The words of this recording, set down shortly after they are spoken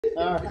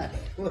All right,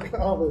 we'll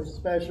call the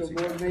special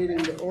board meeting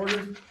to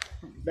order.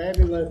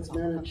 Babby, let the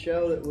minutes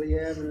show that we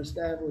have an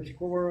established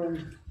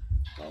quorum,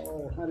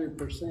 all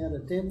 100%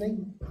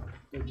 attending,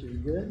 which is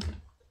good.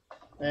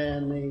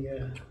 And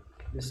the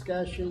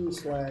discussion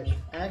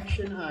 /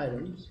 action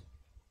items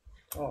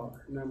are,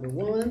 number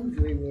one,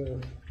 we will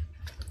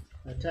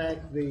attack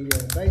the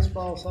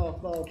baseball,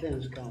 softball,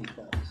 tennis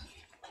complex.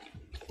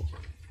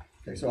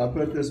 Okay, so I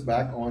put this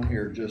back on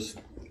here just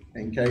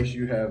in case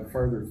you have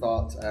further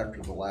thoughts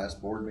after the last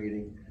board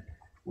meeting.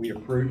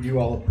 You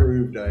all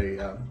approved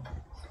a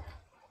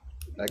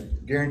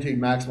guaranteed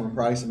maximum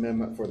price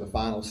amendment for the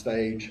final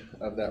stage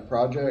of that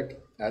project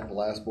at the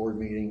last board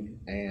meeting,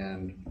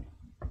 and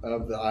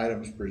of the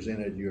items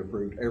presented, you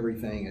approved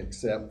everything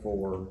except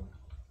for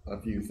a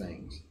few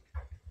things.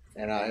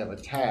 And I have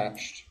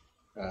attached,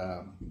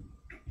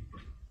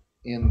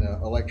 in the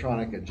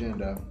electronic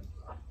agenda,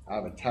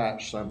 I've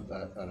attached an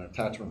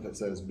attachment that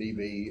says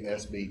BB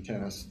SB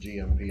Tennis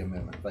GMP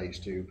Amendment Phase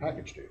 2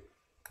 Package 2.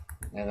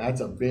 And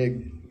that's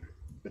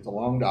it's a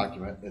long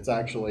document. It's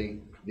actually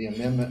the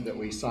amendment that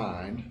we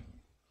signed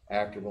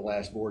after the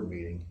last board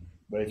meeting.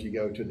 But if you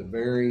go to the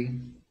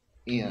very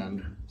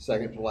end,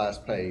 second to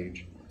last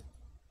page,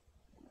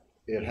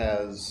 it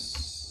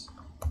has,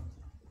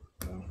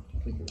 I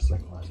think it's the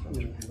second to last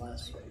page. No,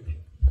 last page.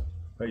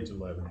 Page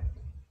 11.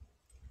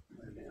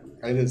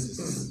 It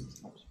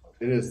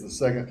is the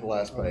second to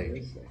last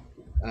page.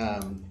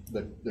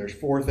 There's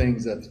four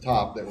things at the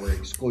top that were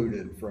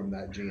excluded from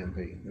that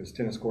GMP. There's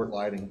tennis court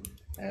lighting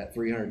at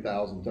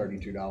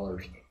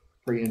 $300,032,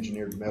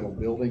 pre-engineered metal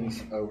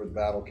buildings over the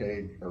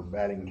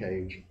batting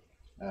cage,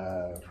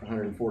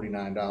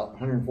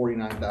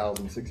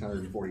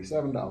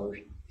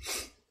 $149,647.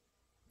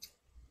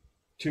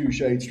 Two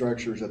shade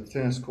structures at the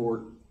tennis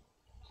court,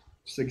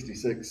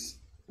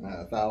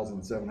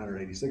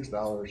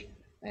 $66,786,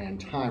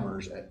 and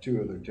timers at two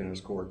of the tennis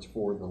courts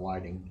for the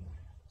lighting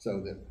so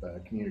that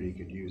the community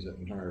could use it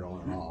and turn it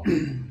on and off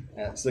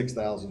at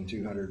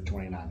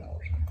 $6,229.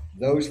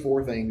 Those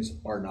four things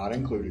are not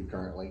included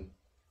currently,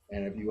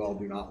 and if you all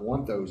do not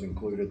want those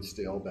included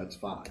still, that's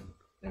fine,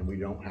 and we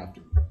don't have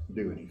to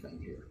do anything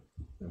here,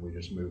 and we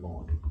just move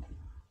on.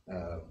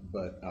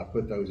 But I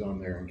put those on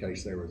there in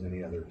case there was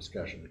any other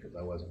discussion, because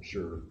I wasn't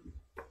sure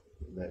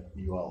that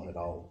you all had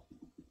all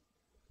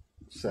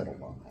settled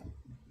on that.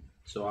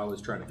 So I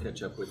was trying to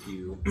catch up with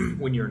you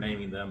when you're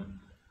naming them.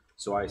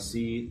 So I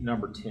see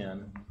number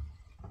 10,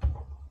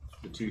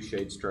 the two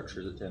shade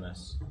structures at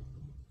tennis.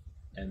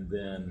 And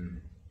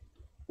then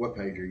What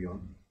page are you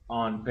on?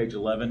 on page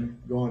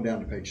 11, Go on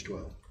down to page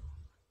 12.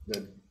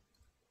 The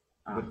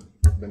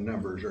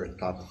numbers are at the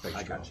top of page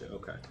 12. I got you,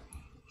 okay.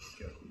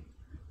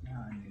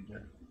 Now I need to.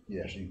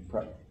 Yes, do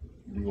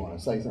you want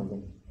to say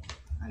something?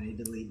 I need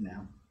to leave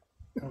now.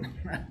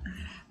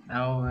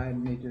 Now I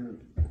need to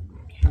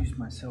excuse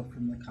myself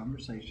from the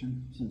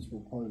conversation since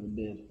we're part of the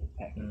bid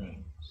package.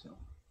 So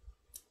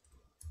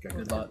Okay.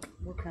 good luck.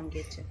 We'll come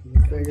get you.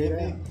 We'll figure it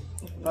out.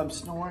 If I'm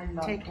snoring,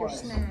 not Take your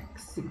twice.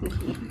 snacks.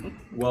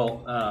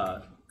 Well,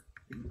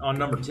 on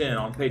number 10,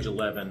 on page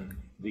 11,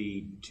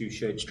 the two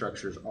shade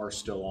structures are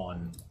still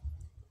on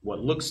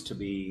what looks to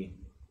be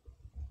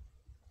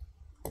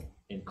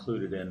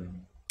included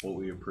in what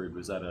we approved.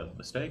 Was that a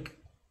mistake?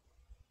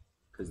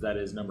 Because that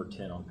is number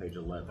 10 on page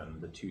 11,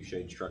 the two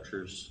shade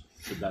structures.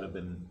 Should that have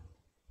been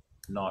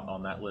not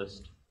on that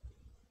list?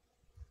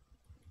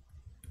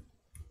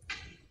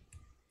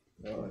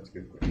 Oh, that's a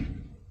good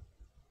question.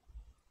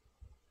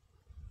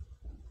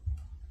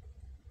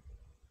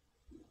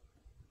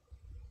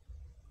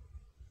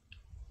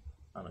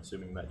 I'm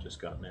assuming that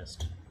just got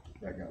missed.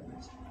 That got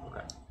missed.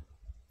 Okay.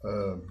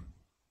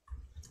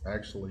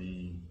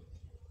 Actually,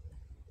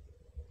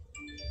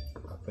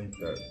 I think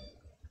that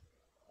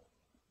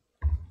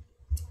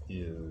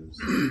is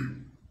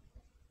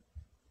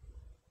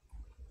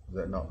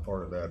that not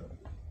part of that?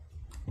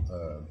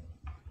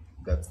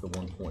 That's the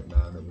 1.9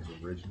 that was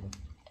original.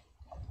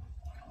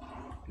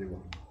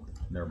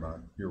 Never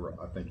mind. You're right.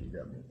 I think you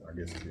got me. I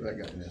guess That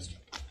got missed.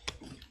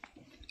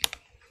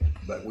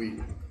 But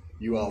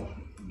you all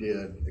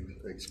did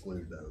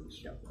exclude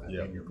those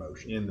in your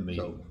motion. In the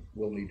meeting. So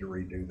we'll need to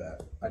redo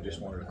that. I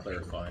just wanted to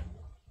clarify.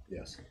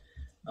 Yes.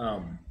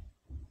 I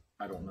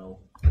don't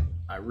know.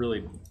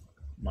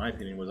 My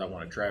opinion was I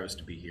wanted Travis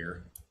to be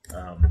here,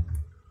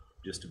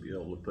 just to be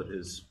able to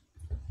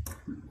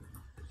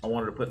I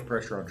wanted to put the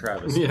pressure on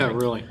Travis. Yeah,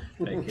 really.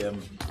 Make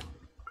him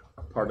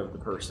part of the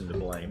person to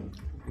blame.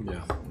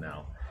 Yeah.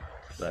 Now,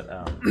 but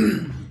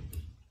the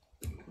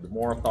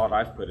more thought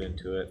I've put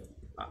into it,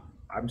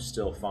 I'm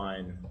still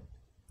fine.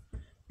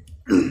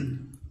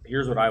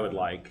 Here's what I would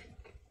like.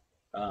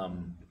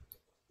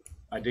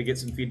 I did get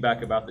some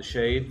feedback about the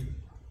shade.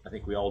 I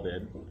think we all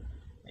did.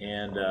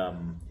 And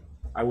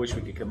I wish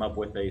we could come up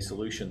with a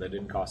solution that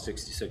didn't cost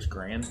 66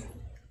 grand.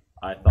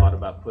 I thought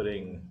about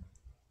putting,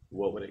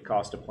 what would it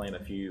cost to plant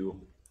a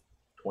few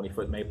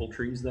 20-foot maple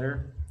trees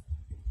there?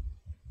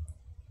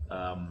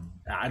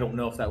 I don't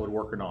know if that would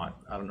work or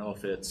not. I don't know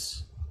if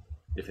it's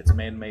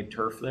man-made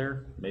turf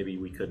there. Maybe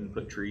we couldn't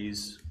put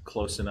trees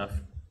close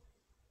enough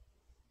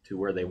to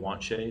where they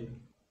want shade.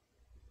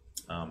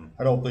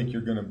 I don't think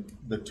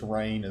the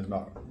terrain is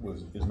not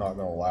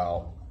gonna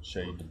allow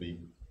shade to be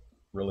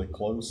really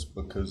close,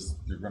 because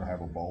you're gonna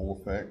have a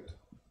bowl effect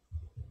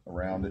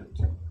around it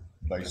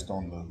based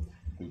on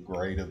the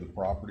grade of the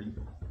property.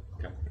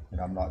 Okay.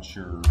 And I'm not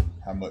sure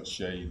how much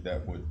shade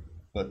that would,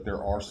 but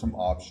there are some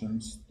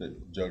options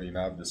that Jody and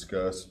I have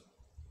discussed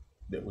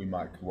that we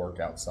might could work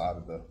outside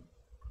of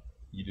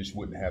you just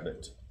wouldn't have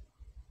it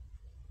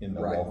in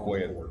the Right on the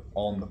walkway court.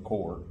 on the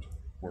court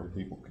where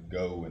people could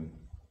go and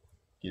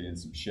get in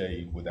some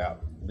shade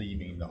without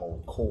leaving the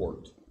whole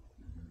court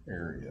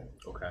area.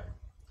 Okay.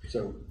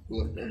 So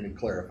let me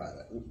clarify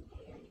that.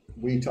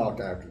 We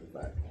talked after the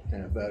fact,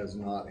 and if that is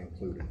not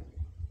included,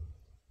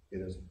 it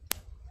is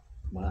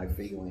my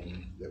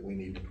feeling that we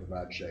need to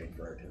provide shade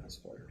for our tennis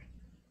players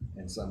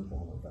in some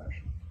form or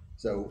fashion.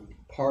 So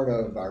part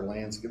of our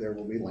there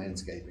will be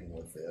landscaping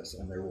with this,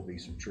 and there will be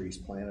some trees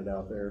planted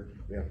out there.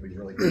 We have to be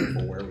really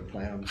careful where we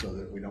plant them so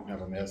that we don't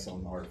have a mess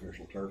on the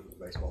artificial turf of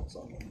the baseball and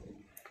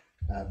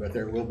softball. But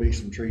there will be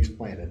some trees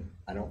planted.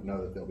 I don't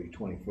know that they'll be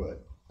 20 foot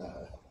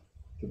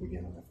to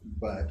begin with,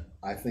 but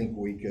I think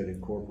we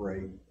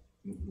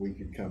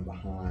could come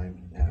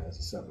behind as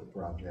a separate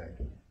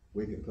project.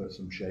 We could put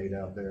some shade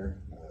out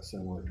there,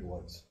 similar to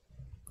what's,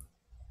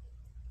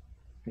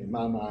 in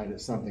my mind,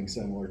 it's something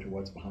similar to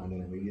what's behind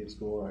intermediate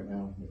school right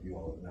now. If you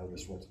all have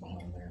noticed what's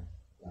behind there,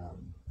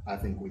 I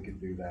think we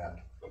could do that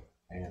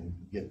and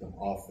get them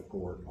off the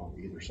court on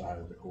either side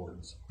of the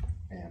courts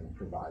and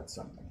provide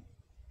something.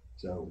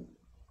 So,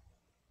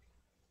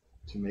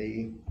 to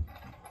me,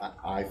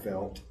 I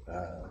felt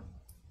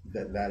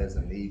that is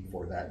a need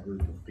for that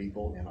group of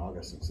people in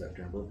August and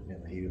September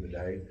in the heat of the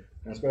day,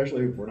 and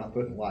especially if we're not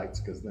putting lights,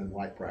 because then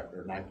night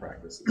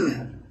practice is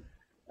on.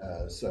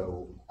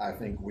 So I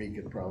think we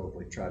could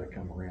probably try to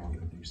come around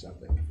and do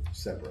something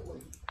separately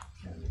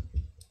and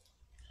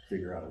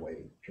figure out a way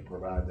to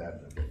provide that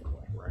in a different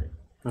way.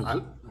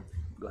 Right.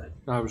 Go ahead.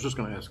 I was just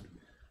gonna ask,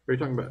 are you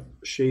talking about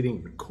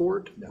shading the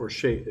court No. or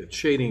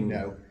shading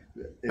No,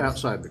 it's,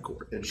 outside the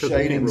court? it's Because we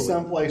can't shading really-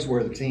 someplace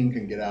where the team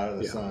can get out of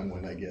the Yeah. sun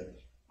when they get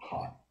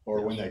hot,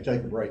 or when they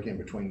take a break in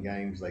between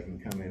games, they can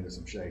come into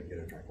some shade, get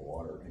a drink of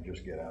water, and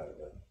just get out of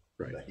the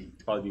Right. heat.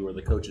 Probably be where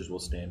the coaches will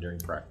stand during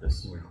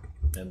practice,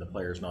 Yeah. and the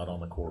players not on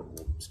the court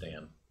will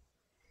stand.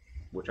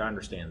 Which I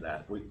understand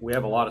that. We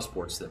have a lot of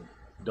sports that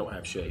don't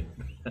have shade.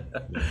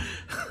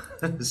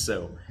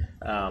 So,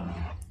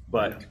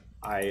 but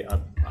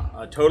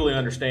I totally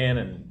understand,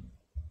 and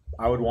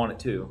I would want it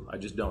too. I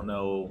just don't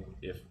know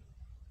if,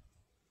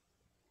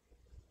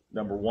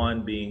 number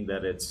one being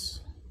that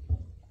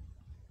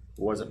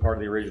wasn't part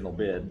of the original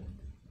bid,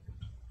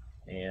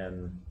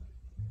 and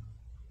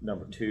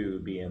number two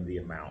being the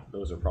amount.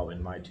 Those are probably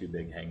my two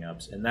big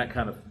hangups, and that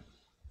kind of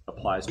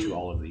applies to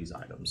all of these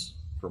items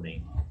for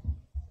me.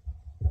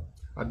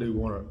 I do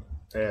want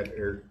to add,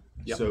 Eric,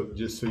 Yep. so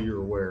just so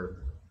you're aware,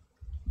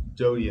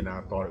 Jody and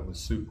I thought it was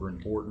super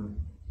important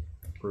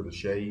for the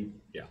shade.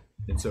 Yeah.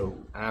 And so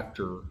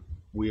after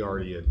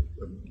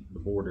the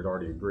board had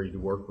already agreed to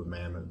work with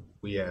Mammoth,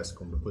 we asked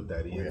them to put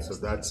that in.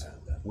 So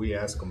we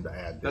asked them to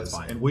add this. That's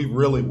fine. And we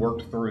really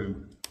worked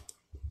through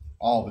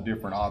all the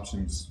different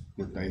options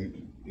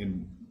that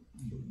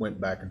went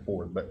back and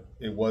forth, but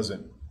it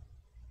wasn't,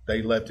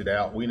 they left it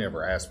out. We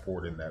never asked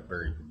for it in that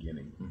very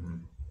beginning. Mm-hmm.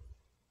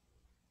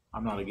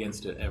 I'm not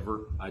against it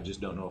ever. I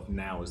just don't know if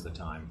now is the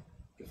time,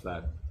 if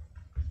that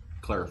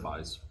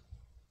clarifies.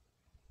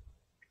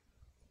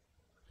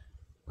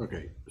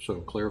 Okay,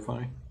 so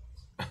clarify.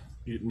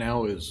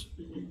 Now is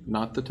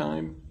not the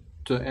time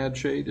to add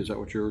shade? Is that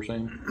what you were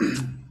saying?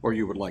 Or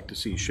you would like to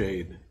see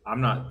shade?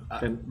 I'm not,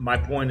 my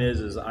point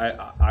is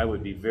I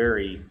would be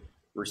very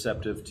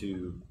receptive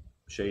to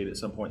shade at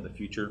some point in the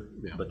future.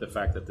 Yeah. But the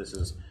fact that this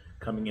is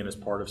coming in as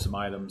part of some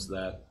items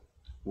that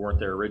weren't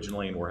there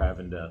originally, and we're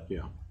having to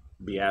Yeah.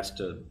 be asked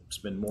to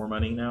spend more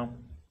money now,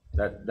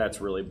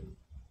 that's really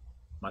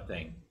my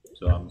thing.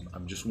 So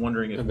I'm just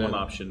wondering if And then- one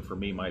option for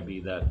me might be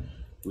that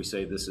we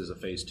say this is a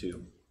phase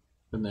 2.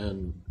 And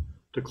then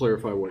to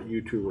clarify what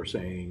you two were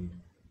saying,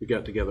 we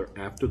got together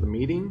after the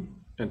meeting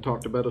and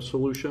talked about a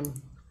solution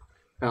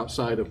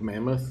outside of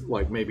Mammoth,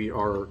 like maybe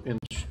our We'd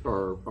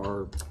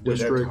have to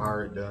district,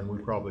 hire it done. We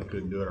probably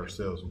couldn't do it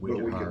ourselves. We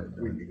But could hire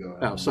it we done. could go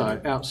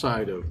out.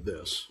 outside of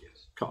this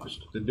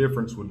cost. The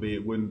difference would be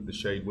the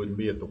shade wouldn't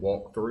be at the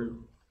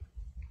walkthrough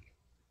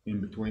in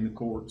between the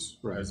courts.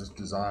 Right. As it's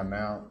designed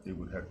now, it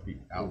would have to be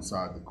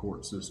outside the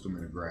court system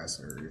in a grass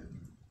area.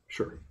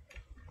 Sure.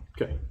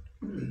 Okay.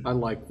 I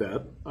like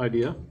that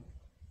idea.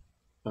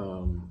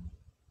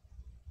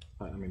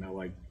 I mean, I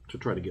like to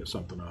try to get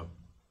something up.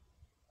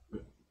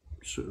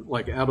 So,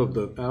 like out of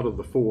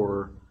the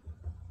four,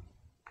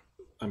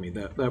 I mean,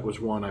 that was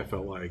one I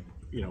felt like,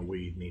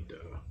 we need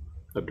to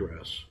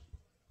address.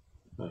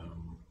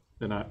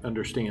 And I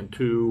understand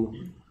too,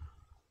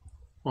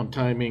 on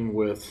timing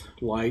with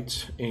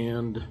lights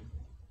and,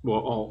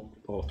 well,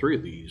 all three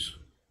of these.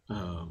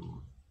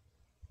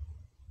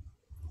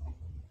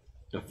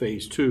 A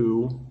phase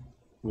 2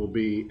 will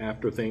be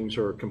after things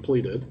are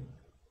completed.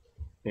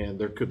 and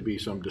there could be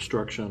some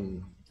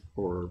destruction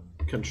or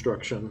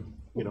construction,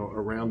 you know,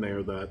 around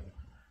there that,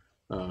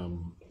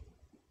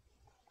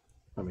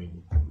 I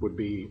mean, would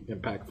be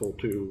impactful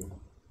to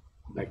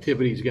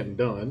activities getting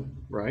done,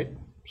 right?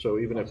 So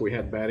even if we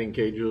had batting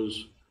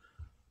cages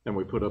and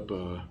we put up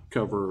a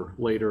cover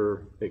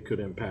later, it could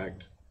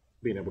impact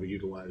being able to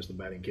utilize the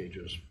batting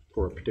cages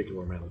for a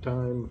particular amount of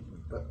time.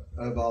 But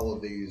of all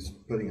of these,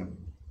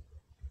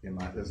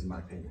 this is my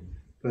opinion,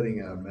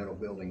 putting a metal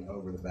building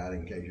over the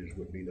batting cages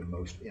would be the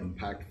most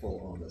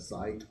impactful on the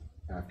site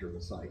after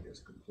the site is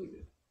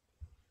completed.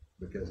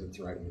 Because it's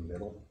right in the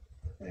middle,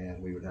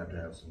 and we would have to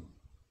have some,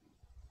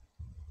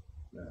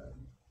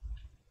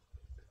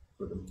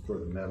 for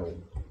the metal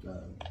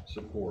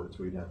supports,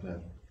 we'd have to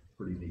have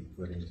pretty deep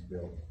footings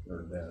built,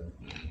 or bed,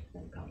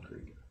 and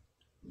concrete.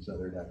 And so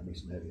there'd have to be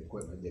some heavy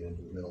equipment get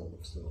into the middle of the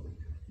facility.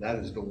 That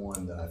is the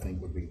one that I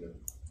think would be the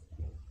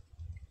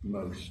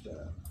most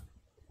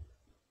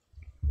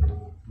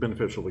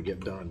beneficial to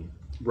get done,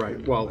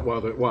 right,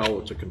 while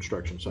it's a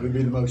construction site. would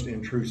be the most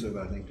intrusive,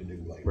 I think, to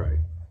do later. Right.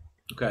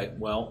 Okay,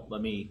 well,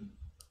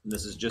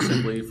 this is just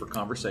simply for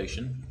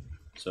conversation,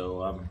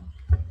 so I'm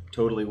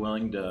totally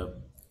willing to,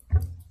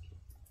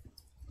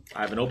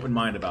 I have an open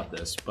mind about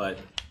this, but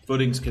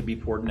footings could be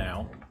poured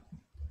now.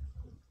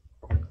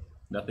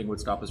 Nothing would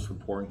stop us from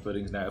pouring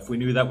footings now. If we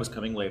knew that was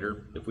coming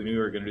later, if we knew we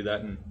were gonna do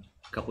that in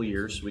a couple of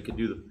years, we could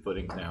do the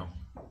footings now.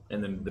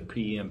 And then the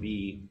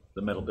PMB,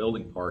 the metal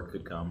building part,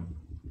 could come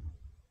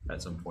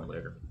at some point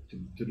later.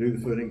 To do the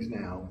footings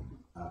now,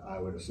 I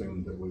would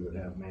assume that we would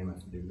have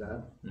Mammoth do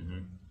that.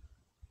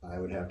 I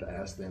would have to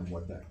ask them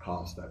what that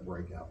cost, that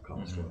breakout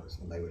cost was,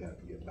 and they would have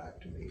to get back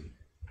to me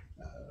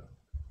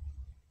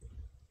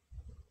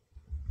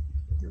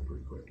here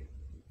pretty quick.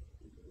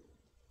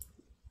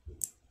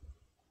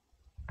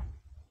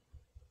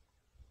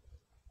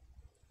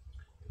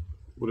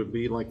 Would it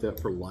be like that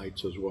for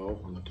lights as well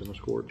on the tennis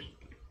courts?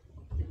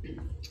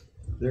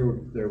 There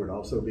would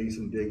also be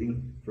some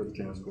digging for the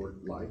tennis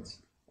court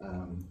lights.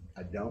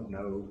 I don't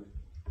know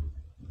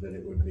that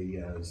it would be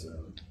as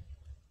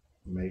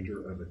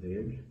major of a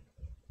dig.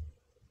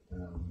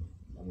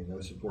 I mean,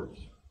 those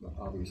supports,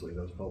 obviously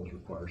those poles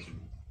require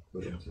some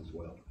footings as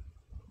well,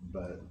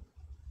 but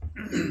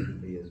there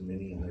would be as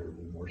many, and they would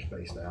be more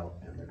spaced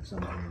out, and there's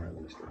some at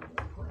least around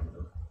the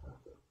perimeter.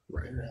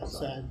 They're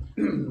outside.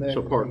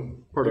 So part of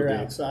They're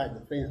the, outside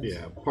the fence.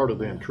 yeah, part of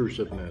the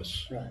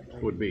intrusiveness Right.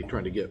 would be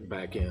trying to get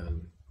back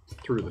in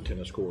through the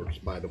tennis courts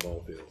by the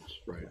ball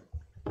fields, right?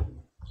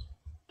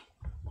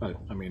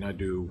 I mean, I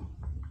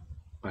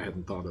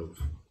hadn't thought of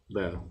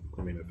that.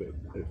 I mean,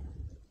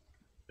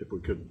 if we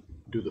could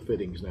do the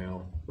fittings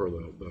now, or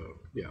the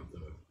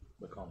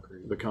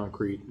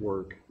concrete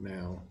work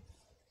now.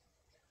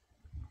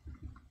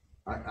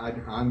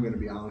 I'm gonna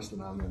be honest,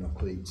 and I'm gonna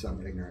plead some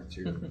ignorance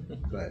here,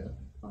 but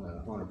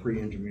on a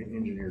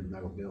pre-engineered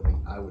metal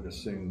building, I would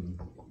assume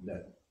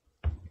that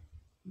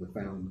the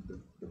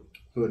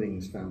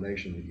footings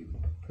foundation that you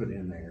put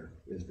in there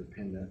is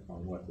dependent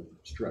on what the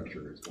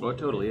structure is. Well, it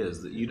totally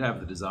is. You'd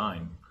have the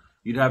design.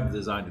 You'd have the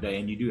design today,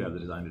 and you do have the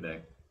design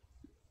today.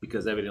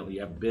 Because evidently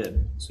you have a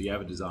bid, so you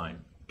have a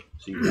design.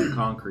 So you have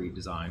concrete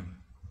design,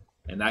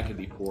 and that could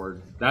be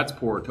poured. That's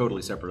poured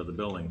totally separate of the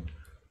building,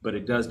 but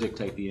it does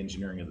dictate the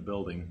engineering of the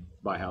building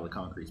by how the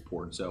concrete's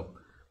poured. So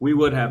we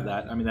would have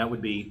that. I mean, that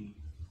would be,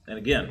 and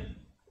again,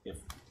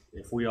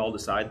 if we all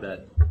decide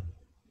that,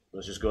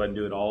 let's just go ahead and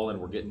do it all,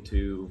 and we're getting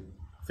too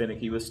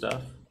finicky with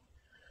stuff.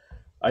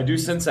 I do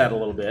sense that a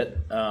little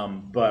bit,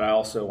 but I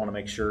also want to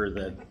make sure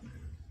that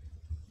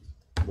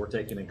we're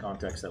taking in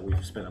context that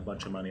we've spent a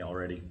bunch of money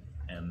already,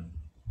 and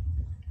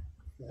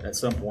at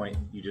some point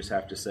you just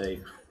have to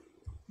say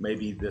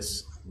maybe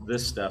this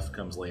stuff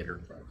comes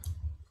later.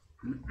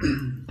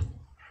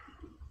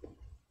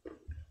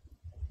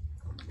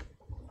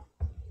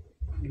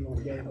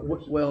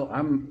 Well,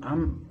 I'm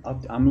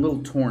a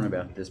little torn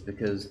about this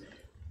because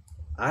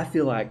I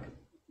feel like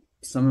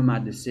some of my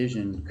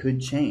decision could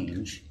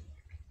change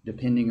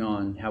depending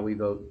on how we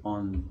vote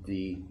on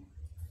the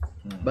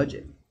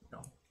budget.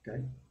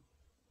 Okay.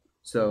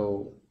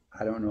 So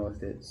I don't know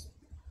if it's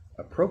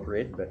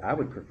appropriate, but I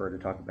would prefer to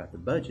talk about the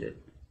budget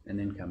and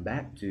then come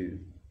back to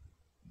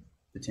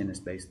the tennis,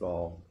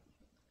 baseball,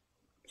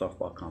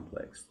 softball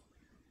complex.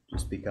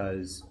 Just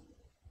because,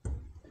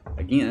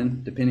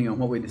 again, depending on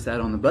what we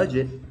decide on the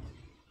budget,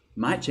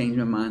 might change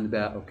my mind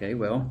about, okay,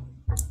 well,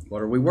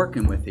 what are we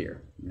working with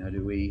here? You know,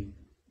 do we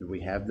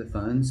have the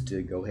funds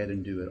to go ahead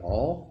and do it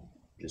all?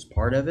 Just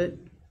part of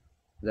it?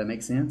 Does that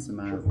make sense? Am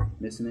I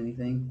missing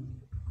anything?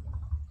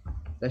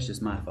 That's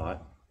just my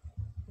thought.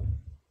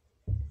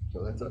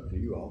 So that's up to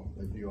you all.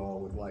 If you all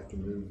would like to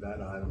move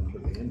that item to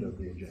the end of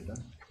the agenda.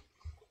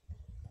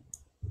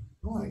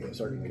 Well, I can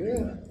certainly do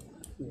good. that.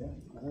 Yeah,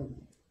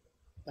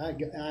 I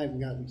haven't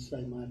gotten to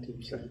say my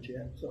 2 cents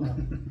yet, so.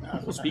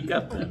 Well, speak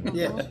up then.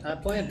 Yes, I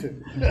plan to.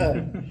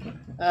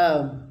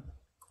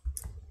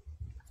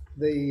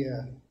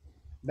 The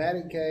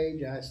batting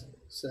cage, I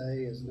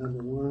say, is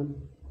number 1.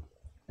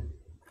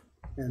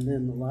 And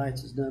then the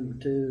lights is number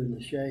 2, and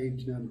the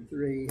shades number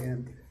 3.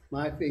 And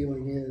my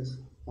feeling is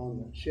on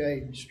the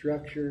shade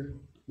structure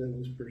that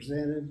was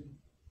presented,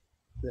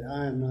 that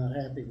I am not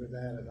happy with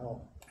that at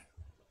all.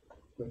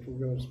 But if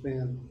we're gonna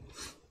spend,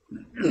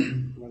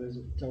 what is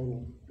it,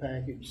 total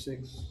package,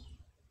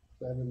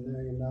 $6-7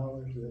 million,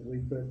 that we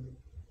put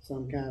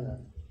some kind of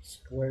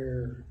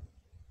square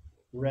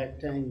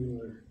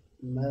rectangular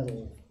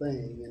metal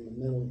thing in the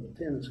middle of the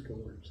tennis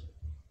courts.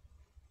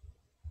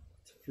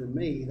 For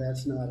me,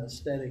 that's not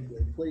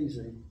aesthetically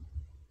pleasing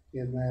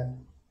in that,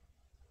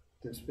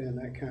 to spend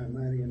that kind of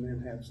money and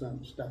then have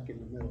something stuck in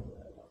the middle of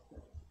that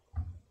like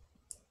that.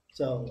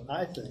 So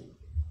I think,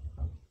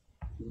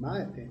 in my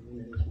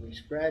opinion, is we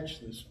scratch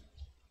this,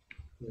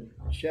 the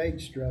shade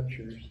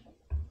structures,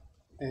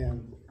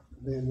 and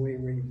then we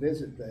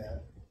revisit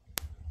that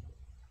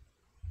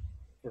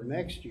for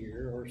next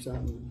year or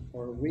something,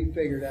 or we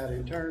figure it out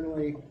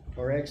internally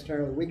or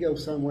externally, we go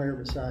somewhere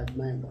besides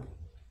Mango.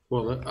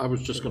 Well, I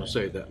was just gonna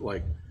say that,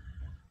 like,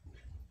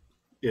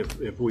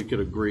 if we could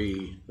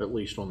agree, at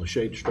least on the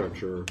shade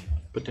structure,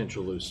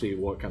 potentially see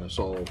what kind of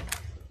solve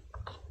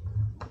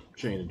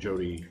Shane and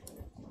Jody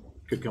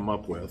could come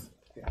up with,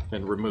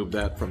 and remove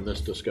that from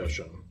this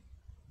discussion.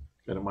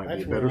 And it might be a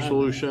That's better where I'm at.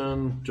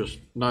 solution,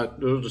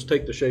 we'll just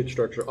take the shade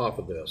structure off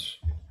of this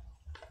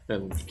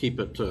and keep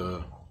it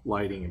to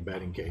lighting and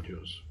batting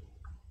cages.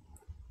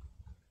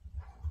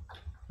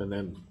 And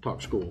then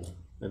talk school,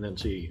 and then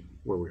see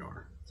where we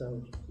are.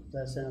 So, does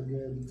that sound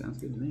good? Sounds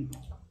good to me.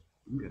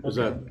 I'm good. Is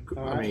that,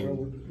 All I right,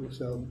 mean, well,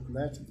 so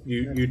that's.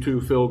 you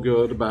two feel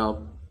good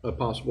about a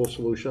possible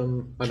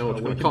solution? I know it's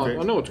We gonna can cost,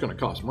 figure- I know it's gonna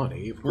cost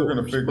money, of We're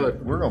gonna course, figure,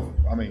 but we'll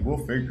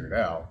figure it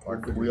out,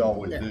 like we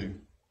always Yeah. do.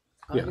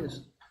 I Yeah.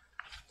 just,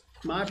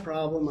 my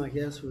problem, I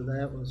guess, with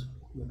that was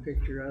the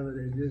picture of it,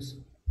 it just,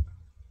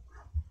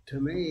 to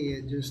me,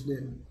 it just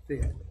didn't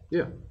fit.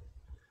 yeah,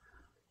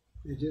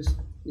 It just,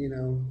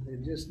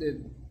 it just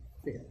didn't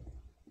fit.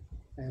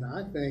 And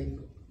I think,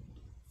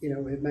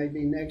 it may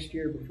be next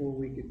year before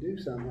we could do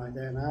something like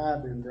that, and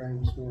I've been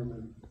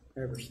brainstorming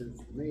ever since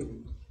the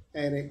meeting.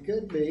 And it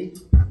could be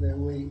that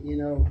we,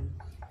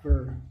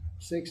 for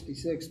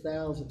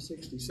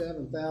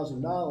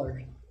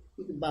 $67,000,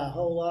 we could buy a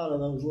whole lot of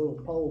those little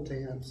pole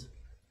tents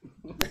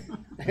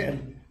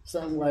and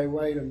some way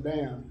weight them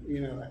down,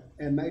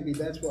 and maybe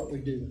that's what we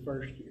do the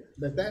first year.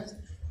 But that's,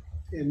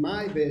 in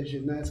my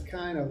vision, that's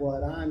kind of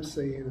what I'm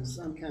seeing, is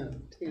some kind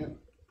of tent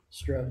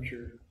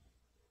structure.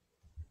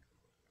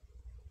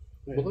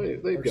 well,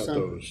 they've Or got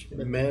something. those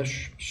But-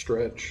 mesh,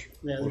 stretch,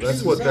 Yeah, Well, there's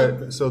that's what something.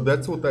 that, so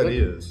that's what that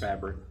is.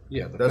 Fabric.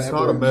 yeah. the That's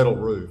not a fabric. metal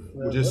roof,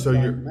 Well, it just looks so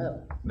like you're,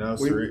 metal. no,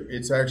 sir,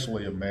 it's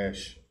actually a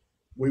mesh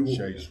We will,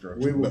 shade structure.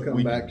 we will but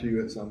come back to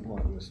you at some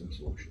point with some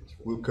solutions.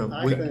 We'll come,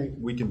 I we, think-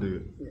 we can do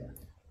it. Yeah,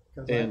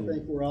 because I And-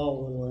 think we're all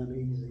a little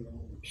uneasy on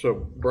it. So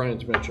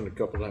Brian's mentioned a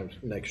couple times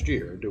next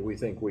year. Do we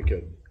think we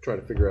could try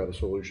to figure out a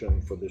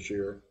solution for this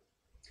year?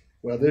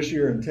 Well, this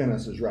year in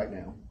tennis is right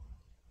now.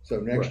 So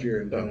next Right.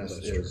 year in Oh, tennis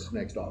that's is true.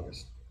 next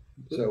August.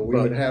 So we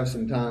But- would have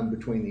some time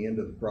between the end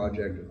of the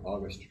project and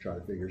August to try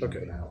to figure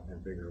something Okay. out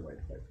and figure a way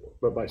to pay for it.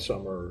 But by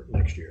summer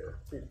next year,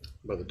 Yeah.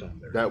 by the time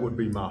there. That would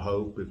be my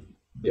hope, if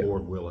Yeah.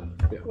 Lord willing.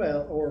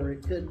 Well, or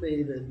it could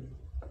be that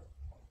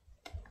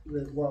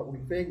what we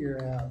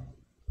figure out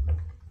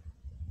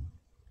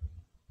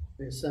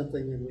is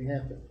something that we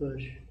have to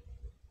push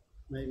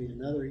maybe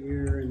another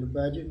year in the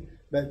budget,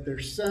 but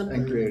there's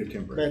something. And create a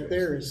temporary But fix.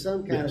 there is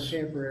some kind of Yes.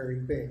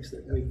 temporary fix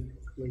that we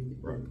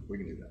Right, we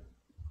can do that.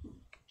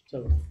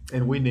 so,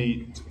 And we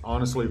need,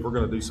 honestly, if we're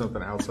gonna do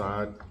something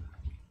outside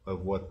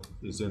of what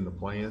is in the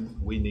plan,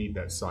 we need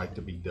that site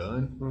to be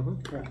done.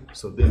 right.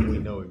 So then we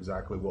know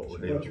exactly what we're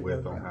dealing you're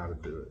with working on how to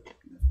do it.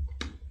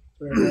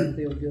 So everybody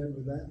feel good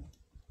with that?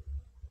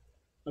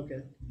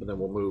 Okay, And then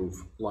we'll move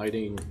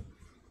lighting,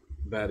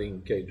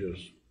 batting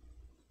cages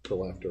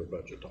till after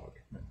budget talk.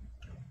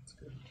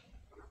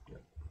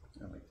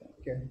 I like that.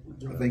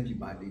 okay, I think you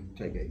might need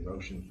to take a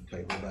motion to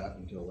table that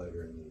until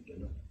later in the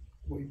agenda.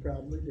 we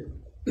probably do.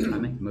 I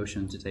make a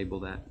motion to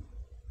table that.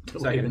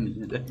 Second.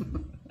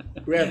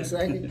 We have a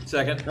second?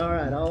 Second. All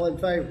right, all in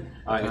favor?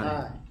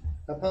 Aye.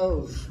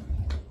 Opposed?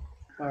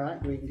 All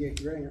right, we can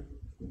get Grant.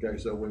 Okay,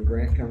 so when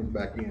Grant comes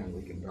back in,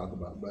 we can talk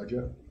about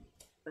budget.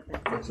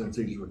 But since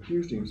he's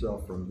recused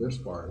himself from this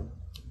part,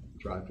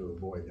 try to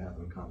avoid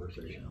having a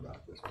conversation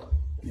about this part.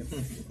 If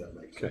that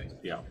makes Okay, sense.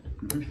 Yeah.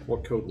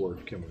 what code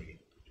word can we?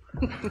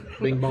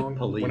 Bing bong?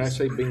 When I Police.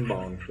 say bing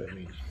bong, that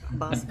means.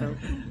 Bosco.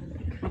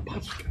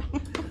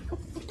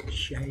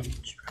 Shade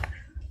structure.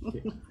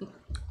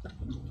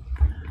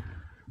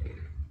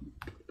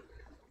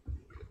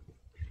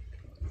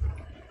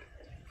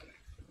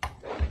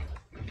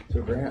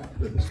 So Grant,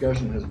 the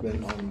discussion has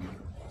been on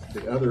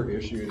the other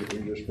issue that we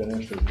just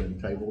finished has been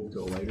tabled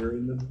till later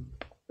in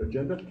the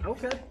agenda.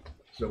 Okay.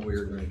 So we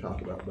are going to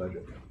talk about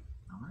budget.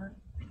 All right.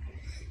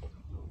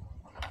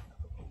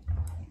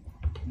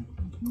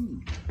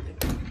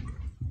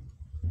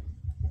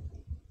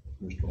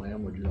 Mr.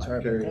 Lamb, would you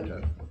like Terry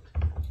to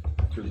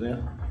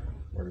present?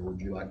 Or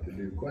would you like to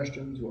do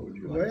questions? What would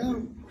you like to Well,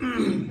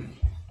 do?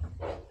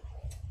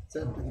 it's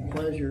up to the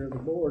pleasure of the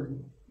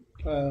board.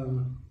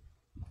 I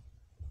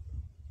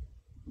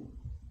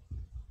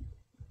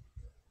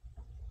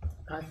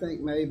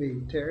think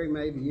maybe, Terry,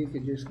 maybe you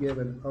could just give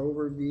an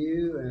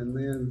overview and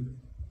then,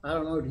 I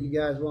don't know, do you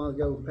guys wanna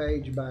go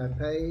page by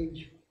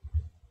page?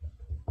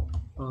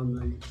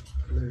 On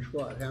there's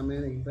what, how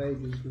many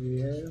pages do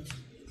we have?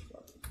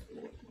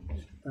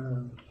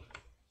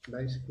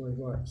 Basically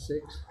what,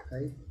 6,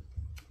 8?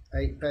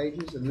 8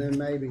 pages, and then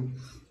maybe,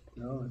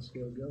 no, it's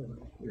still going.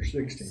 There's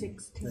 16.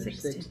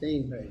 There's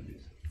 16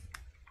 pages.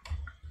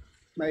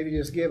 Maybe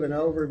just give an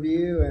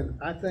overview, and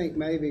I think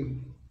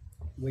maybe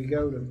we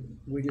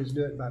just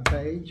do it by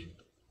page.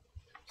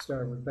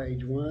 Start with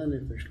page 1,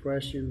 if there's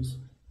questions.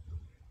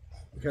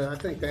 Because I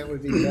think that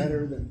would be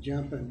better than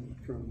jumping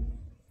from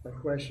a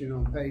question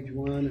on page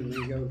 1 and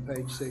then go to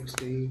page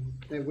 16,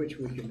 which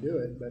we can do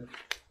it, but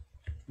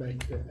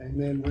and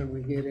then when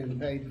we get in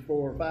page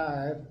 4 or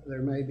 5,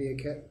 there may be a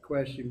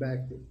question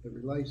back that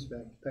relates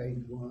back to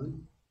page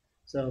 1.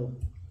 So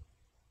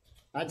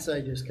I'd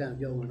say just kind of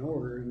go in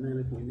order, and then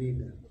if we need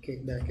to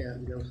kick back out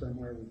and go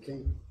somewhere, we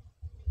can.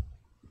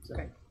 So,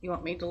 Okay, you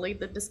want me to lead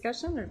the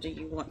discussion, or do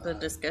you want the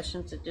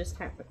discussion to just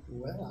happen?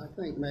 well, I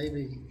think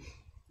maybe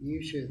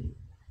you should,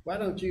 why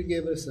don't you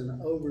give us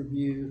an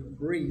overview,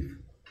 brief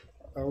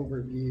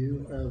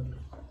overview of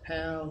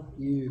how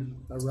you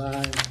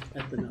arrive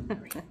at the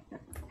numbers.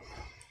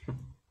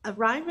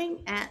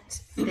 Arriving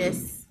at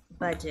this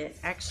budget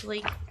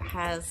actually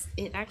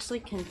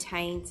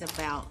contains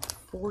about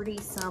 40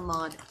 some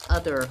odd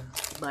other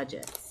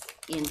budgets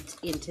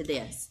into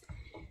this.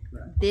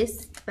 Right.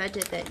 This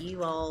budget that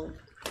you all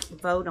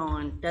vote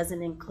on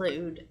doesn't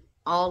include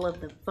all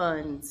of the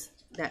funds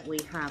that we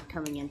have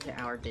coming into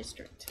our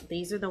district.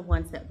 These are the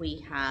ones that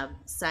we have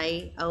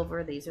say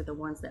over. These are the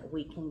ones that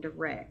we can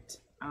direct.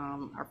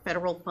 Our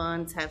federal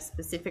funds have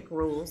specific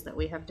rules that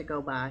we have to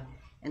go by,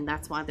 and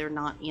that's why they're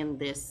not in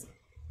this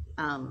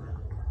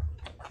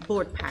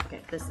board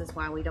packet. This is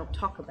why we don't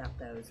talk about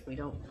those. We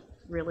don't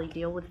really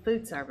deal with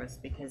food service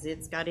because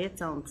it's got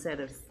its own set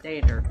of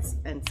standards.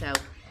 And so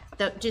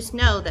just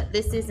know that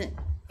this isn't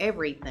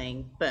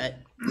everything, but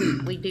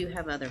we do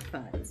have other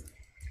funds.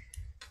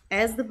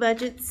 As the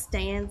budget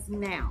stands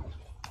now,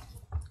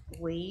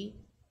 we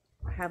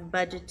have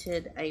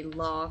budgeted a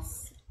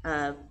loss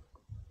of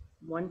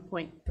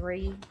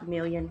 $1.3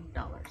 million.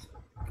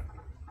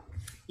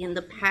 In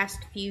the past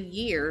few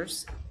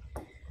years,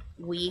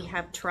 we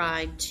have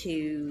tried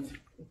to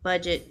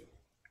budget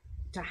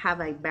to have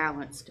a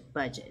balanced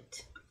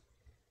budget.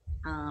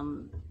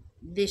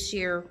 This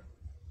year,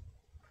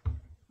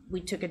 we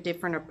took a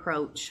different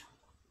approach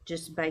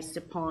just based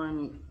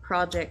upon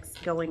projects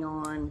going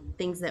on,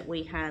 things that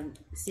we had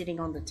sitting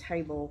on the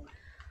table.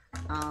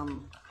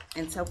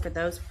 And so for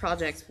those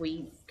projects,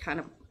 we kind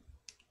of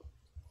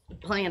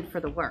planned for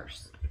the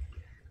worst.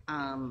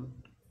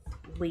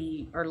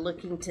 We are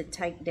looking to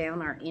take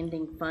down our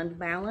ending fund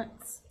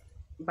balance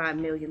by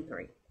 $1.3 million.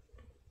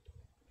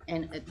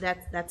 And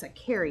that's a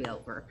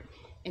carryover.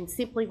 And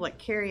simply what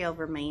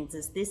carryover means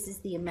is this is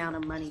the amount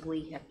of money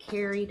we have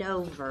carried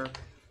over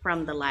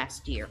from the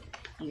last year.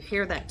 You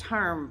hear that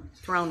term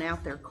thrown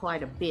out there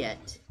quite a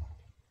bit,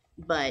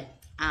 but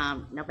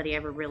nobody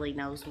ever really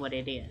knows what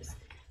it is.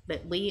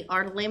 But we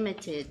are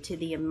limited to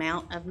the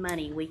amount of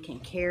money we can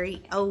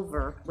carry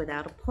over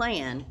without a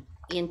plan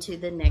into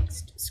the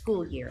next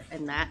school year,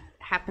 and that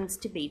happens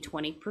to be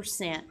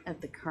 20%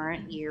 of the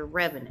current year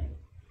revenue.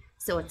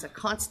 So it's a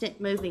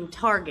constant moving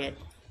target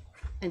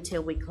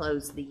until we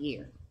close the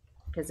year,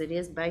 because it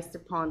is based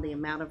upon the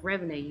amount of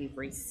revenue you've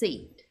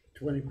received.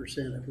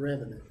 20% of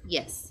revenue.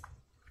 Yes.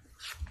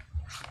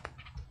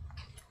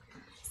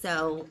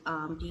 So,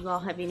 do you all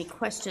have any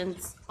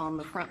questions on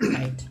the front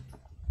page?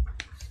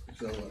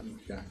 So,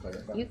 can I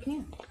clarify? You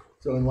can.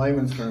 So in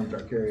layman's terms, our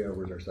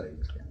carryover is our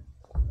savings account.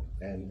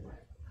 And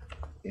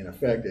in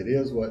effect, it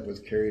is what was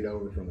carried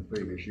over from the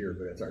previous year,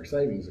 but it's our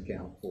savings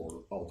account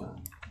for all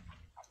time.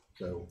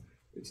 So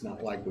it's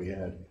not like we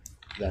had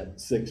that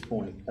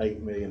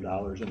 $6.8 million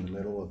in the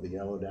middle of the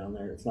yellow down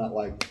there. It's not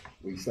like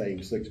we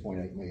saved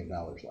 $6.8 million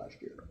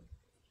last year.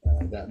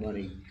 That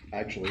money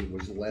actually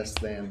was less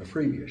than the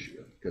previous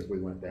year because we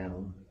went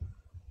down.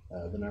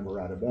 The number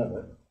right above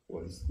it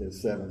is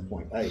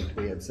 7.8.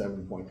 We had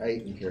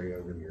 7.8 in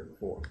carryover the year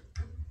before.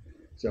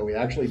 So we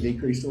actually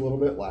decreased a little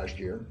bit last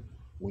year.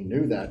 We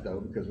knew that though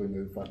because we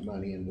moved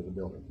money into the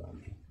building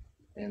fund.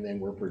 And then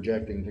we're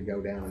projecting to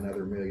go down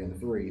another $1.3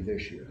 million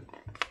this year.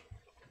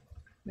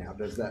 Now,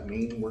 does that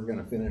mean we're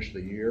going to finish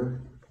the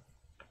year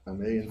 $1.3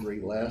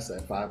 million less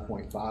at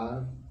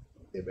 5.5?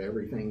 If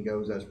everything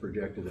goes as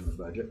projected in the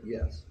budget,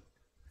 yes.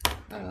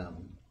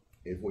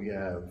 If we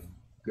have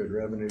good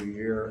revenue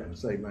year and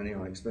save money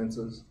on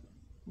expenses,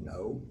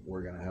 no,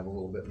 we're going to have a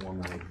little bit more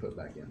money to put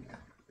back in there,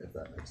 if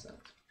that makes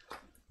sense.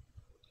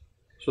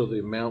 So the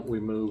amount we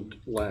moved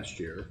last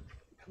year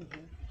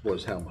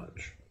was how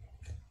much?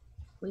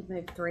 We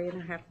moved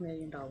 $3.5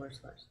 million last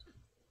year.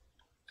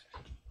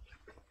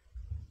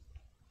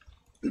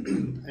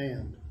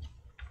 And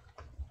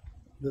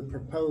the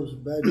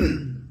proposed budget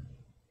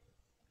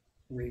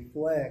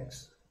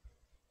reflects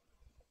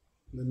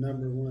the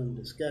number one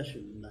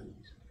discussion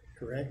monies,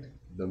 correct?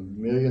 The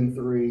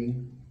 $1,000,003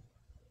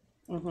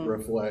 Mhm.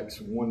 reflects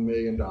 $1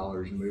 million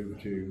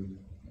moved to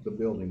the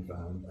building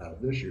fund out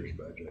of this year's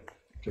budget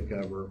to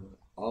cover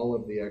all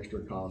of the extra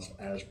costs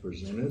as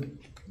presented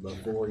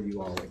before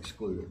you all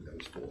excluded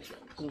those four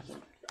things.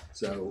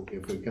 So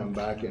if we come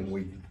back and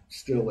we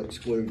still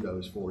exclude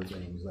those four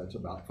things, that's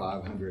about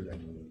 500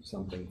 and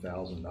something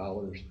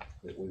 $1,000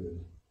 that we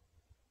would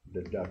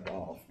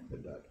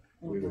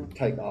we would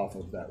take off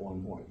of that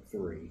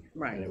 1.3.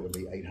 Right. And it would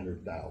be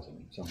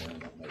 800,000, somewhere in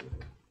that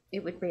neighborhood.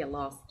 It would be a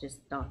loss, just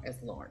not as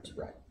large.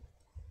 Right.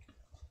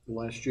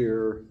 Last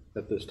year,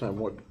 at this time,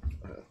 what,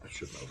 I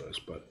should know this,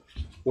 but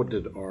what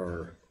did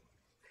our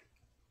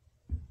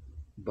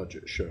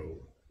budget show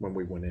when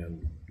we went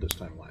in this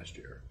time last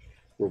year?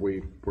 Were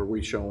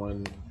we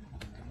showing,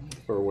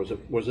 or was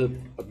it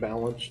a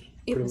balanced?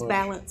 It pretty was much?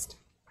 balanced,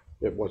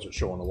 It wasn't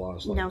showing a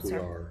loss No, like we sir.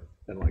 are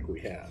and like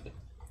we had,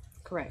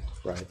 correct.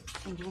 right?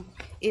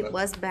 It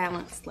was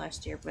balanced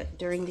last year, but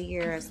during the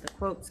year, as the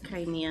quotes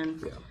came in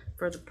Yeah.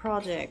 for the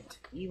project,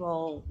 you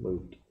all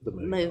Moved the $1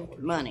 million. moved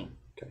money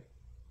Okay.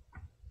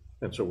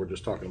 And so we're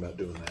just talking about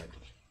doing that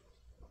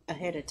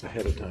ahead of time.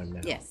 ahead of time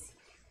now. Yes,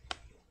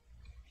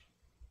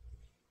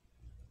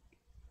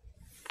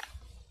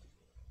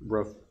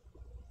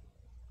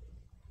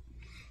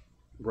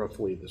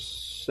 Roughly the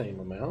same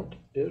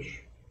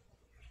amount-ish?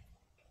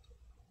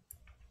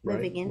 Right?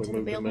 moving into We the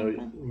moved a building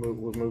million-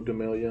 fund. We've moved $1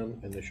 million,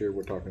 and this year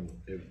we're talking,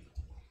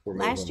 we're moving.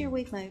 Last year,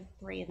 we moved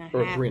 3.5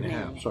 Or million.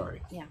 3.5,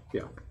 sorry. Yeah,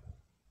 Yeah,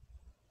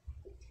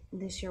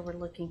 this year we're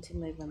looking to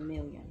move $1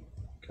 million.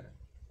 okay.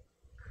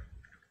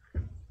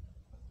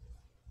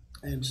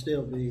 And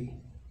still be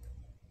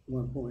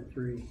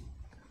 1.3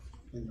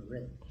 in the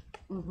red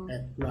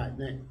at right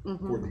now.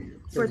 For the year.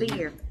 For the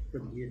year, For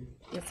the year.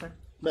 yes, sir,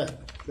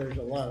 But there's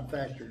a lot of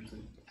factors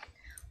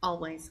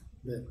always,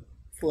 that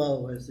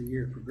flow as the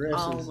year progresses.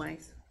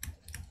 always.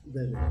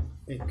 That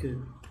it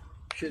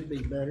should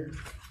be better,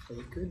 or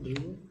it could be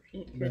worse.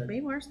 It But- could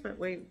be worse, but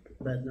we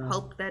But not,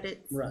 hope that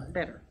it's Right.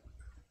 better.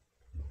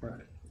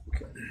 right.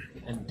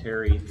 And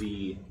Terry,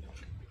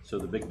 so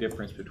the big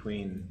difference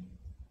between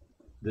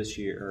this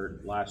year,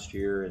 or last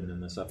year, and then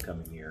this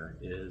upcoming year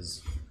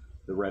is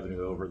the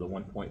revenue over the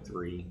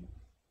 1.3.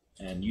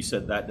 And you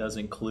said that does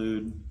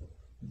include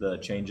the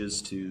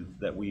changes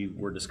that we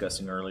were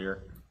discussing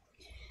earlier?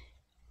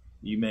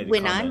 You made a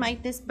When I comment.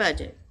 made this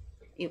budget,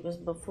 it was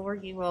before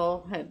you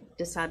all had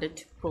decided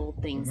to pull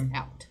things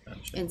out.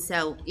 Understand. And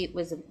so it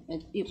was, an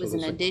this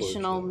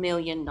additional includes $1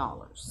 million.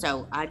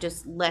 So I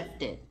just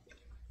left it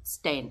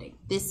standing.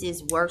 This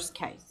is worst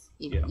case.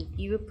 Yeah. If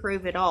you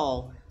approve it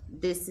all,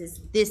 this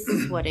is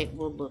what it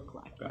will look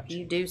like. If Gotcha.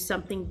 you do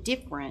something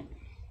different,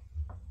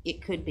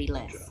 it could be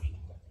less.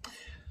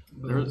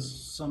 There's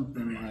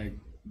something like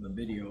the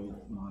video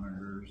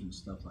monitors and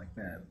stuff like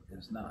that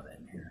is not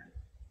in here.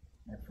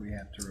 If we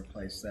have to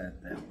replace that,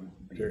 that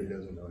would be. Terry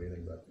doesn't know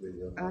anything about the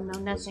video. I know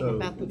nothing So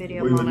about the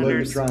video we would look at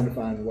monitors. trying to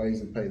find ways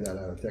to pay that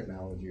out of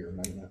technology or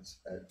maintenance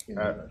in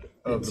the budget.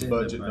 Of It's the in the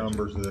budget budget.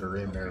 numbers that are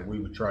in there, we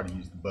would try to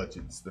use the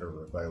budgets that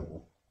are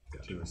available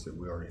to us that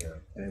we already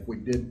have. And if we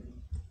did,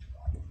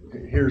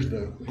 here's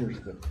the,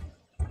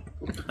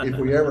 if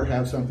we ever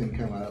have something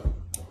come up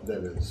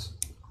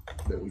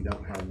that we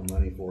don't have the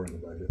money for in the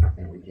budget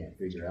and we can't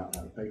figure out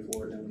how to pay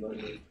for it in the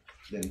budget,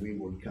 then we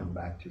would come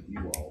back to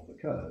you all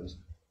because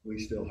we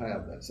still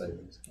have that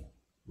savings account.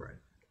 Right.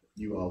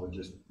 You all would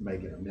just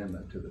make an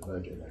amendment to the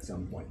budget at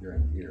some point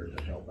during the year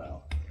to help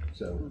out.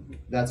 So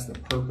that's the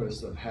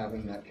purpose of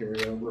having that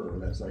carryover or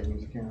that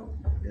savings account,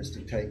 is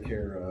to take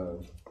care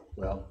of,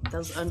 well,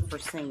 Those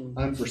unforeseen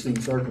unforeseen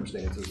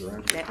circumstances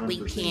or that we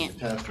unforeseen can't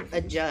catastrophes.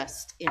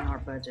 adjust in our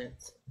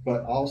budgets.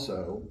 But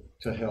also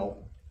to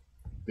help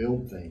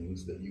build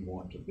things that you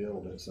want to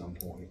build at some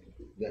point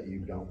that you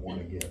don't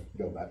want to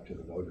go back to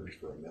the voters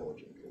for a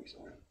millage increase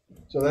on.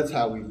 So that's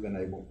how we've been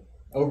able,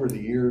 over the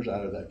years,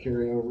 out of that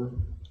carryover,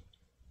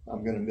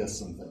 I'm gonna miss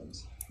some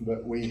things,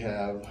 but we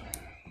have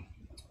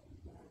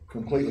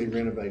completely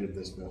renovated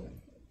this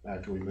building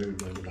after we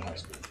moved into the high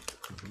school.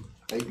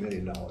 $8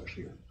 million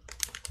here.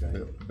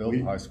 Okay? Built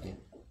We- high school.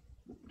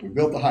 We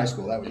built the high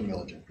school, that was a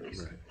millage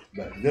increase,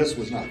 but this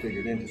was not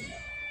figured into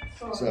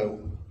that.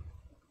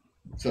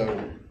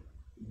 So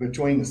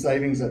between the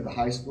savings at the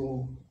high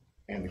school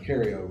and the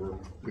carryover,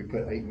 we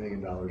put $8 million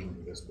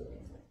into this building.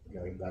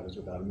 Okay, that was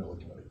without a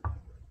millage vote.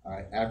 All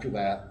right, after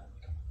that,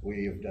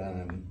 we have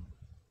done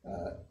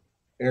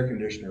air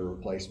conditioner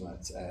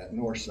replacements at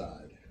north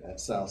side, at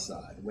south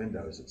side,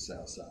 windows at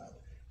south side.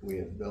 We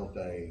have built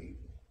a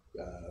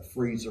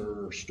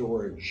freezer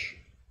storage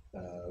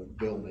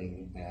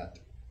building at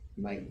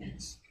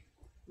maintenance.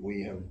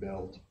 We have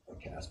built a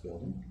cast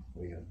building.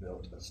 We have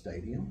built a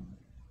stadium.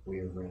 We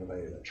have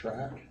renovated a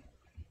track.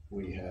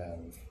 We have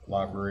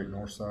Library at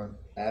Northside,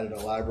 added a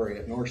library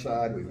at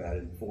Northside. We've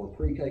added 4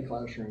 pre-K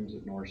classrooms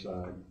at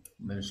Northside,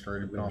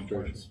 administrative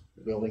complex,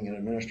 building an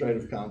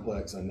administrative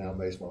complex, and now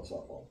baseball,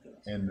 softball.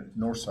 and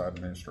Northside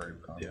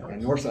administrative complex.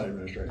 And Northside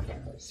administrative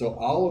complex. So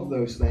all of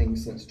those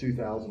things since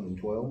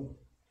 2012,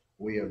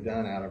 we have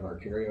done out of our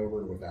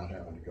carryover without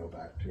having to go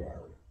back to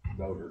our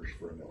voters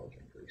for a millage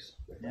increase.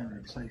 And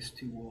replace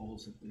 2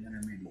 walls at the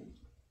intermediate.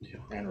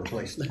 And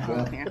replace, Yeah.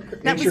 well.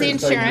 That was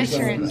paid for insurance,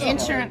 some of it.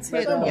 insurance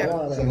hit, Done a yeah.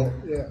 lot of So- it,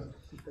 yeah.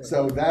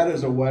 So that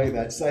is a way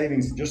that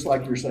savings, just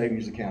like your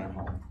savings account at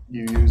home,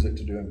 you use it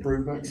to do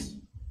improvements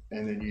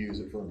and then you use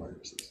it for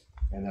emergencies.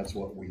 And that's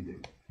what we do.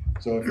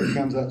 So if there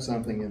comes up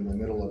something in the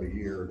middle of a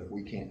year that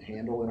we can't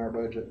handle in our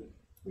budget,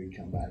 we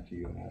come back to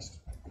you and ask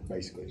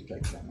basically to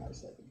take some out of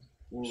savings.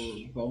 Or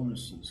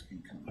bonuses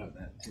can come out of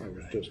that I too,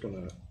 was right? just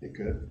gonna, It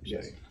could,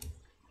 yes.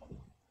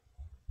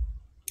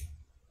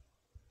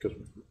 because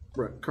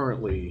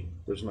currently,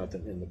 there's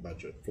nothing in the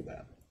budget for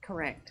that,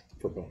 Correct,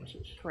 for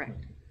bonuses.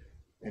 correct.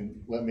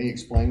 And let me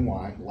explain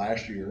why.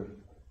 Last year,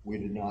 we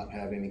did not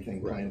have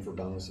anything planned for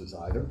bonuses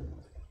either.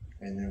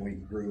 And then we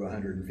grew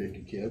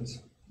 150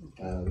 kids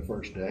the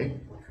first day.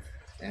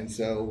 And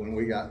so when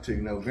we got to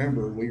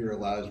November, we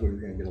realized we were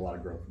going to get a lot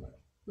of growth money.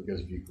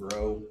 Because if you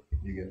grow,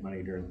 you get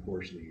money during the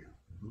course of the year.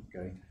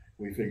 Okay?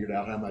 We figured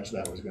out how much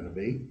that was going to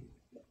be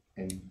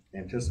and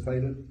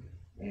anticipated.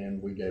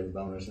 And we gave a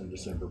bonus in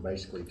December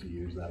basically to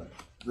use that,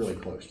 really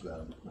close to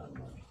that amount of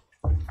money.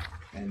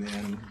 And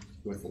then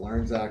with the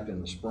LEARNS Act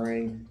in the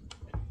spring,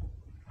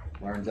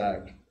 LEARNS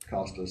Act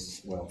cost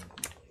us, well,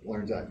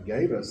 LEARNS Act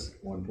gave us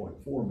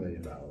 $1.4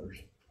 million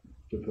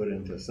to put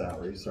into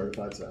salaries,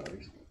 certified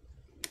salaries.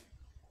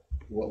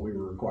 What we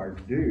were required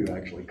to do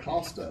actually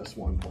cost us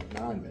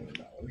 $1.9 million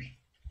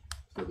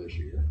for this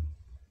year.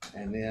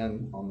 And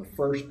then on the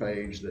first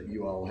page that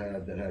you all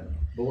had that had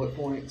bullet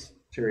points,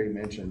 Terry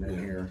mentioned in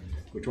here,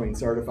 between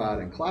certified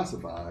and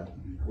classified,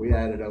 we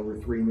added over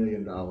 $3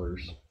 million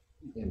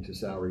into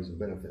salaries and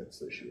benefits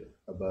this year,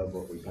 above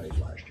what we paid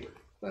last year.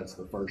 That's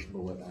the first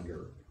bullet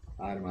under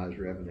itemized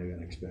revenue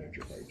and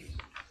expenditure pages.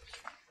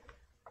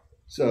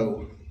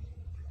 So,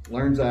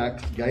 LEARNS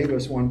Act gave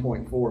us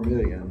 1.4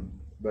 million,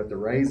 but the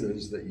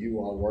raises that you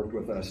all worked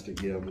with us to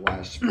give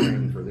last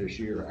spring for this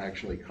year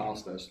actually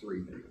cost us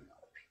 $3 million.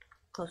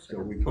 Closer So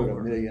to we put four.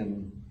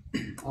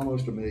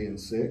 almost $1.6 million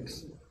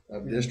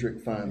of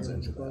district funds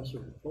into that. Closer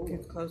to 4.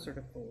 It's closer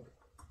to 4.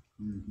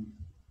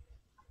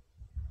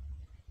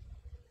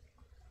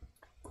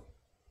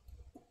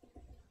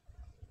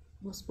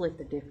 We'll split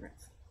the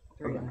difference.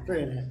 3.5.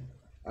 3.5.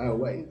 Oh,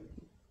 wait.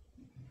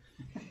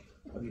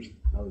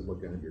 I was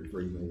looking at your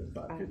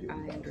 $3,550,000.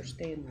 I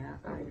understand that.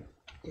 I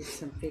did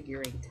some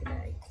figuring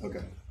today.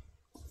 Okay.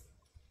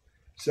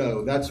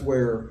 So that's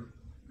where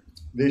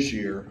this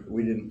year,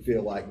 we didn't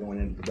feel like going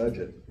into the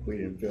budget, we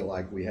didn't feel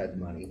like we had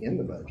money in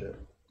the budget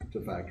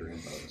to factor in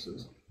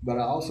bonuses. But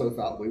I also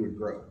thought we would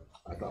grow.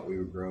 I thought we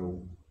would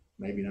grow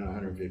maybe not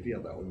 150, I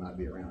thought we might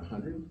be around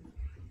 100.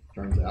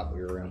 Turns out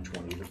we were around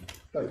 20 to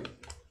 30.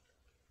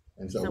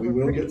 And so So we we're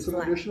will pretty get some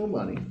flat. additional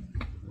money,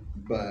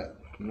 but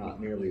not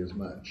nearly as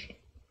much.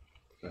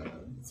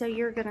 So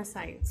you're gonna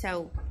say,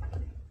 so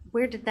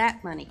where did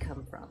that money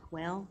come from?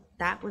 Well,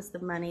 that was the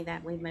money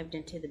that we moved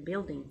into the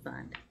building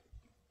fund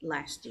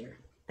last year,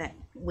 that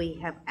we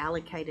have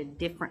allocated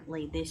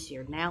differently this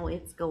year. Now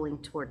it's going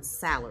towards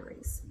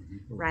salaries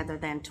rather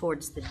than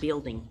towards the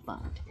building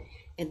fund.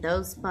 And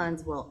those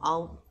funds will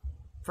all,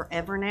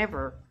 forever and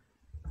ever,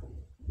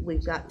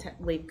 we've got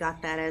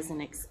that as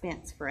an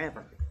expense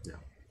forever.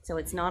 So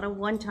it's not a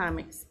one-time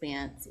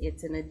expense,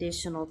 it's an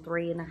additional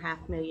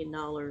 $3.5 million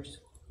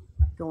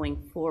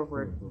going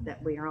forward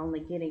that we are only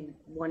getting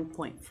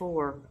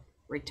 1.4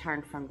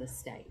 returned from the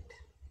state.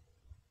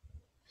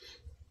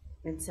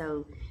 And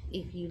so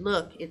if you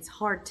look, it's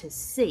hard to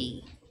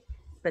see,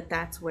 but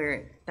that's where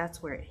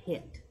it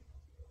hit.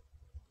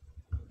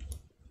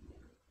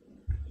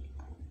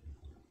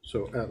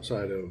 So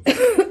outside of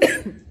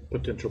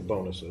potential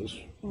bonuses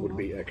would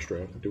be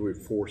extra, do we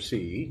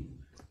foresee,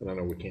 and I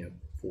know we can't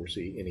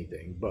foresee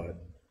anything, but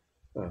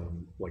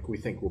like we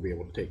think we'll be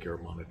able to take care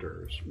of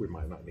monitors, we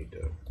might not need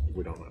to,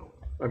 we don't know.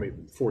 I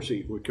mean,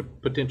 foresee, we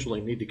could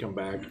potentially need to come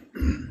back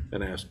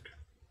and ask.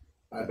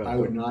 I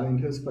would not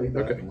anticipate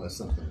that Okay. unless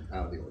something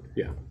out of the ordinary.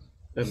 Yeah,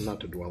 and not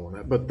to dwell on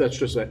that, but that's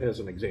just as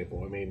an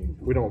example. I mean,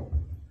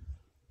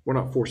 we're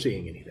not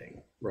foreseeing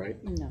anything, right?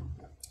 No.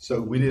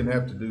 So we didn't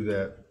have to do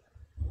that.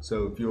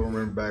 So if you'll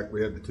remember back,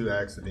 we had the 2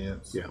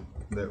 accidents. Yeah.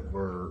 That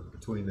were,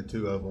 between the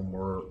 2 of them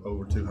were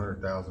over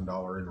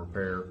 $200,000 in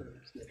repair.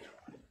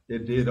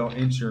 It did on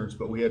insurance,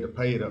 but we had to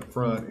pay it up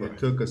front. It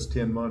took us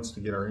 10 months to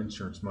get our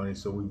insurance money,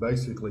 so we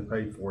basically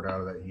paid for it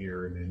out of that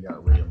year and then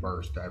got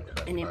reimbursed after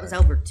that. And it was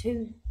fact. over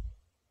 2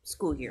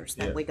 school years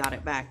that Yeah. we got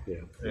it back.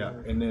 Yeah.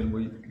 Yeah, and then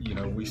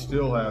we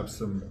still have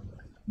some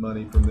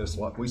money from this,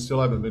 we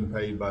still haven't been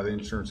paid by the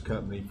insurance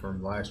company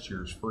from last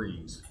year's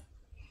freeze.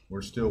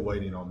 We're still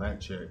waiting on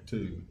that check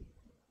too,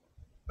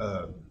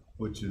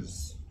 which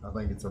is, I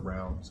think it's gonna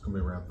be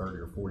around $30,000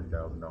 or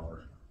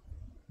 $40,000.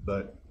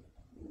 But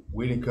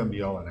we didn't come to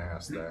y'all and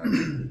ask that.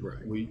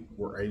 Right. We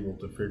were able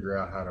to figure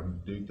out how to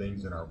do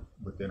things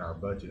within our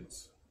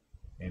budgets,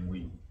 and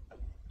we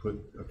put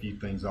a few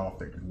things off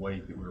that could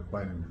wait that we were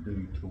planning to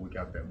do till we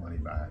got that money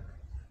back.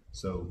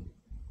 So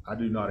I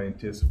do not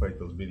anticipate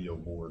those video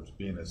boards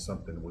being as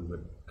something we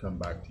would come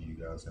back to you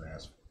guys and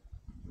ask.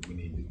 We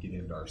need to get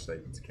into our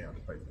savings account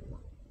to pay for.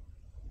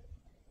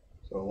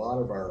 So a lot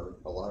of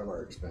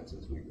our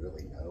expenses, we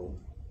really know.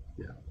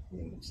 Yeah. I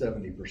mean,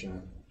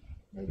 70%,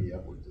 maybe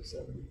upwards of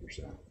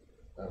 70%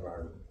 of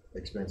our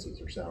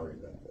expenses are salary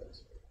and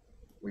benefits.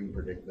 We can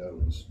predict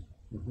those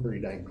pretty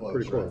dang close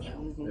Pretty right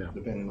close, now, yeah.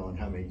 depending on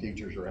how many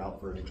teachers are out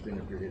for an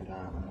extended period of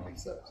time and how many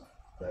subs.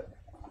 But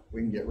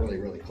we can get really,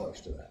 really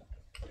close to that.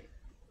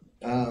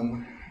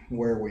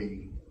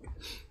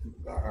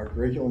 Our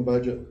curriculum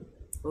budget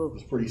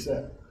is pretty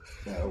set.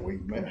 We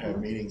have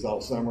meetings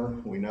all summer.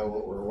 We know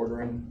what we're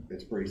ordering.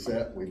 It's pretty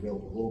set. We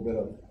build a little bit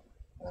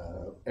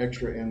of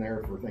extra in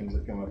there for things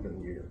that come up in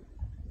the year.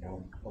 You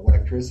know,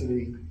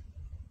 electricity,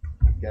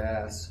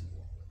 gas,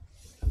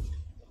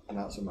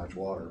 not so much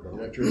water, but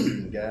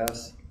electricity and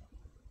gas,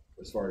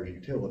 as far as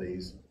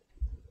utilities,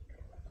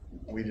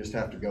 we just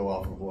have to go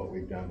off of what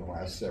we've done the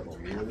last several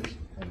years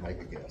and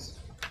make a guess.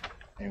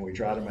 And we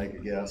try to make a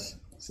guess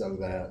so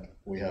that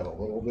we have a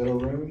little bit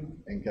of room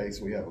in case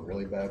we have a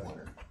really bad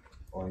winter,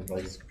 or in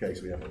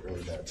case we have a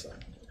really bad summer.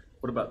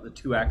 What about the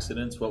 2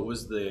 accidents? What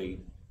was the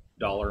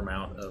dollar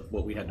amount of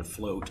what we had to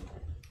float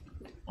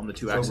on the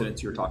 2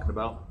 accidents you were talking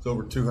about? It's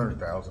over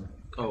 200,000.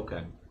 Oh,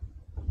 okay.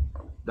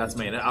 That's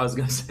man. I was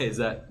gonna say,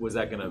 was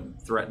that gonna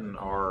threaten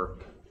our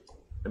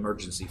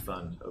emergency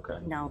fund? Okay.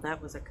 No, that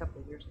was a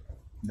couple of years ago.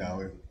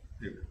 No,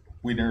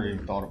 we never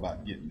even thought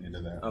about getting into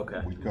that.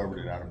 Okay. We covered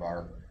it out of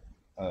our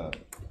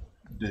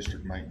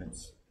district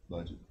maintenance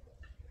budget.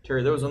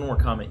 Terry, there was one more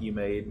comment you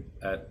made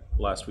at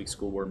last week's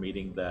school board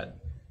meeting that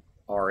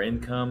our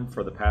income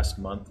for the past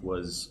month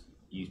was,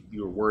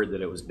 you were worried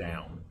that it was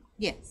down.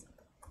 Yes,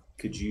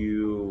 Are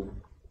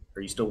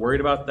you still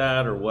worried about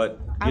that, or what?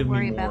 I Give me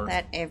worry more. about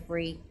that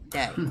every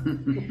day.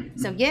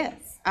 So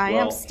yes, I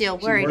Well, am still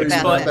she worried worries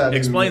about about that. that.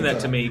 Explain that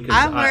to me, because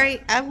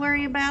I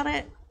worry about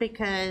it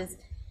because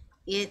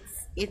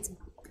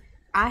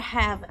I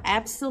have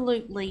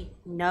absolutely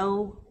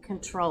no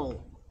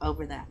control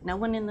over that. No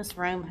one in this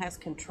room has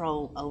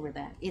control over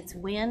that. It's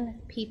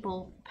when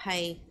people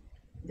pay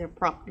their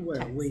property Well,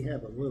 tax. we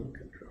have a little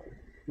control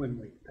when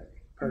we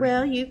pay.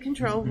 Well, you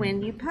control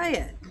when you pay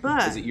it,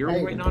 but. Is it you're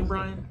waiting on,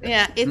 Brian?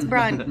 Yeah, it's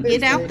Brian,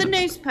 get out the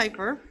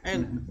newspaper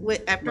and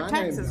after My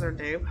taxes name. are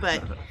due,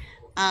 but,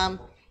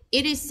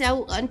 it is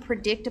so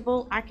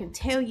unpredictable. I can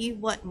tell you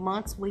what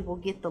months we will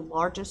get the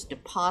largest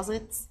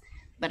deposits,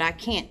 but I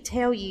can't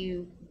tell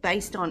you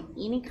based on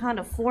any kind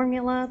of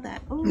formula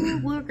that, oh,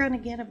 we're gonna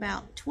get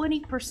about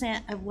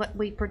 20% of what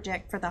we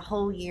project for the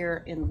whole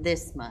year in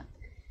this month,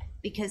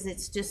 because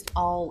it's just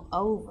all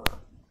over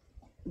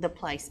the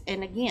place.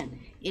 And again,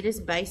 it is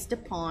based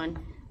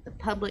upon the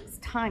public's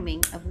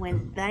timing of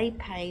when they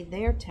pay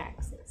their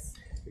taxes.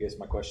 I guess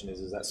my question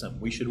is that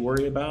something we should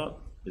worry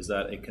about? Is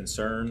that a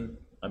concern?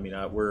 I mean,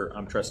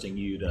 I'm trusting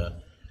you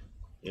to,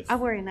 I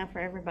worry enough for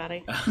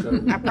everybody.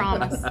 I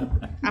promise.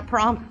 I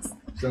promise.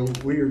 So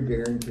we are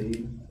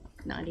guaranteed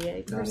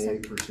 98%.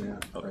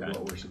 98% of Okay.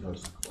 what we're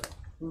supposed to collect.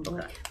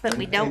 okay. But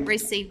we don't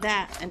receive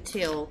that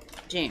until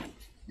June.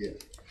 Yes,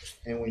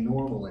 and we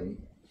normally,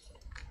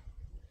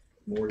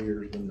 more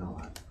years than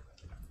not,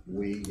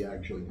 we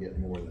actually get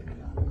more than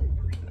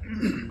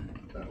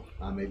 98%. So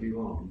I may be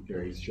wrong,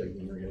 Terry's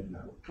shaking her head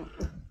no.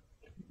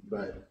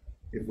 But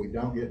if we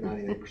don't get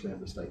 98%,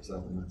 the state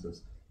supplements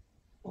us.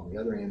 On the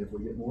other hand, if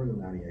we get more than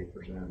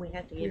 98%, We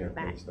have to give it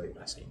pay back. the state I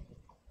back. see.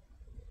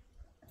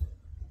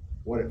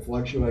 What it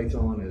fluctuates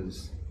on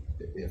is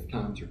if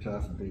times are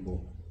tough and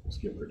people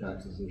skip their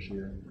taxes this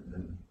year,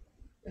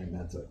 and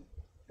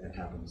that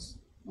happens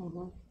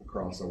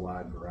across a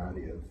wide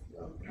variety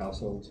of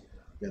households,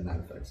 then that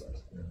affects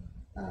us.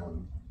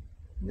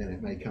 Then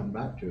it may come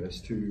back to us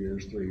 2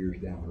 years, 3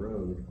 years down the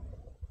road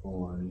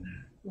on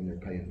when they're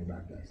paying their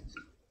back taxes.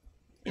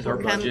 Is our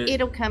budget,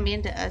 It'll come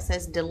into us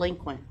as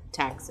delinquent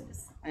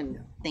taxes and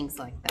things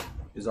like that.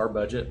 is our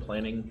budget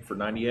planning for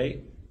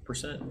 98%, or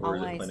is it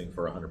Always. planning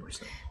for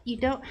 100%? You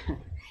don't,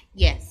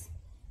 yes.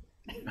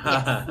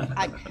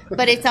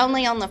 But it's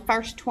only on the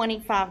first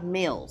 25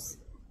 mills.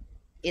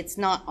 It's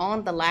not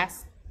on the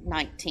last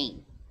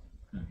 19.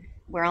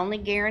 We're only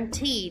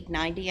guaranteed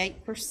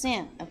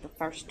 98% of the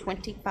first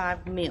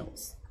 25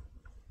 mills.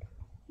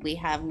 We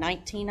have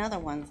 19 other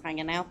ones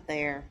hanging out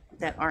there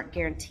that aren't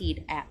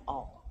guaranteed at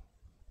all.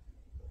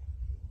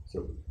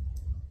 So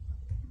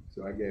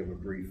I gave a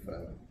brief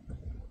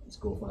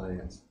school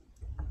finance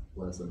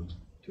lesson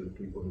to the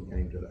people who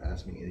came to the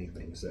Ask Me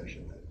Anything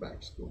session at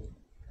back to school.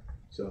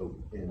 So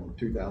in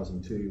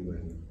 2002,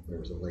 when there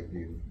was a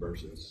Lakeview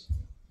versus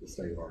the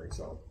state of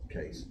Arkansas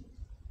case,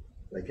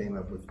 they came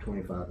up with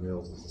 25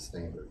 mills as a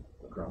standard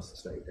across the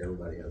state.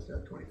 Everybody has to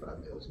have 25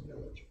 mills in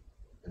village.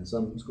 And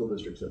some school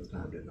districts at the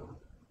time did not.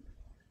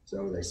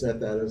 So they set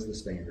that as the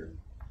standard.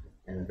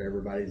 And if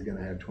everybody's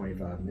gonna have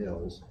 25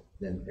 mills,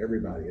 then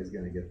everybody is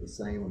gonna get the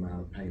same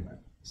amount of payment,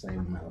 same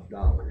amount of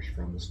dollars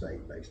from the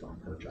state based on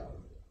per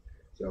child.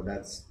 So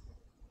that's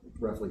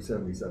roughly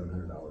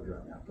 $7,700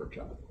 right now per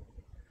child.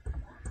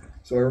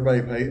 So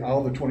everybody pay,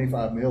 all the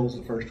 25 mills,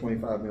 the first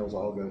 25 mills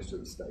all goes to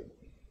the state.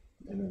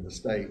 And then the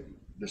state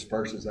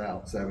disperses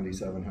out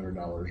 $7,700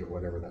 or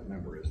whatever that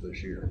number is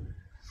this year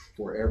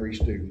for every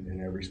student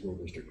in every school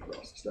district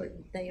across the state.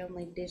 They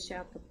only dish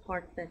out the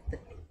part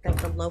that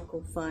the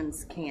local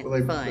funds can't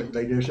Well, fund.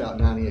 they dish out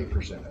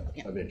 98% of it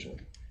Yeah. eventually.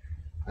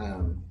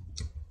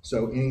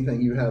 So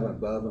anything you have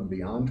above and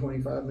beyond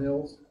 25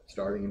 mills,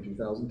 starting in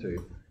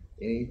 2002,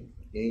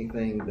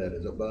 anything that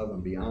is above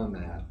and beyond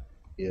that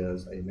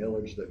is a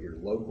millage that your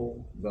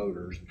local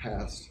voters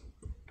passed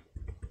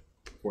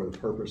for the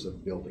purpose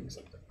of building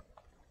something.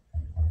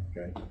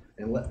 Okay,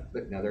 and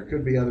now there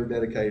could be other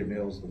dedicated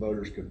mills. The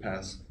voters could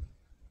pass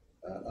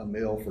a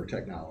mill for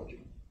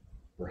technology,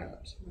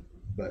 perhaps,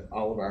 but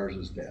all of ours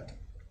is debt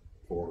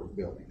for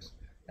buildings.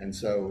 And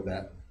so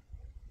that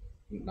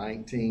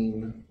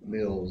 19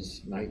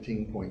 mills,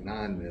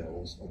 19.9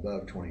 mills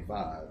above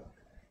 25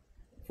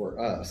 for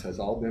us has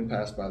all been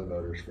passed by the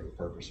voters for the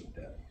purpose of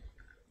debt.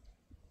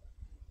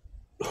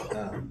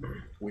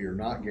 We are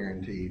not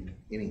guaranteed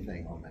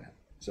anything on that,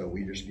 so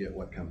we just get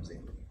what comes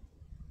in.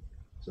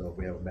 So if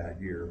we have a bad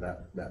year,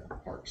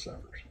 that part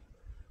suffers.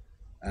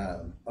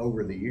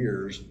 Over the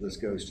years, this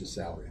goes to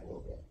salary a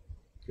little bit,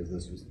 because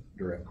this was a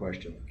direct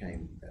question that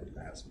came at the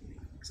last meeting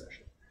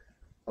session.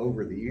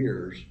 Over the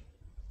years,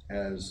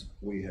 as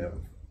we have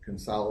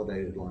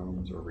consolidated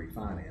loans or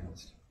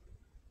refinanced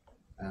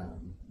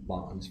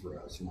bonds for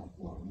us, not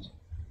loans,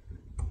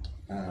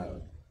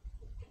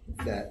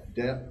 that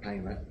debt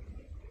payment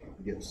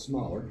gets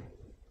smaller,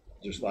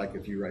 just like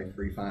if you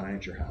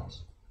refinance your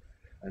house.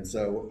 And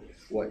so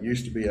what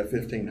used to be a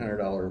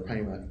 $1,500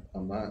 payment a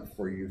month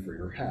for you for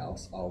your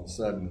house, all of a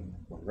sudden,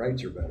 when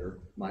rates are better,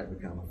 might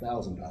become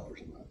 $1,000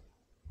 a month.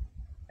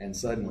 And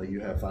suddenly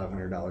you have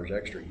 $500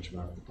 extra each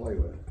month to play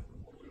with.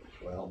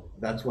 Well,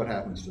 that's what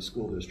happens to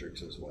school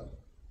districts as well.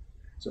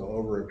 So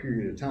over a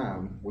period of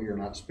time, we are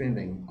not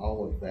spending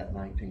all of that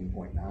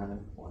 19.9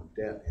 on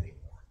debt anymore.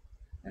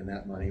 And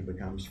that money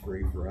becomes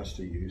free for us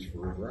to use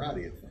for a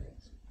variety of things.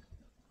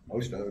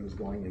 Most of it is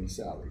going into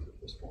salaries at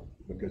this point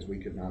because we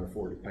could not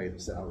afford to pay the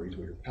salaries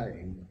we were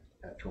paying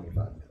at 25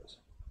 mills.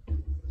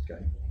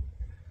 Okay.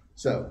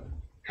 So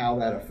how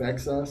that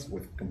affects us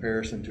with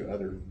comparison to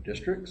other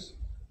districts,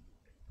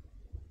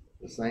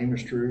 the same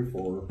is true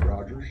for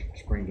Rogers,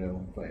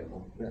 Springdale,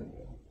 Fayetteville,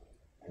 Bentonville.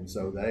 And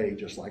so they,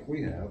 just like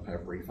we have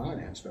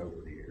refinanced over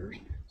the years.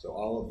 So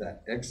all of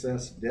that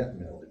excess debt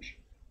millage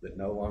that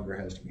no longer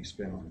has to be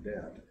spent on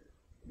debt,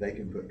 they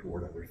can put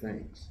toward other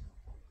things.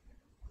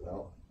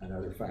 Well,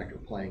 another factor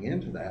playing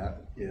into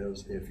that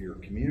is if your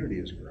community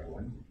is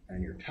growing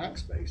and your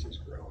tax base is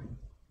growing,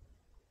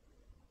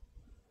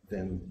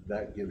 then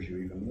that gives you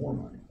even more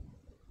money.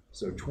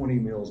 So 20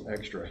 mills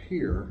extra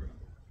here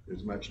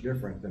is much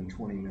different than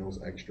 20 mills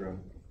extra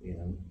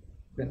in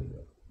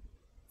Bentonville,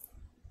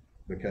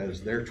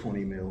 because their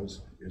 20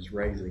 mills is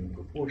raising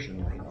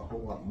proportionally a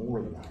whole lot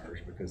more than ours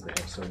because they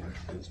have so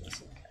much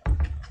business in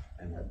it.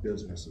 And that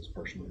business is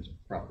personally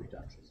property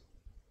taxes,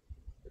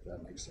 if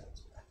that makes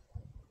sense.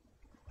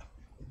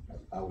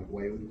 I was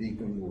way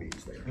deep in the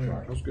weeds there.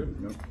 Sorry. That's good.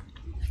 Yep.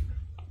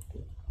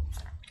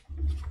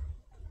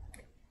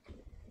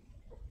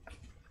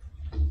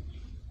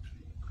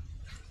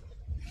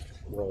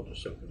 We're all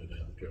just soaking it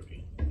in,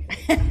 joking.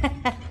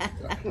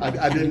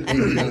 I didn't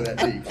mean to go that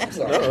deep. I'm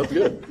sorry. No, that's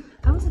good.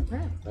 I was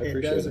impressed. I It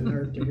appreciate doesn't it.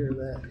 hurt to hear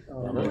that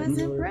on I a was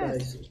regular impressed.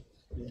 basis.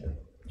 Yeah.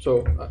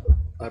 So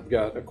I've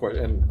got a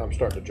question, and I'm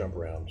starting to jump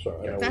around,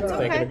 so I know That's we're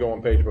thinking okay. of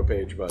going page by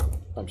page, but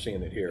I'm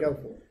seeing it here Go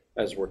for it.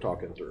 as we're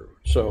talking through.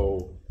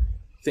 So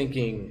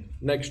thinking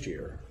next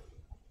year,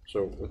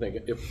 so we're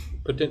thinking if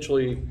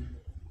potentially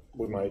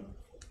we might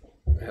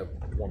have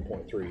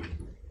 1.3,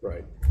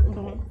 right?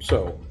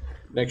 So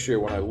next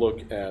year, when I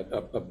look at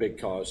a big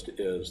cost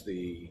is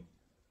the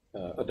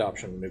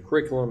adoption of new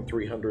curriculum,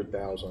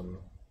 300,000.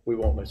 We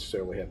won't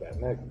necessarily have that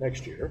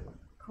next year,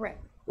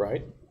 Correct.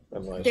 right?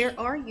 Unless There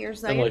are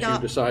years they Unless you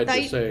adopt. decide to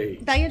they- say,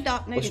 They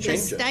adopt new, let's the change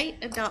it. state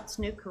adopts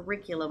new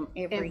curriculum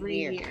every Every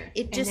year. year.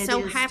 It And just it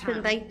so is happened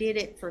time. they did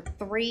it for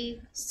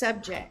 3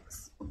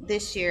 subjects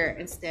this year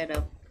instead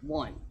of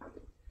 1.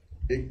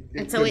 It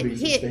And so could it be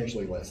hit-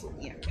 substantially less than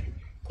that. Yeah. next year.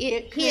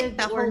 It hit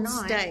the could or whole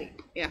not. state.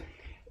 Yeah.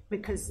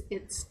 Because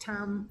it's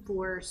time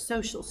for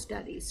social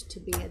studies to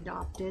be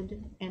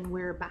adopted, and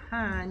we're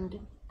behind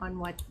on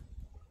what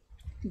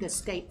the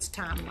state's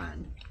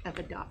timeline of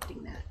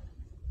adopting that.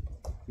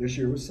 This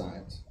year was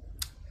science.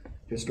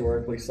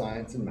 Historically,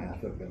 science and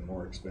math have been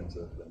more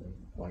expensive than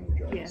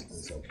language arts Yes. and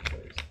social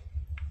studies.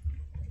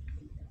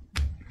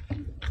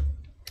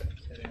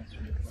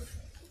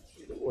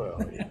 well,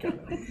 you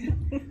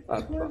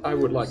kinda, I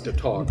would like to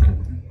talk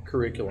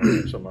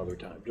curriculum some other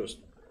time, just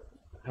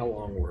how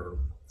long we're,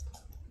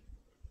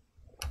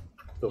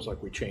 feels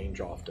like we change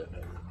often.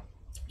 And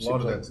A lot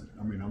of seems like- that's,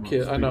 I mean, I'm not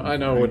Kid- I know- speaking I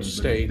know for it's me,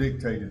 but state.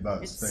 Dictated by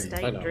the It's state.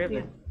 state I know,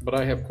 driven. but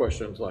I have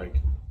questions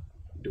like,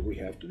 do we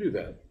have to do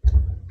that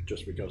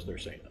just because they're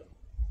saying it?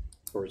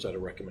 Or is that a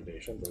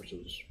recommendation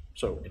versus,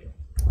 so anyway,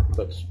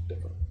 that's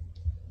different.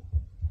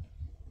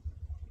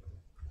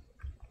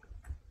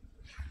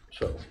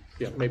 So,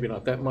 yeah, maybe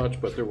not that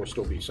much, but there will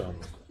still be some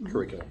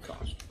curriculum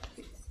cost.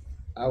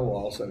 I will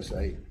also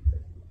say,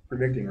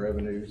 predicting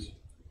revenues,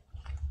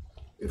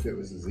 if it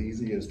was as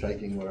easy as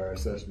taking what our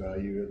assessed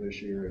value is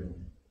this year and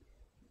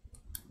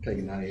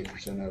taking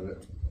 98% of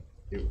it,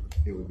 it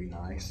would be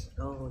nice.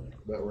 Oh, yeah.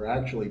 But we're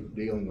actually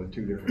dealing with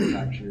two different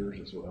tax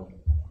years as well.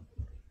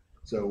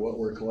 So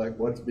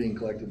what's being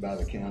collected by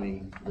the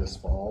county this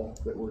fall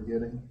that we're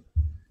getting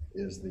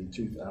is the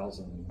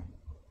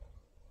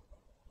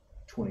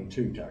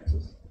 2022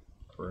 taxes.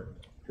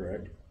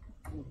 Correct?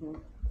 Mhm.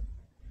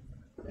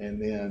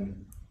 And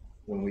then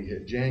when we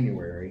hit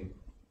January,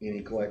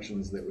 any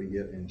collections that we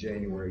get in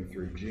January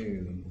through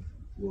June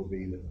will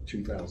be the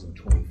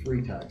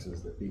 2023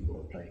 taxes that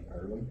people are paying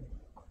early.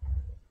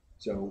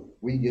 So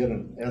we get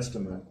an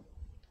estimate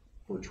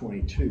for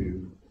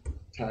 22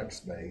 tax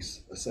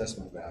base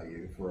assessment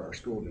value for our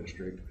school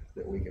district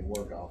that we can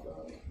work off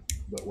of.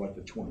 But what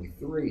the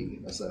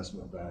 23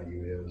 assessment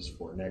value is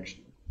for next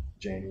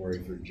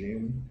January through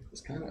June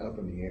is kind of up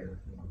in the air,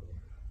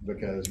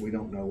 because we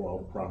don't know all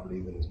the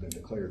property that has been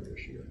declared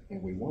this year,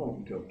 and we won't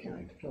until the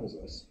county tells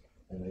us,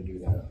 and they do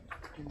that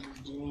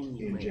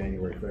in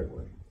January,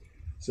 February.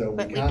 So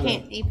But we kinda,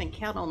 can't even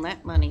count on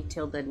that money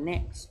till the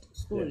next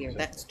school year.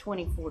 That's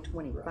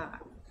 24-25.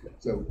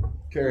 so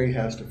Terry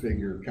has to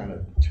figure kind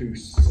of two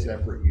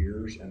separate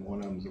years, and one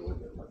of them's a little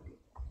bit murky.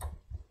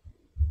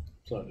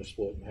 It's not just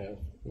split in half,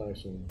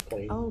 nice and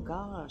clean. Oh,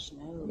 gosh,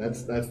 no.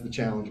 That's the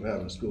challenge of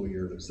having a school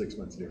year that's 6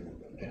 months different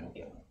than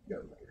county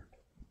government year.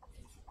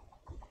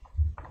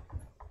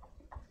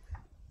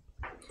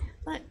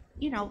 But,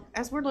 you know,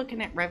 as we're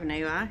looking at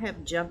revenue, I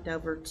have jumped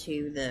over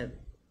to the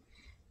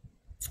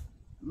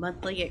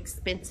monthly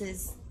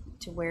expenses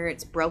to where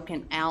it's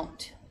broken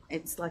out.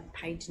 It's like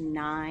page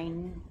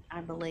 9,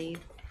 I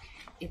believe.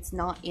 It's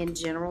not in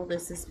general,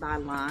 this is by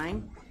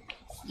line.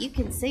 You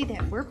can see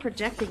that we're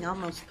projecting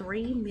almost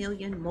 $3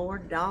 million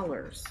more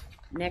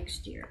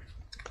next year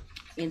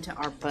into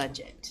our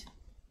budget.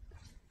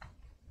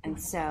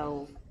 And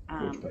so,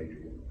 Which page are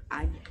you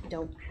I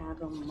don't have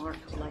them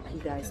marked like you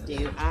guys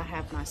do. I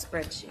have my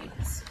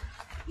spreadsheets.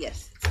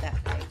 Yes, it's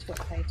that page. What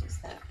page is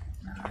that?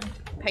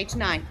 Page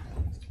 9.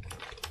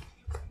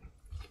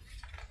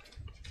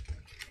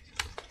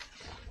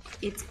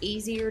 It's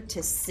easier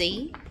to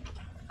see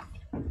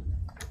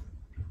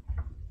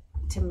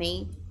to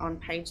me on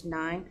page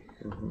 9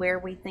 where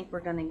we think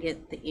we're going to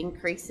get the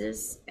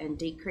increases and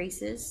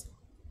decreases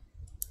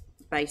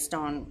based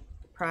on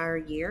prior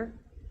year,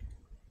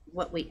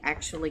 what we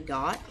actually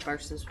got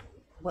versus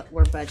what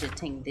we're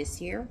budgeting this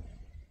year.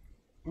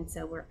 And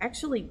so we're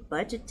actually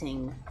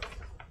budgeting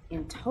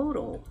in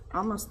total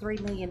almost $3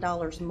 million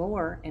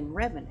more in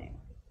revenue.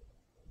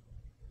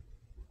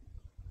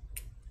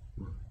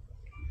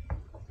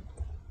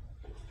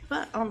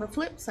 But on the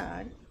flip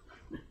side,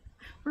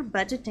 we're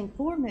budgeting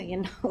 $4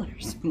 million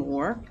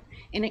more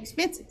in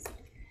expenses.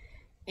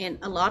 And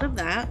a lot of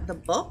that, the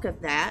bulk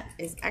of that,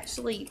 is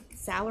actually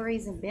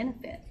salaries and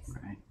benefits,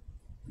 Right.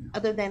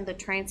 other than the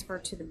transfer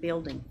to the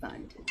building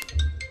fund.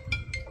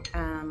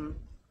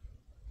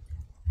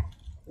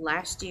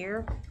 Last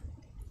year,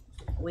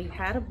 we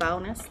had a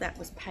bonus that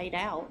was paid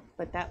out,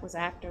 but that was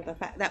after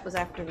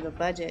the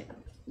budget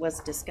was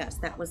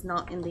discussed. That was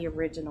not in the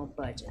original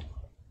budget.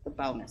 The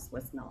bonus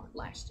was not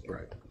last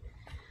year.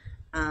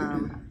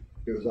 Right.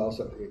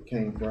 It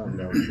came from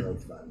those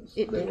growth funds.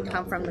 It that did were not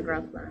come from the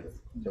included growth in budget.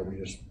 funds. So we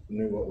just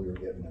knew what we were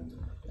getting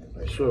and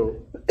paid. So,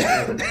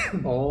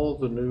 all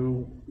the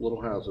new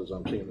little houses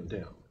I'm seeing in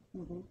town,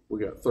 we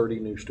got 30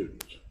 new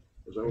students.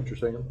 Is that what you're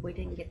saying? We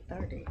didn't get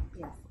 30,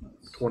 yes.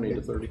 20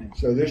 to 30?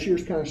 So this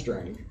year's kind of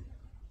strange.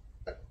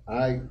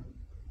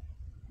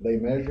 They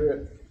measure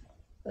it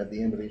at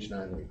the end of each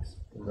 9 weeks.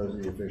 Those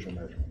are the official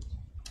measurements.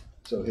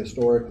 So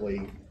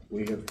historically,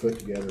 we have put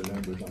together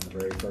numbers on the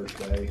very first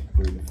day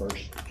through the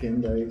first 10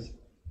 days.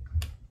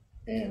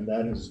 And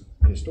that is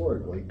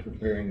historically,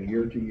 comparing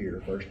year to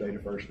year, first day to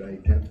first day,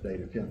 10th day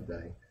to 10th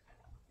day,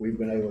 we've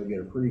been able to get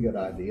a pretty good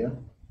idea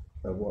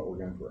of what we're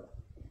going to grow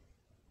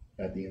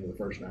at the end of the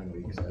first 9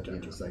 weeks, at the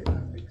end of, say,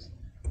 9 weeks.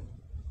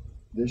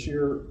 This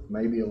year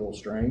may be a little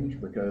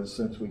strange because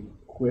since we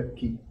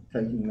keep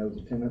taking those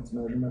attendance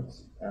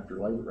measurements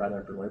right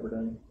after Labor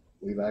Day,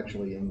 we've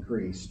actually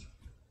increased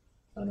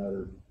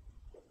another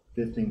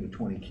 15 to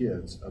 20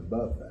 kids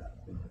above that.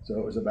 So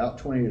it was about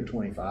 20 to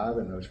 25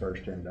 in those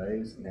first 10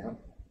 days. Now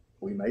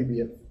we may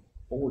be at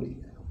 40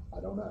 now. I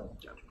don't know.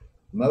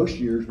 Most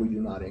years we do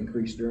not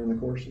increase during the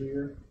course of the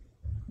year.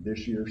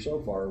 This year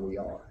so far we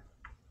are.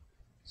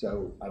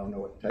 So I don't know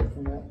what to take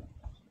from that.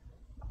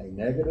 A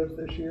negative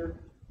this year,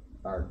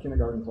 our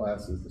kindergarten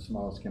class is the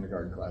smallest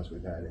kindergarten class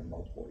we've had in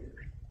multiple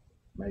years.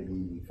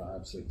 Maybe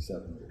 5, 6,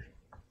 7 years.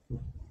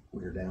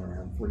 We are down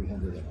around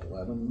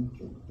 311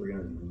 to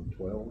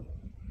 312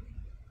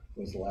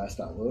 was the last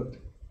I looked.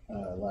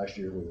 Last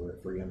year we were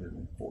at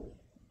 340.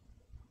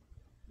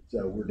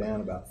 So we're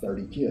down about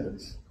 30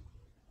 kids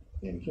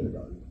in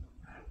kindergarten,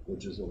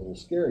 which is a little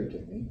scary to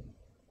me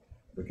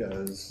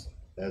because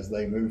as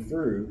they move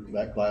through,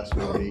 that class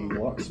will be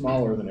a lot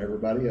smaller than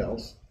everybody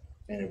else.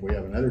 And if we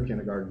have another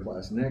kindergarten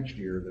class next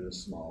year that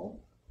is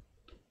small,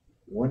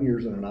 1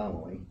 year's an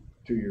anomaly,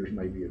 2 years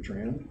may be a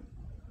trend.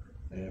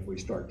 And if we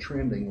start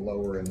trending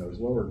lower in those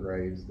lower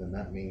grades, then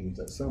that means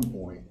at some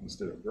point,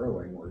 instead of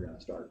growing, we're gonna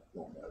start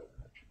going the other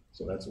direction.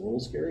 So that's a little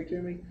scary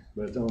to me,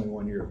 but it's only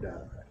 1 year of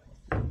data.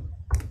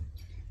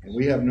 And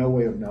we have no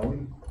way of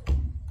knowing.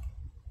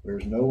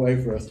 There's no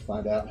way for us to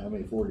find out how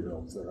many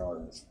 4-year-olds there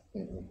are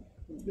in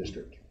the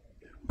district.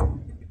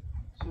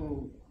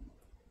 So,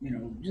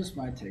 just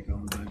my take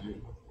on the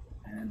budget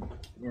and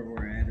where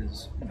we're at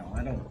is,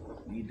 I don't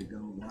need to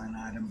go line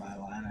item by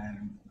line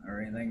item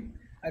or anything.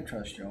 I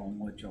trust y'all on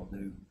what y'all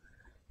do.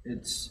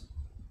 It's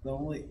the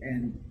only,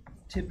 and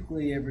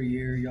typically every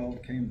year y'all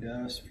came to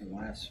us for the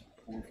last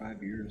 4 or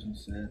 5 years and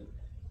said,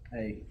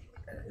 hey,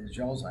 it's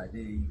y'all's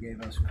idea, you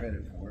gave us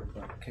credit for it,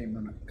 but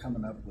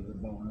coming up with a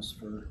bonus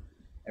for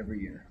every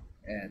year.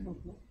 And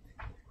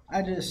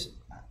I just,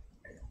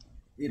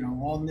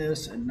 on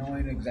this and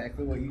knowing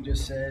exactly what you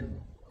just said,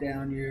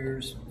 down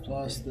years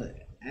plus the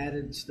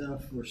added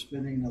stuff, we're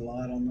spending a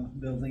lot on the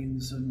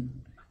buildings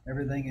and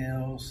everything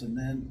else, and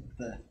then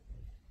the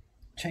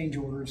change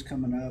orders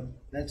coming up.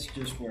 That's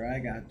just where I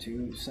got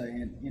to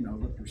saying,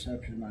 the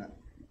perception.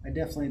 I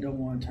definitely don't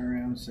want to turn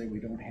around and say we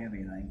don't have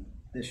anything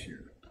this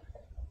year.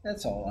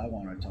 That's all I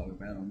want to talk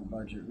about on the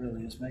budget,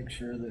 really, is make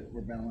sure that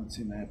we're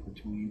balancing that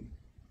between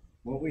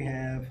what we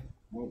have,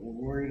 what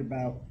we're worried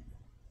about,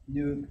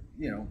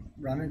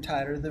 running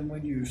tighter than we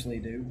usually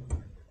do,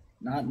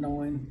 not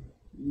knowing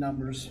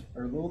numbers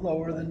are a little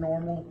lower than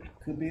normal,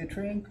 could be a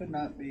trend, could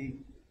not be,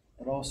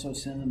 but also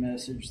send a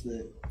message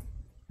that,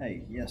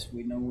 hey, yes,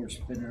 we know we're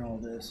spending all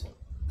this.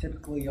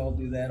 Typically, y'all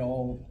do that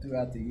all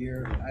throughout the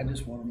year. I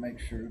just want to make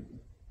sure,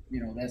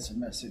 that's a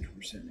message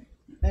we're sending.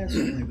 That's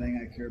the only thing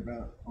I care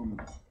about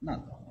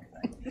not the only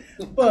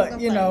thing,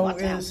 but,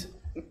 is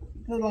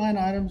the line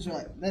items,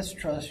 let's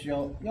trust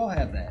y'all. Y'all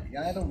have that.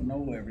 I don't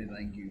know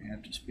everything you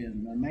have to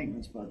spend. The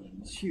maintenance budget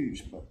is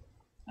huge, but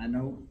I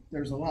know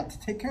there's a lot to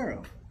take care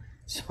of.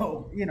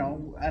 So,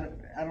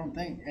 I don't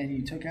think, and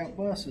you took out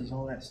buses,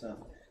 all that stuff.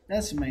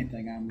 That's the main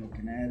thing I'm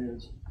looking at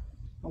is,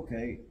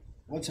 okay,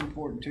 what's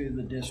important to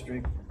the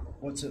district?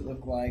 What's it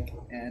look like?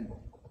 And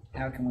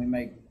how can we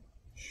make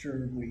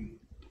sure we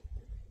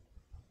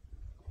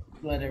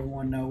let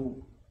everyone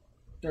know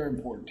they're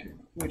important too?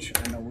 Which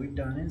I know we've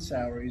done in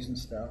salaries and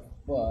stuff,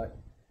 but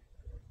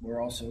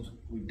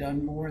we've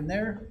done more in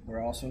there.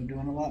 We're also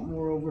doing a lot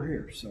more over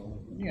here. So,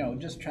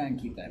 just try and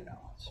keep that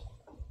balance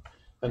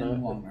in the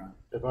long run.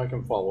 If I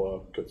can follow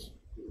up, because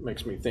it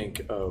makes me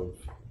think of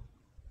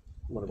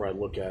whenever I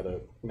look at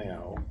it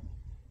now,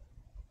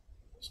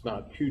 it's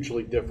not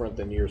hugely different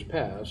than years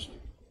past.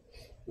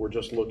 We're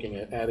just looking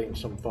at adding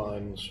some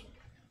funds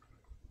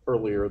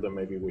earlier than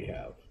maybe we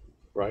have,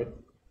 right?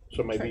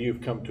 So maybe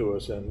you've come to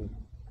us in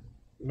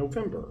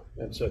November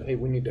and said, hey,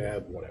 we need to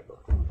add whatever.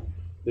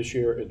 This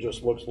year, it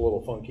just looks a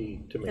little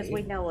funky to me. Because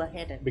we know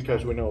ahead of time.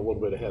 Because we know a little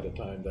bit ahead of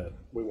time that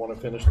we want to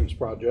finish these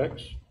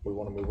projects. We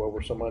want to move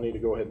over some money to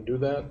go ahead and do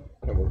that.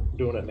 And we're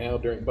doing it now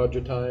during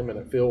budget time, and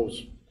it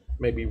feels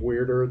maybe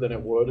weirder than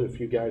it would if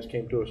you guys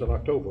came to us in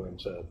October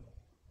and said,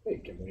 hey,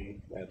 can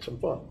we add some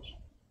funds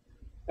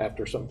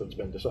after something's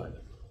been decided?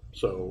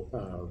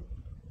 So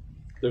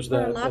there's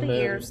that. For a lot of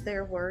years,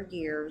 there were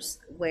years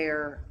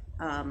where,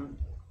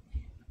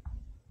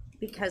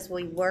 because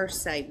we were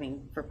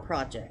saving for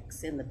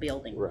projects in the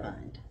building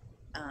fund,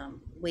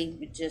 we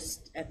would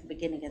just, at the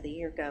beginning of the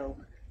year, go,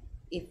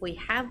 if we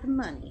have the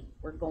money,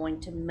 we're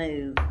going to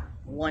move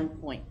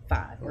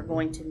 1.5, we're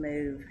going to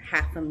move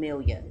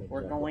 $500,000,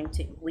 we're going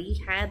to, we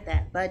had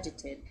that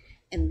budgeted,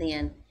 and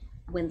then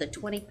when the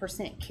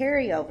 20%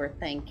 carryover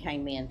thing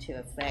came into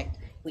effect,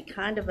 we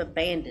kind of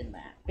abandoned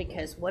that,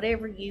 because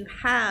whatever you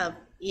have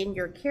in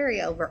your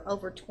carryover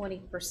over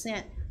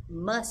 20%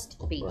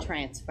 must be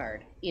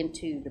transferred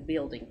into the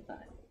building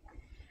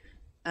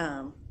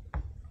fund.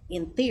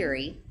 In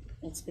theory,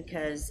 it's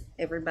because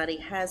everybody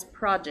has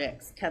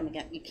projects coming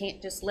up. You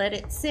can't just let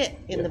it sit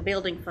in the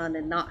building fund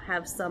and not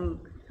have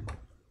some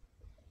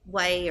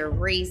way or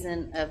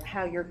reason of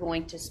how you're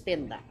going to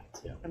spend that.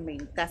 I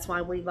mean, that's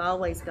why we've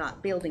always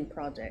got building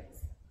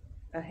projects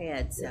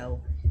ahead.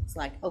 So it's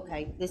like,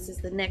 okay, this is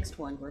the next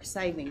one we're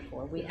saving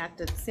for. We have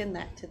to send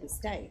that to the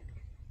state.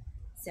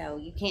 So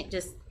you can't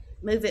just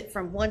move it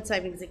from one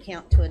savings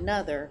account to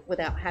another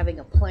without having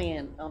a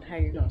plan on how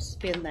you're going to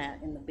spend that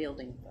in the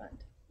building fund.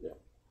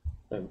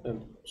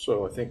 And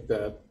so I think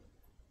that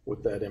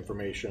with that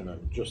information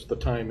and just the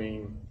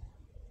timing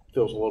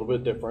feels a little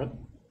bit different,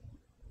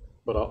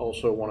 but I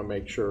also want to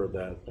make sure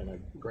that, and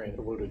Grant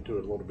alluded to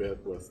it a little bit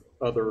with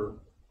other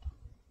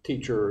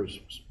teachers,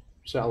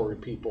 salary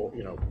people,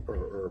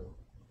 or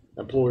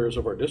employers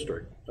of our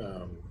district,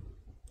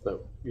 that,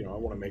 I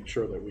want to make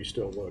sure that we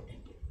still look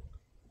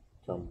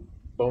come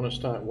bonus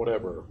time,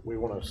 whatever, we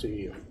want to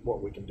see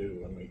what we can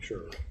do and make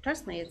sure.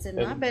 Trust me, it's in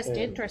my best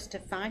interest to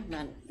find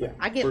money. Yeah,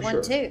 I get for one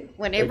sure. too.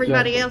 When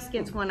everybody else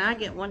gets one, I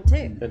get one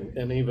too.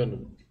 And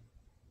even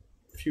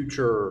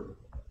future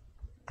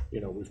you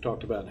know, we've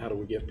talked about how do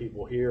we get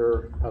people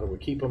here, how do we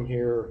keep them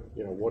here,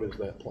 you know, what is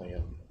that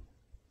plan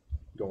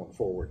going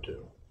forward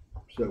to?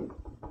 So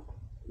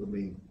let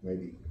me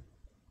maybe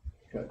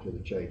cut to the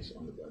chase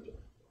on the budget.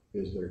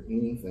 Is there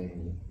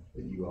anything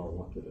that you all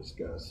want to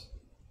discuss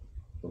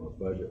from a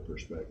budget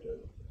perspective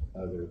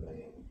other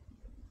than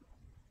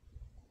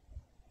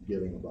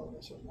giving a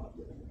bonus or not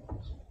giving a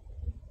bonus?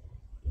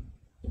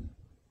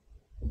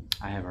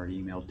 I have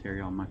already emailed Terry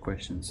all my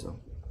questions, so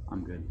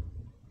I'm good.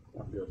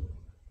 I'm good.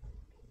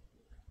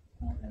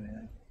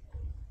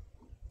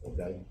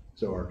 Okay,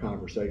 so our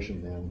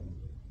conversation then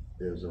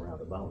is around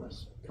a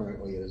bonus.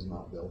 Currently, it is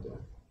not built in.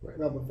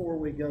 Well, before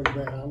we go to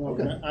that,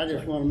 Okay. I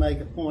just want to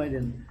make a point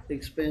in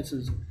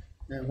expenses,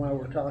 and while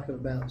we're talking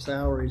about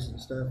salaries and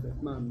stuff,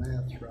 if my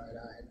math's right,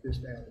 I had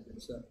just added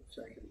this up a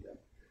second ago.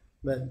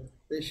 But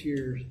this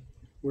year's,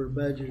 we're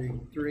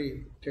budgeting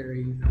Terry,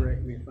 you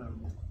correct me if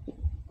I'm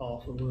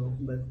off a little,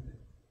 but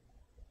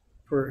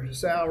for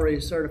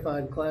salaries,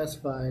 certified and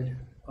classified,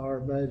 our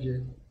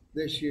budget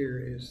this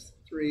year is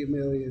 3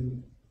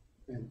 million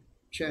and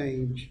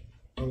change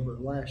over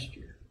last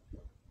year.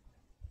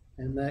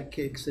 And that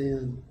kicks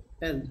in,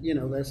 and you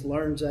know, that's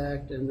LEARNS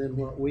Act, and then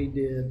what we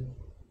did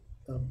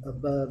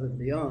above and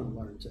beyond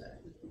LEARNS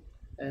Act.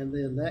 And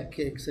then that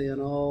kicks in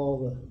all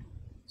the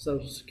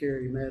Social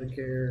Security,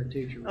 Medicare,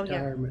 teacher Oh, yeah.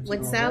 retirements. When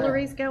and all that.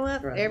 salaries go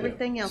up, Right.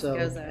 everything else So,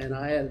 goes up. and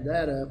I added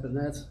that up, and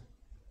that's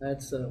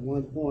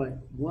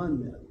 1.1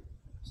 million.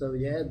 So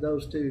you add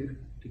those two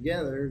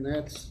together, and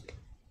that's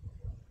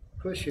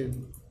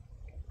pushing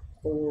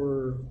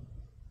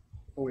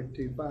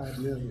 4.25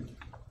 million.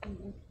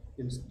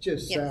 It's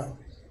just Yes. salaries.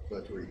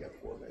 That's where you got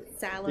 4 million.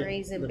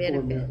 Salaries Yeah, and the 4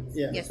 million. benefits.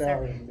 Yeah, Yes,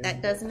 salary sir. and That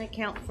benefits. doesn't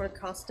account for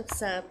cost of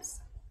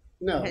subs.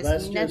 No, Has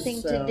that's just nothing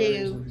to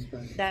salaries do, and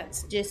spending.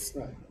 that's just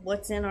Right.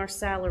 what's in our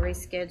salary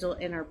schedule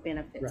and our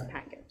benefits Right.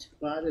 package.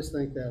 Well, I just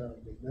think that ought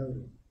to be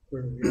noted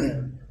where we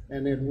are.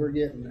 And then we're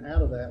getting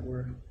out of that,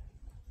 we're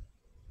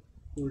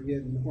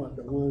getting what,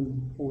 the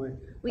 1.5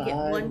 We get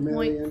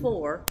million?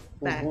 1.4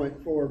 back.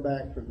 1.4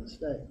 back from the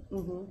state.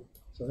 Mhm.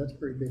 So that's a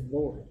pretty big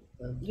board.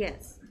 That's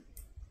Yes.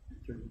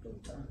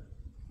 3.5.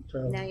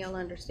 So. Now y'all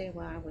understand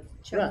why I was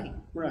Right,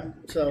 choking. right.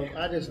 So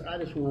I just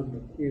wanted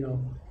to, you know,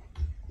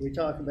 we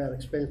talk about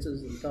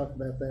expenses and talk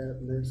about that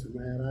and this and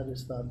that. I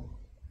just thought,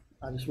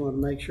 I just wanted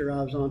to make sure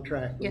I was on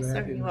track with Yes, that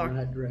sir, in you the are.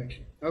 right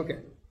direction. Okay.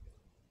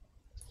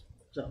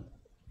 So,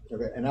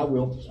 Okay, and I'm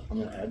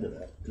gonna add to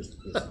that, just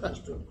a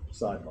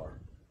sidebar.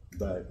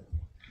 But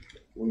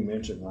we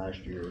mentioned last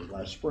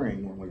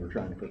spring, when we were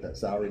trying to put that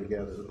salary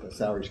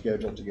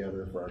schedule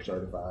together for our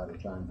certified and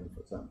trying to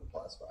put something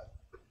classified,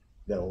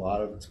 that a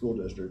lot of school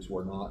districts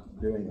were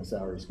not doing a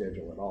salary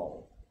schedule at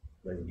all.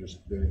 They were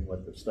just doing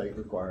what the state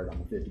required on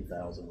the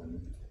 50,000,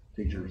 and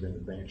teachers in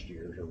advanced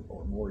years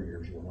or more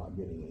years were not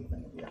getting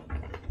anything beyond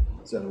that.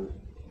 So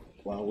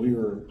while we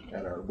were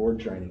at our board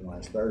training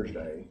last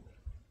Thursday,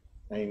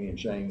 Amy and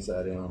Shane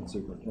sat in on the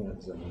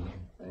superintendents,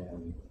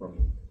 and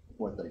from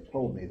what they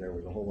told me, there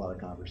was a whole lot of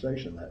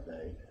conversation that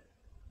day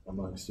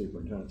amongst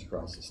superintendents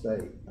across the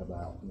state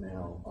about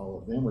now all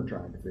of them are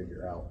trying to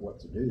figure out what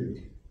to do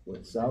with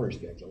the salary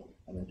schedule,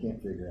 and they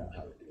can't figure out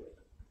how to do it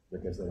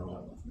because they don't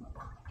have enough money.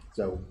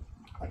 So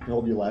I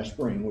told you last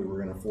spring we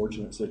were in a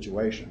fortunate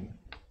situation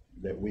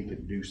that we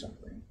could do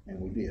something, and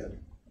we did.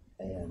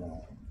 And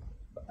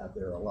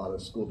there are a lot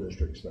of school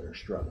districts that are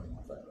struggling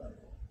with that right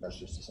now. That's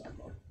just a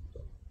sidebar.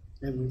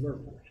 and we were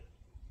fortunate.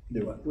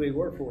 Do it. We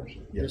were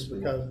fortunate, Yes, just we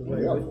because are. of the We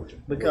way, are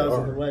fortunate. because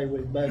of the way we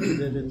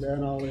budgeted and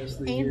done all this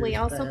the And we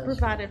years also past.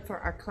 provided for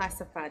our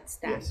classified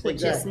staff, Yes. which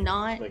is Exactly.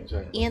 not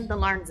Exactly. in the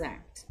LEARNS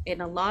Act.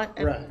 And a lot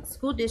Right. of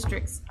school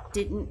districts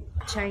didn't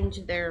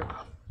change their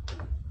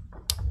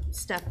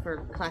stuff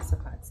for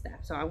classified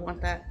staff. So I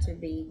want that to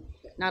be,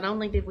 not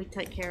only did we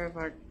take care of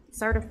our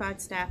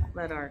certified staff,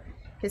 but our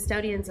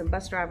custodians and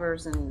bus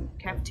drivers and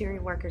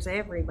cafeteria workers,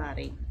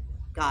 everybody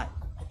got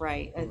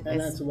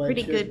that's a the way it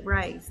pretty should good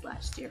raise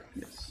last year.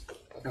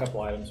 A couple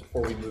items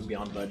before we move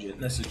beyond budget,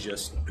 and this is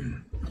just,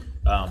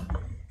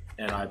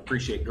 and I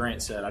appreciate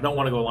Grant said, I don't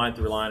want to go line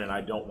through line, and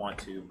I don't want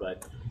to,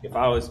 but if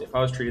I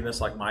was treating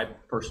this like my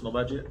personal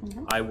budget,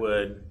 I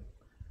would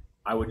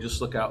just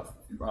look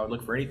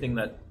for anything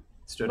that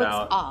stood Looks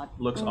out. odd.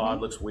 Looks odd,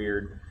 looks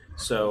weird.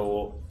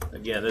 So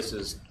again, this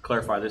is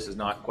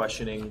not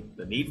questioning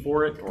the need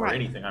for it or Right.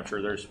 anything. I'm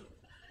sure there's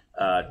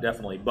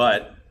definitely,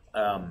 but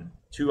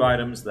two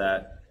items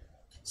that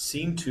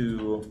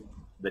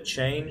the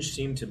change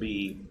seemed to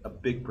be a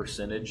big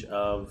percentage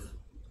of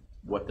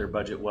what their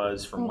budget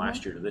was from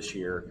last year to this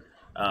year.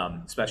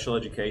 Special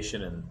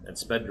education and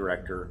sped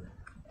director,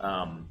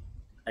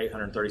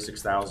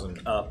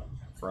 836,000 up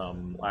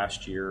from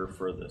last year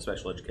for the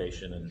special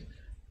education, and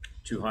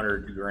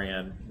 200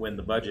 grand when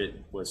the budget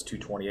was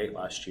 228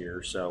 last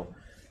year. So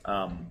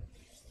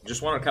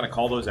just want to kind of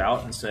call those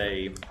out and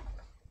say,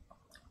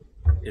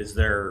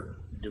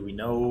 do we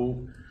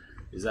know,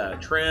 is that a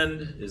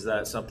trend? Is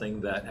that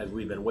something that have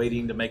we been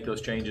waiting to make those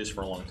changes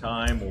for a long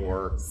time,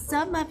 or?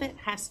 Some of it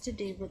has to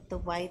do with the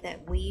way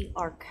that we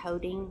are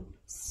coding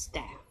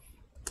staff.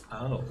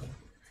 Oh,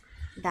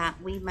 that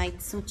we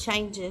made some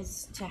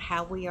changes to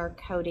how we are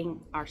coding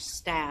our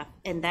staff,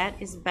 and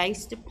that is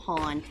based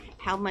upon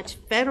how much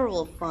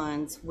federal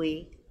funds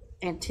we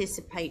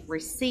anticipate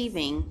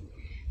receiving.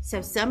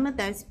 So some of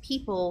those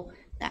people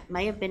that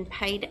may have been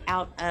paid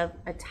out of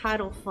a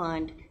title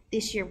fund,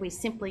 this year we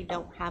simply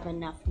don't have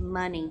enough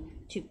money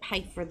to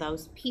pay for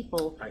those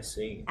people I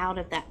see. out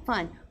of that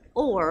fund.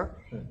 Or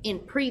in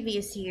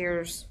previous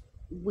years,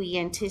 we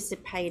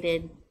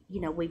anticipated,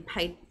 we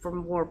paid for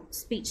more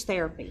speech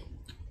therapy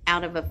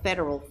out of a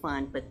federal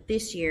fund, but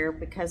this year,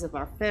 because of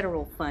our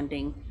federal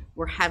funding,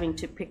 we're having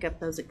to pick up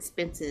those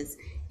expenses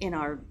in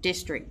our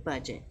district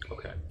budget.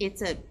 Okay.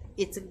 It's a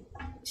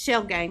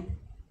shell game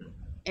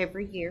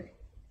every year,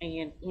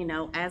 and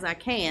as I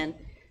can,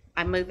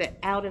 I move it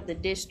out of the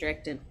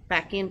district and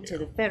back into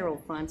the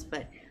federal funds,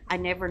 but I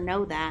never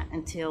know that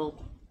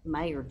until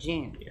May or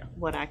June,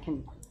 what I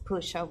can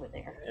push over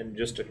there. And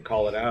just to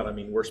call it out, I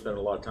mean, we're spending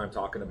a lot of time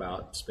talking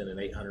about spending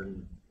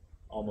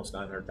almost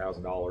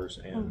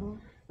 $900,000, and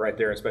right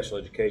there in special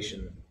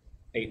education,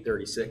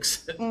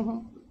 836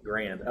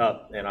 grand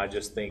up, and I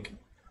just think.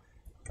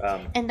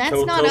 And that's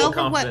total not over what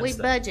confidence we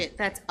that- budget,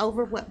 that's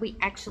over what we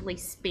actually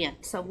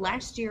spent. So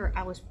last year,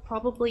 I was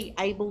probably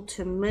able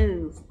to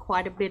move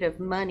quite a bit of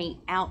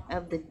money out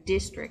of the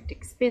district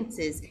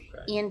expenses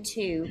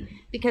into,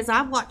 because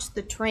I watch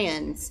the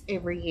trends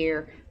every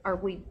year,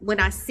 when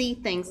I see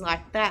things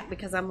like that,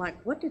 because I'm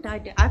like, what did I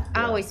do? I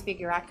always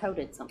figure I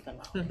coded something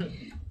wrong.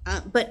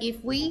 But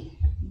if we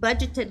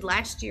budgeted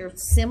last year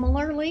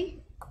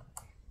similarly,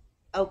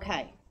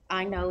 okay,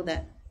 I know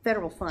that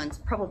federal funds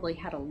probably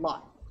had a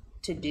lot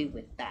to do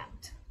with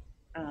that,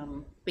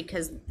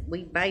 because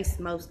we base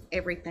most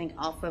everything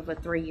off of a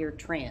 3-year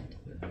trend.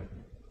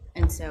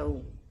 And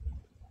so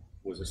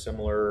Was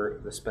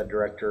the sped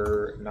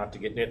director, not to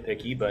get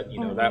nitpicky, but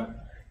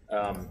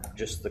that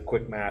just the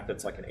quick math,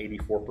 it's like an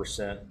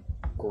 84%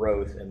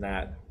 growth in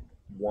that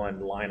one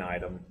line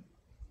item.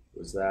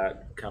 Was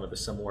that kind of a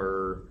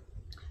similar?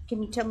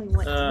 can you tell me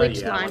which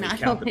Yeah, line let me item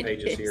count the it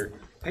pages is? here.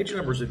 Page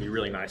numbers would be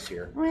really nice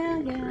here.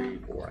 Well, 2, yeah. 3,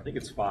 4. I think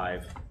it's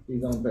 5.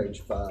 He's on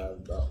page 5,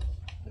 about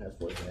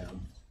halfway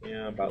down.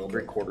 Yeah, about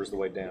 3/4 the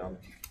way down.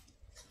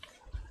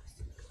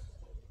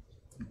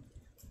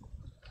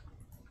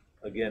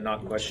 Again,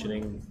 not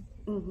questioning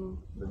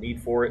the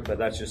need for it, but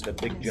that's just a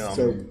big jump.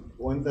 So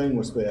one thing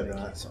was sped, and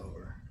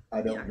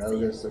I don't know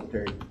this, so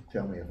Terry,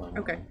 tell me if I'm wrong.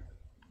 Okay.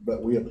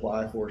 But we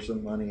apply for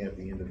some money at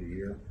the end of the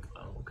year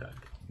Oh, okay.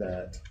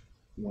 that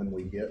when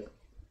we get,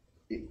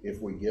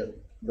 if we get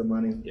the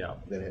money, Yeah.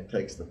 then it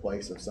takes the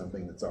place of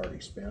something that's already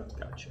spent.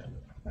 Gotcha.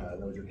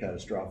 Those are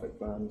catastrophic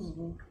funds,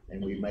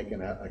 and we make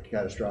a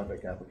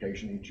catastrophic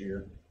application each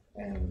year,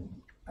 and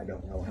I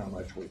don't know how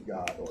much we've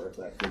got or if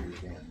that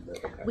figures in,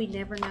 but. We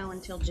never know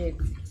until June.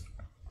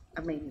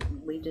 I mean,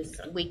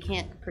 we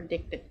can't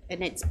predict it,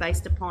 and it's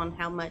based upon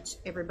how much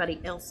everybody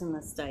else in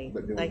the state.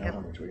 But do they we know have-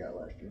 how much we got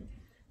last year?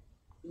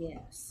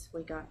 Yes,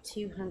 we got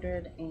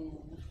 200 and,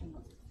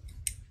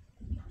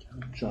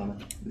 Shauna,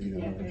 do you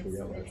know how much we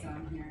got last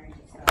year?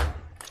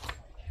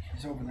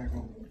 He's over there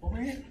going,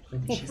 over here.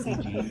 She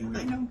said January.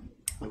 I know.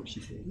 Oh,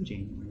 she said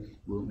January.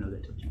 We won't know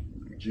that till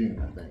January. June,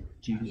 I think.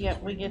 June. yeah,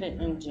 we get it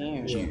in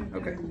June. June,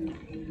 okay.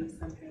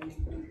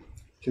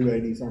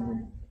 280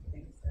 something?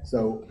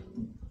 So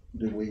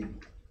do we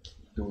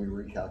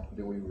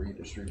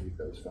redistribute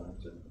those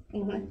funds?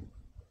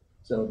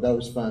 So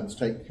those funds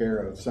take care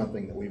of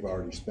something that we've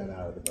already spent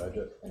out of the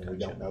budget, and we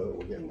don't know that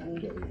we're getting that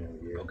until the end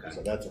of the year. Okay.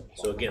 So that's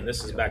So again,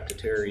 this is back to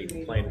Terry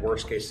playing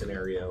worst case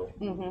scenario.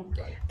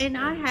 And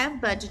I have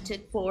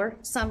budgeted for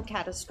some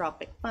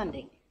catastrophic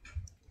funding.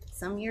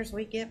 Some years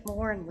we get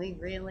more and we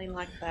really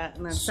like that,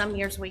 and then some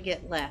years we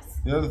get less.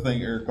 The other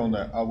thing, Eric, on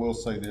that, I will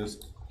say this,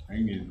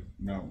 Amy,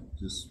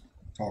 just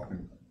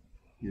talking,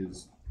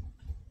 is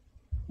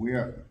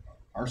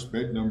our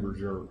sped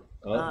numbers are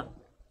up,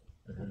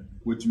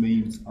 which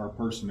means our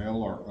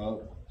personnel are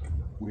up.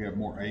 We have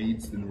more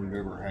aides than we've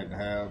ever had to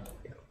have.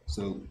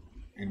 So,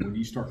 and when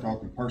you start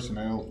talking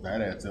personnel,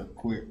 that adds up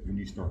quick when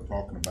you start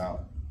talking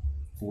about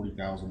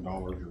 $40,000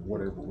 or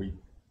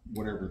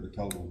whatever the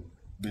total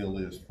bill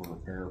is for a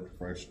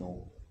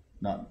paraprofessional,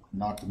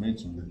 not to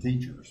mention the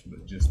teachers,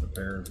 but just the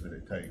paras that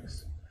it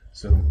takes.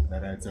 So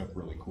that adds up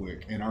really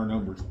quick, and our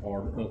numbers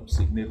are up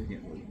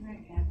significantly. Can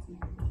I add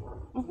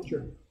something?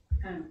 Sure.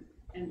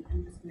 And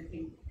I'm just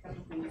making a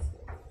couple things.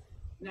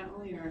 Not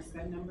only are our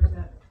sped numbers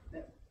up,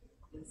 but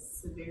the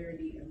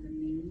severity of the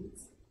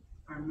needs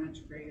are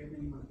much greater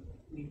than what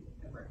we've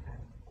ever had.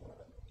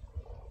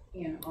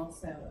 And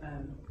also,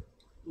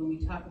 when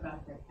we talk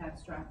about the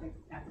catastrophic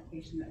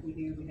application that we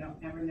do, we don't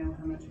ever know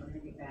how much we're gonna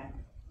get back.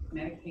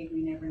 Medicaid,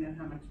 we never know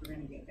how much we're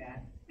gonna get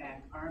back.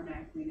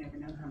 RMAC, we never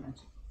know how much.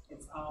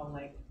 It's all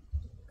like,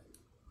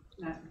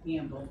 not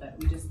gamble, but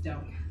we just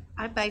don't.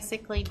 I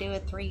basically do a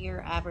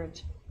 3-year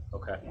average.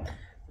 Okay. Yeah.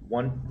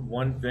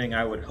 One thing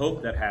I would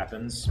hope that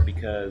happens,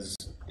 because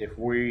if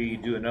we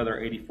do another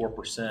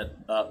 84%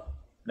 up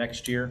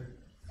next year,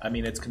 I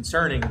mean, it's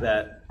concerning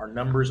that our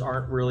numbers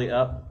aren't really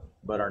up,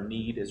 but our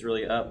need is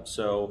really up.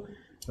 So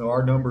So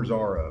our numbers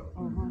are up.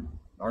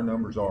 Our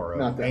numbers are up.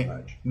 Not that And-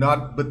 much.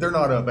 But they're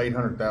not up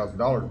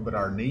 $800,000, but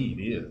our need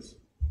is.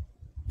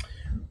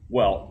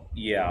 Well,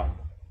 yeah.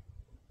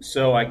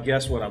 So I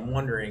guess what I'm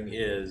wondering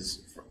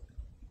is,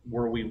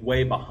 were we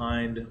way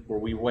behind, were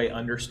we way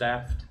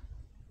understaffed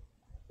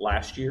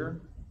last year?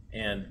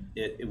 And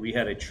we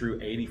had a true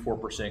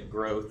 84%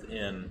 growth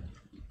in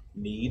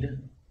need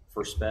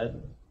for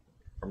sped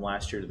from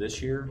last year to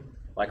this year?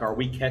 Like, are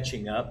we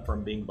catching up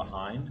from being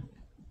behind?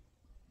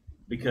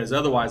 Because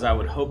otherwise, I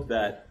would hope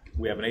that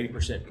we have an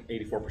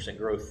 84%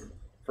 growth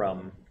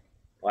from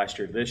last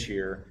year to this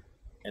year,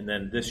 and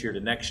then this year to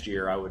next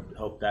year, I would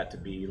hope that to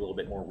be a little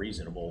bit more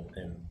reasonable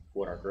in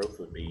what our growth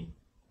would be.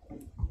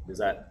 Does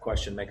that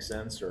question make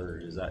sense, or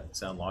does that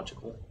sound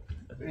logical?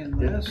 And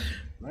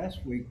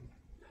last week,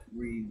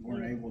 we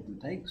weren't able to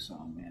take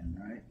some in,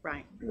 right?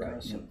 Right.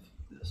 Because of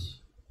this.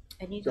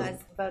 And you So-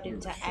 guys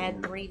voted to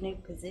add 3 new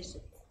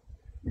positions.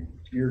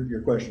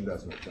 Your question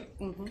does make sense.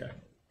 Okay.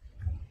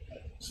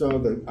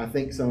 I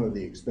think some of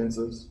the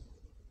expenses,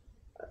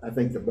 I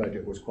think the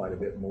budget was quite a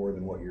bit more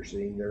than what you're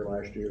seeing there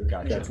last year.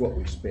 Gotcha. That's what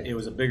we spent. It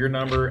was a bigger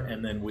number,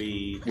 and then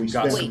we We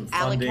got spent- some We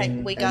allocate,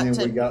 funding. we And got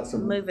then we got to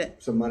some, move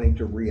it. some money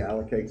to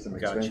reallocate some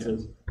Gotcha.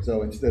 expenses.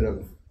 So instead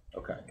of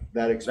Okay,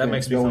 that makes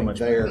expense me feel going much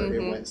there, better.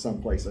 it went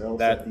someplace else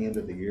That- at the end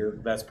of the year.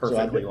 that's So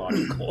perfectly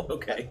logical.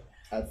 Okay.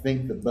 I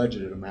think the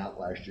budgeted amount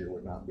last year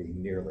would not be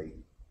nearly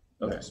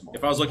Okay. that small.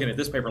 If I was looking at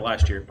this paper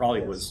last year, it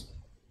probably was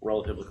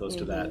relatively close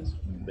to that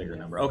bigger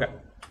number. Okay.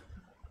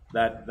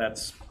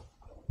 That's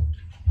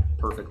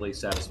perfectly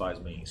satisfies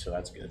me, so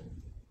that's good.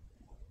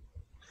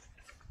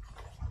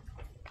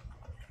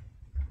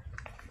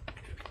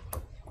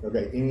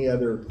 Okay, any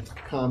other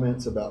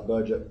comments about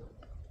budget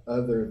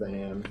other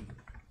than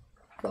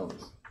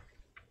bonus?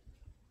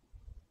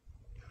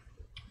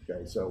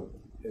 Okay, so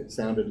it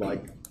sounded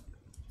like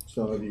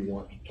some of you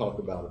want to talk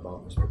about a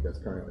bonus because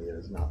currently it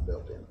is not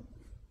built in.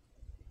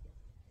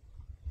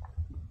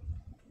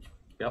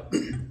 Yep.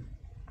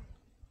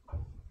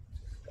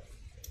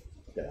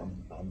 Okay,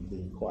 I'm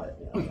being quiet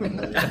now.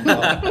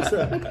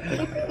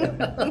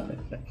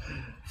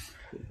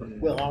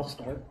 Well, I'll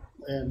start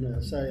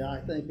and say, I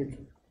think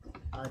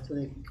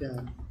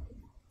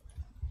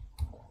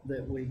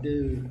that we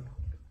do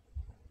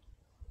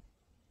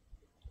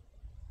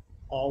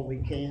all we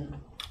can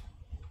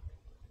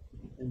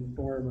in the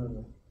form of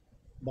a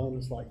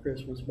bonus, like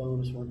Christmas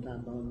bonus,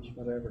 one-time bonus,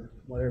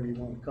 whatever you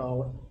want to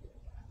call it.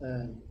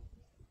 And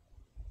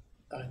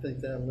I think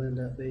that'll end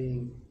up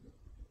being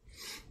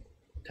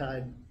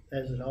tied,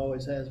 as it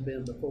always has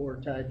been before,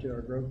 tied to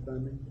our growth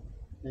funding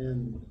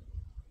and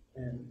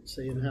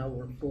seeing how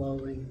we're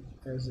flowing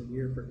as the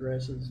year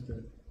progresses.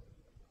 To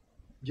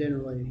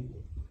generally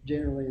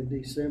in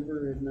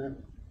December, isn't that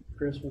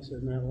Christmas,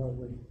 isn't that what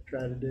we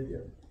try to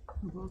do?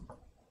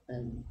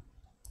 And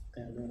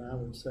then I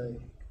would say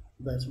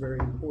that's very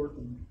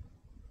important.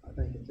 I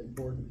think it's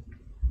important.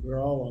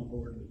 We're all on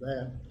board with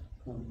that.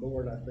 On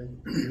board, I think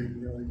we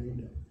really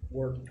need to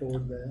work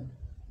toward that.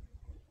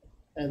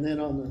 And then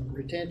on the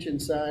retention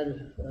side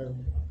of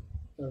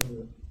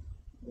the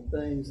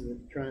things that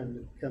trying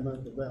to come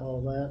up with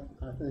all that,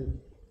 I think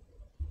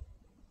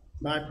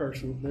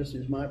this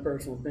is my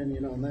personal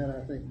opinion on that.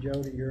 I think,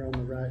 Jody, you're on the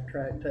right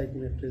track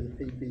taking it to the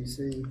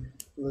PPC.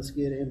 Let's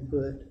get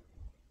input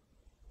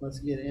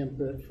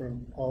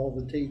from all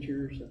the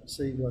teachers and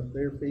see what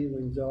their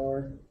feelings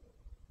are,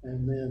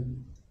 and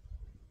then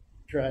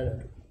try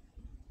to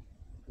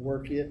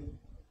work it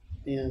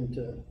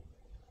into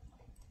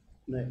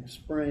next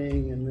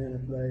spring. And then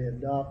if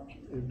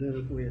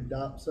we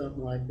adopt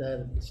something like that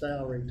at the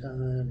salary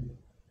time,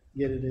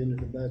 get it into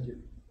the budget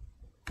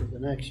for the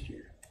next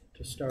year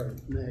to start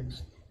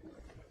next.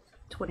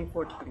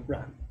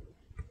 24-25.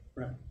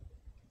 Right.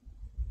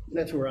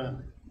 That's where I'm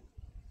at.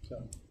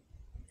 So.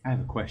 I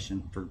have a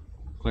question for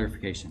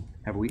clarification.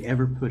 Have we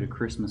ever put a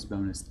Christmas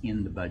bonus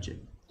in the budget?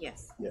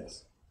 Yes.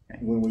 Yes.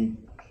 Okay.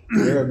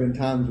 There have been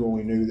times when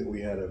we knew that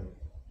we had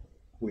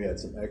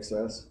some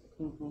excess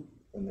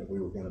and that we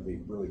were gonna be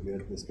really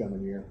good this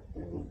coming year,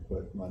 and we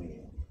put money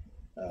in.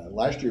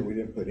 Last year, we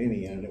didn't put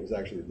any in, and it was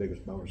actually the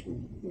biggest bonus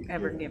we've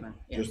Ever given,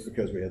 just yes.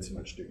 because we had so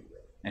much student growth.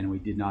 And we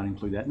did not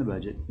include that in the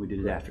budget. We did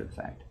it after the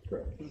fact.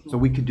 Correct. So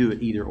we could do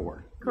it either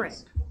or.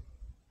 Correct.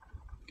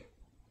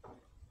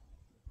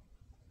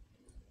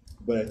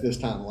 But at this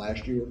time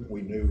last year,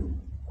 we knew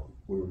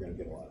we were gonna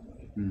get a lot of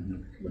money.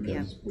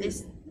 Because we had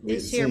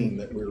This year, seen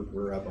that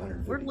we're up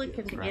 150. we're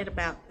looking to get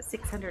about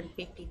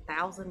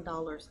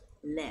 $650,000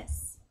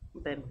 less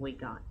than we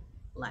got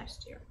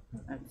last year.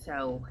 And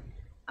so,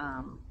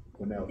 Well,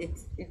 now,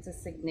 it's a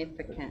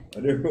significant,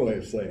 a different way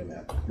of saying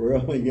that, we're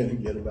only gonna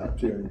get about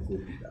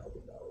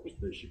 $250,000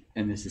 this year.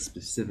 And this is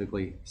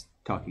specifically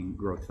talking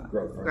growth fund.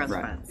 Growth fund. growth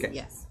Right, funds, okay.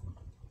 yes.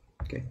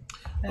 Okay.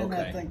 And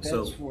I Okay, think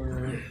so- that's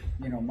where,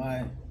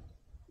 my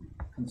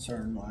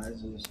concern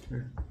lies is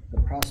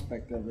the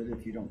prospect of it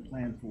if you don't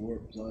plan for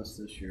it. Plus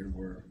this year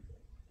we're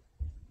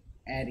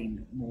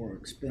adding more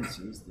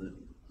expenses that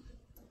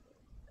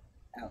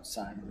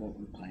outside of what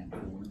we planned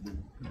for. That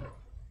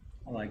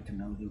I like to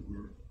know that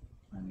we're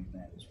planning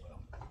that as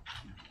well.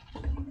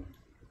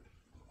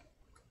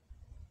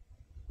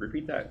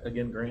 Repeat that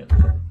again, Grant.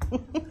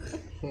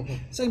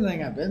 Same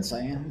thing I've been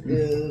saying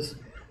is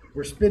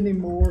we're spending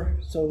more,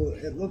 so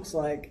it looks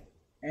like,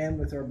 and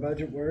with our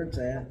budget where it's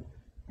at,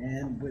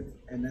 and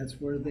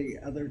that's where the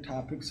other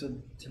topics of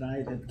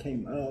tonight have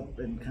came up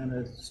and kind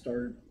of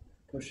started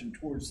pushing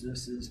towards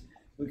this is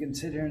we can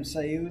sit here and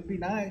say it would be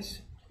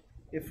nice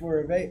if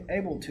we're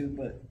able to,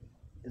 but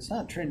it's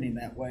not trending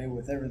that way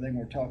with everything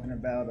we're talking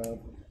about of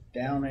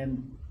down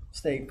in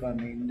state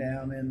funding,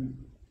 down in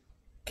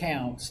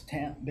counts,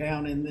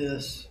 down in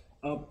this,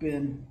 up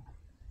in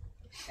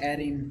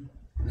adding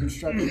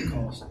construction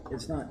costs.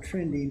 It's not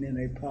trending in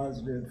a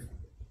positive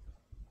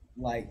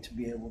light to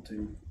be able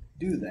to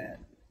do that.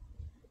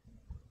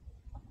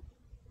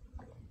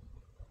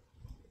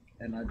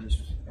 And I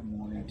just am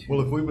wanting to.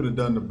 Well, if we would have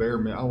done the bare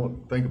minimum, I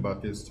want to think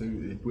about this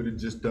too. If we'd have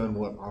just done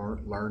what our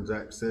Learns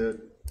Act said,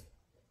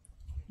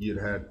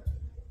 you'd had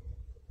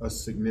a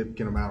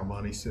significant amount of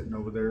money sitting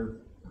over there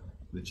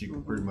that you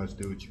could pretty much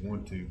do what you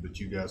want to, but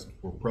you guys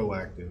were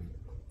proactive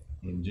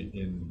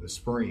in the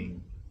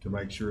spring to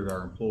make sure that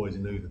our employees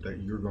knew that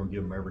you were going to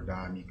give them every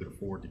dime you could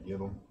afford to give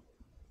them.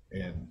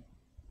 And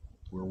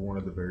we're one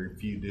of the very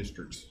few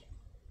districts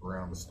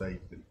around the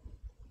state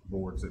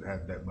boards that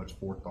had that much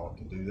forethought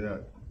to do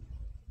that.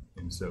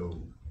 And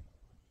so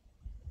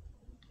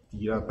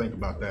you gotta think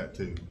about that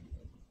too.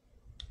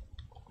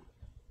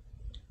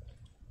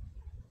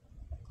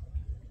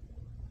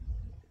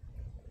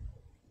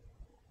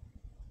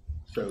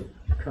 So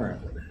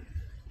currently,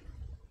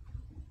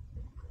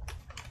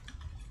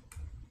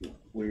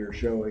 we are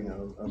showing a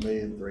 $1.3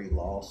 million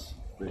loss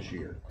this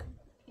year.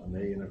 $1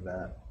 million of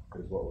that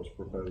is what was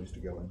proposed to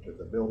go into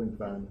the building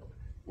fund,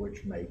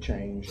 which may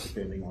change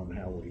depending on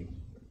how we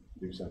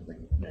do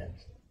something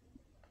next.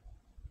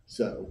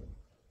 So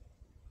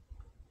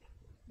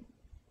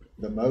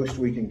the most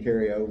we can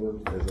carry over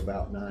is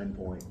about 1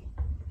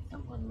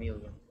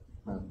 million.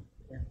 Huh?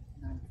 Yeah,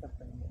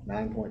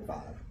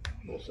 9.5,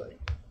 we'll say.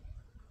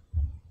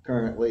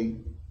 Currently,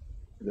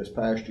 this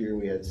past year,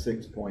 we had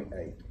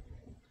 6.8.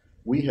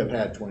 We have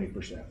had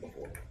 20%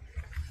 before.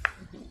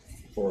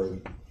 For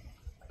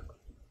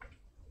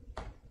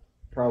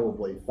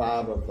probably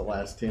 5 of the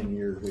last 10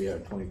 years, we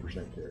had 20%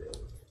 carryover.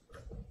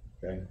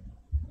 Okay?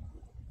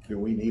 Do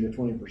we need a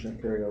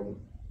 20% carryover?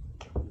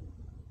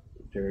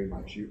 Terry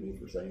might shoot me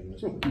for saying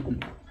this.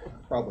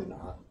 Probably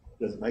not.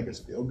 Does it make us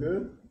feel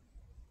good?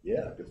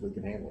 Yeah, because we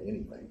can handle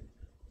anything,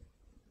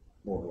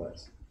 more or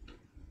less.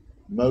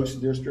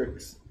 Most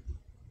districts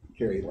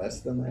carry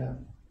less than that.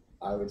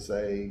 I would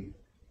say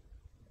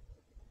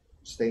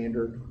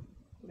standard,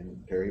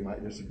 and Terry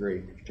might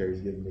disagree.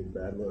 Terry's giving me the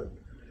bad look.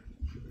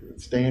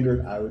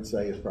 Standard, I would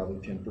say, is probably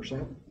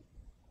 10%.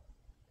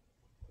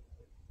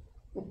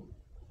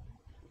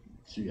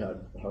 She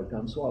had a hard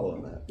time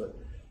swallowing that, but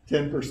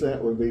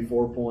 10% would be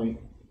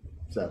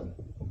 4.7.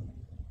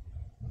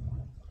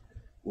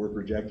 We're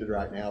projected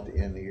right now to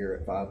end the year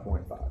at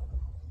 5.5.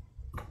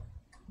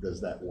 Does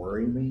that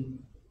worry me?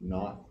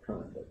 Not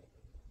currently.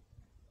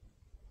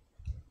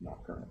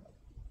 Not currently.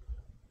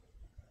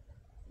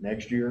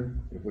 Next year,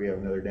 if we have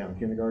another down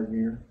kindergarten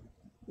year,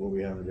 we'll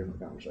be having a different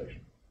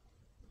conversation.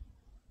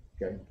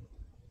 Okay?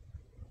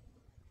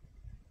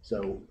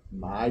 So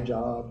my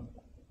job,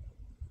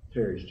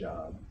 Terry's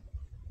job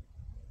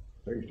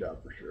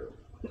for sure,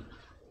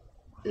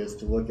 is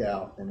to look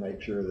out and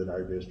make sure that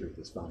our district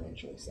is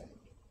financially sound.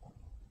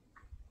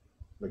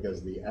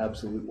 Because the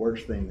absolute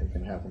worst thing that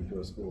can happen to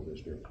a school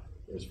district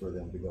is for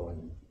them to go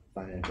in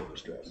financial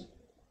distress.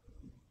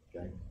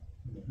 Okay?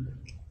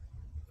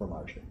 From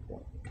our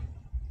standpoint.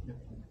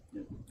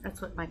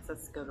 That's what makes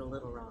us go to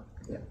Little Rock.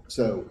 Yeah.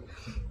 So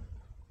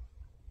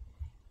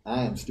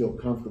I am still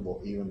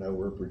comfortable even though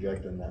we're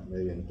projecting that $1.3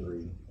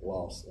 million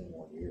loss in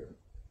 1 year.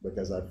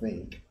 Because I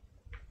think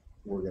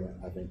we'll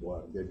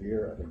have a good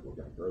year. I think we're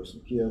gonna grow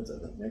some kids. I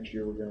think next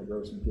year we're gonna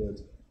grow some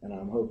kids. And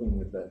I'm hoping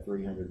with that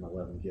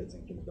 311 kids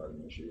in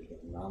kindergarten this year is an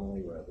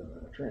anomaly rather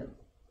than a trend.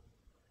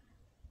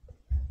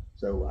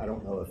 So I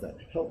don't know if that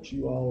helps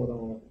you all at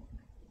all,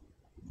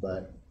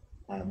 but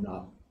I'm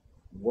not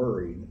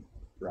worried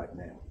right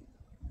now.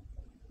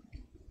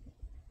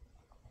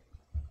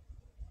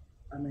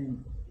 I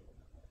mean,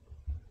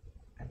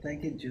 I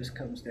think it just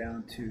comes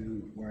down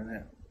to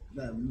where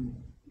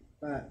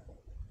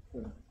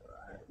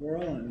we're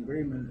all in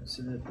agreement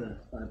so that the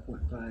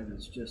 5.5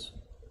 is just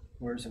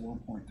where's the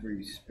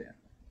 1.3 spent.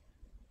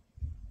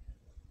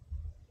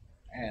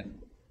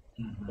 And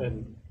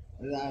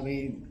I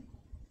mean,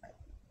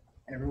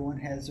 everyone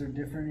has their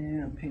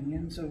different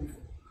opinions of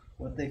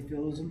what they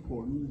feel is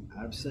important.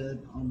 I've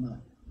said on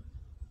the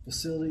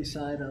facility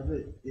side of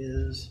it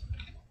is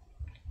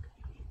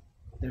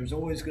there's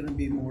always going to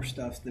be more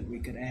stuff that we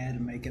could add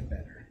and make it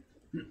better.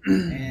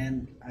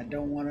 And I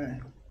don't want to,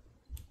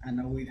 I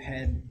know we've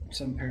had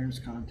some parents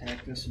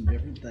contact us and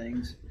different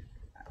things.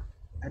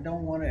 I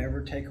don't want to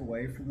ever take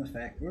away from the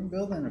fact we're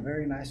building a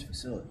very nice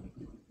facility.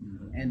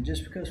 And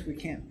just because we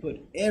can't put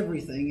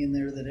everything in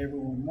there that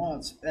everyone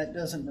wants, that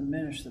doesn't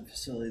diminish the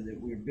facility that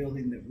we're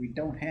building that we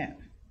don't have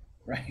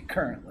right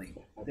currently,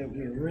 that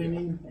we're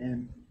renting.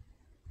 And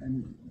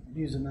and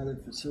using other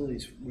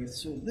facilities with,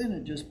 so then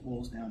it just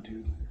boils down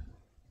to,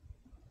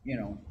 you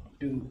know,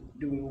 do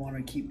we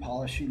wanna keep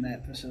polishing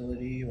that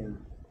facility and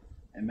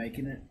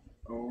making it,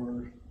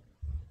 or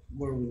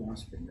where do we wanna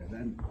spend it?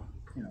 And,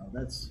 you know,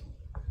 that's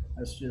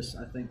just,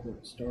 I think,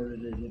 what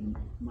started it in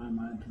my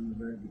mind from the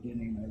very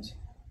beginning was,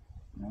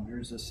 you know,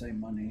 here's the same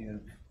money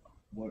of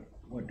what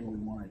do we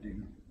wanna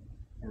do?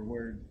 Or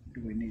where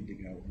do we need to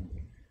go?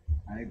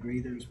 I agree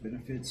there's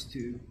benefits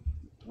to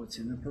what's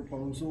in the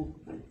proposal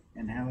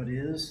and how it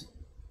is.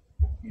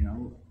 You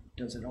know,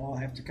 does it all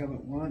have to come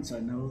at once? I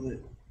know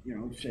that, you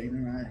know, Shane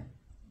and I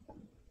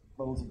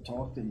both have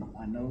talked, and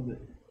I know that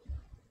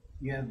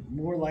you have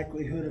more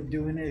likelihood of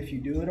doing it if you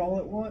do it all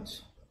at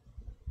once,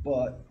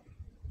 but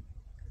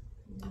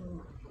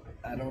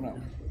I don't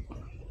know.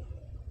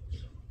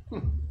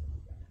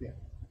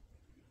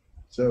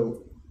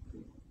 So,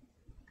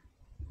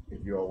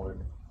 if you all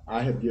want,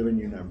 I have given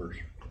you numbers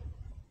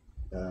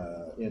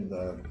in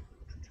the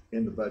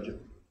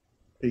budget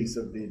piece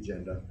of the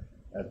agenda.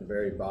 At the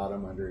very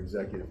bottom, under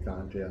executive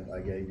content, I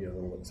gave you a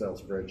little Excel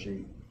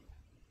spreadsheet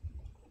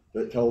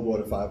that told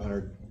what a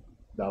 $500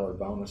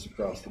 bonus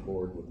across the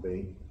board would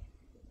be.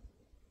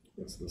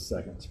 It's the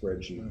second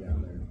spreadsheet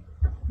down there.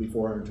 Be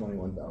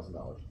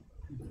 $421,000,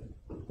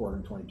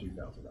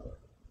 $422,000.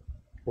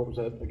 What was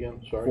that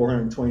again? Sorry.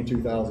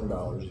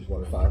 $422,000 is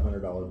what a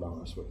 $500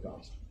 bonus would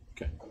cost.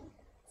 Okay.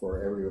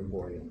 For every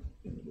employee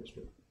in the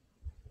district.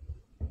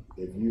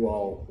 If you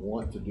all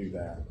want to do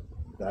that,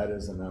 that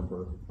is a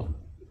number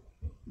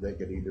that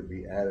could either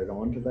be added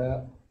on to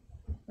that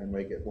and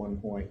make it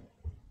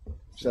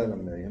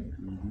 1.7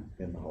 million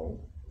in the whole,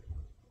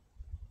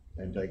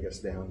 and take us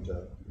down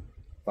to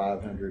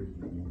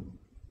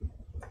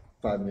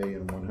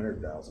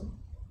 5,100,000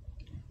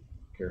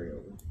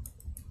 carryover.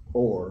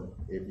 Or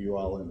if you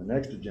all in the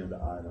next agenda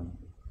item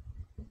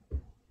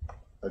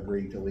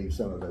agree to leave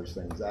some of those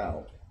things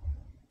out,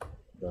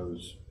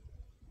 those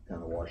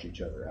kind of wash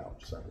each other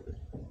out. So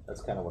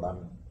That's kind of what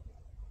I'm,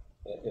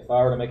 if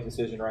I were to make a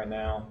decision right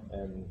now,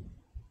 and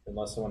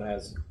unless someone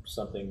has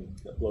something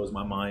that blows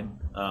my mind,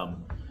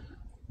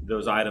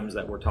 those items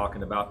that we're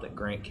talking about that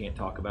Grant can't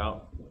talk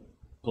about,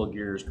 plug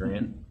yours,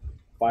 Grant,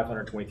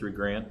 523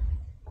 grand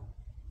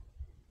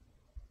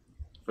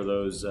for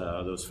those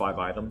 5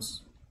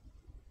 items,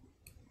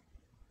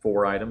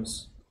 4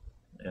 items,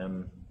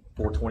 and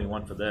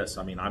 421 for this.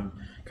 I mean, I'm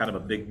kind of a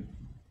big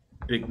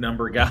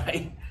number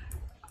guy.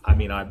 I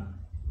mean, I'm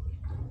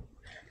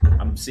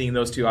seeing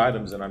those 2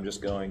 items and I'm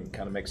just going,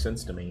 kind of makes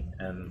sense to me.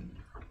 And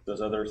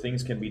those other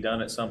things can be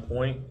done at some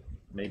point,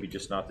 maybe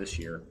just not this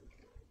year.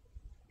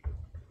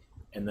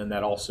 And then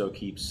that also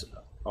keeps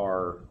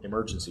our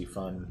emergency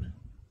fund a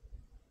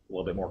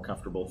little bit more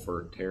comfortable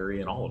for Terry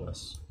and all of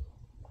us.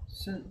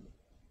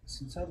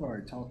 Since I've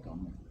already talked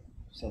on the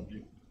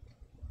subject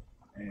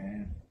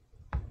and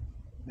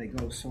they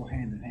go so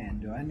hand in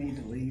hand, do I need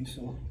to leave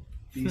so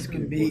these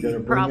can be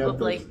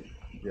Probably.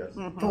 Yes.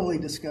 fully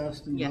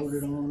discussed and Yes.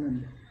 voted on?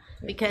 And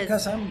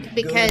Because I'm good.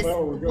 because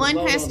Well, we're gonna one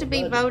vote has on to the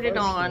be budget voted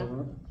first,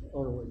 on.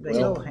 or we- they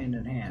go hand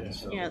in hand,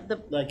 so. Yeah,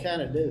 They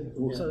kind of do.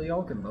 So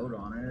y'all can vote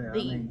on it. I The-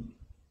 mean,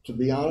 To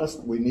be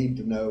honest, we need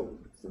to know,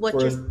 What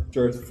for us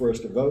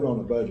to vote on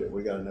the budget,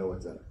 we gotta know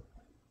what's in it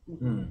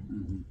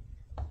and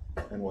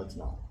what's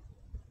not.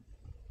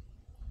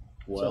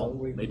 Well,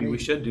 we- maybe we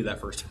should do that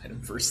first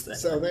item first then.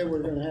 So they were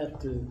gonna have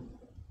to,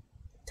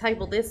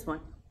 Table this one.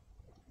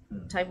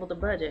 Table the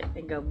budget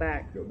and go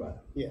back. Go back.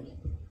 yes,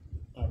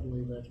 I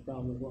believe that's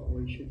probably what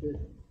we should do.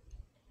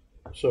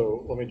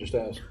 So let me just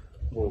ask,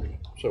 well,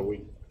 so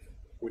we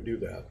do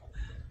that.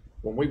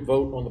 When we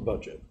vote on the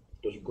budget,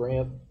 does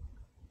Grant,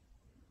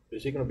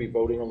 is he gonna be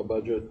voting on the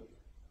budget?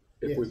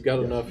 If Yes. we've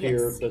got enough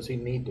here, Yes. does he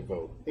need to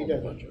vote He on the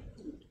doesn't. budget?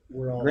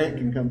 We're all. Grant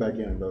can come back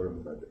in and vote on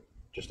the budget.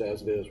 Just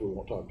as it is, we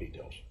won't talk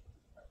details.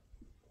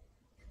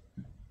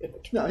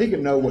 No, he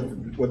can know what the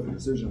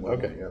decision was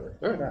Okay. together.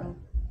 All right.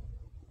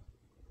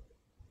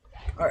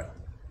 Right.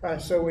 All right,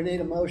 so we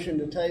need a motion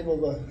to table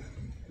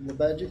the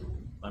budget.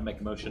 I make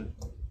a motion.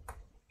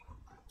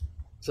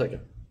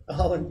 Second.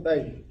 All in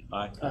favor?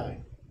 Aye.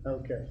 Aye.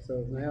 Okay,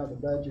 so now the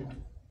budget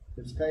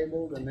is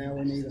tabled, and now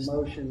we need a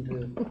motion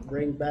to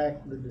bring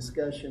back the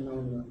discussion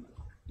on the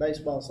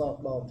baseball,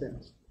 softball,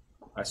 tennis.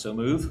 I so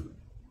move.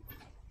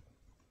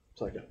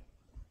 Second.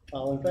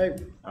 All in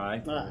favor?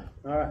 Aye. Aye.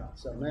 All right,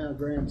 so now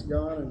Grant's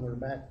gone and we're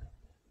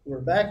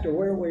back to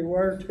where we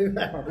were 2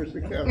 hours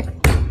ago.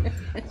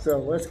 So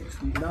let's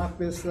knock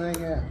this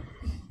thing out.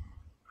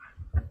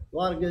 A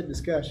lot of good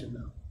discussion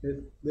though.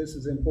 This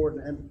is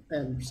important,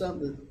 and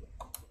something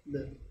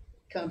that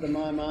come to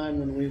my mind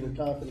when we were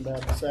talking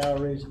about the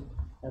salaries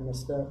and the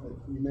stuff that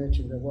you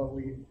mentioned, of what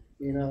we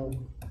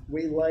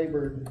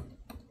labored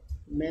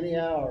many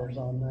hours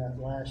on that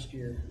last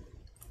year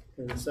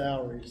for the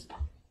salaries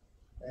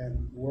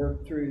and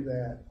worked through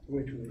that,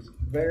 which was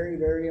very,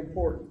 very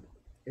important.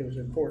 It was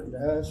important to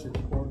us, it's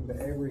important to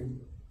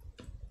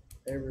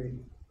every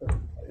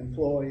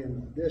employee in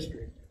the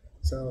district.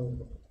 So,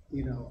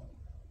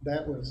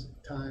 that was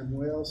time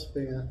well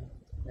spent,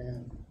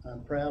 and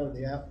I'm proud of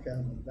the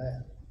outcome of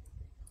that.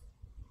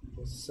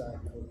 Just a side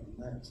note on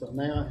that. So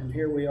now, and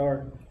here we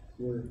are,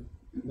 we're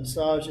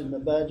massaging the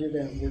budget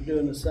and we're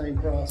doing the same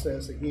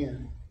process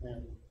again.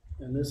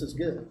 And this is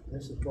good.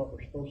 This is what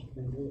we're supposed to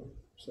be doing.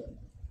 So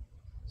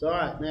all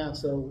right now,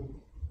 so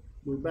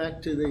we're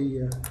back to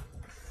the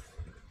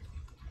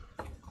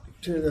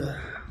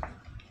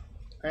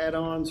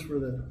add-ons for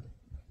the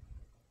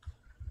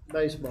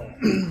baseball.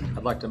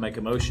 I'd like to make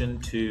a motion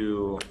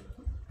to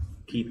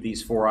keep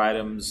these 4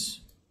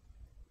 items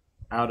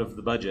out of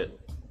the budget.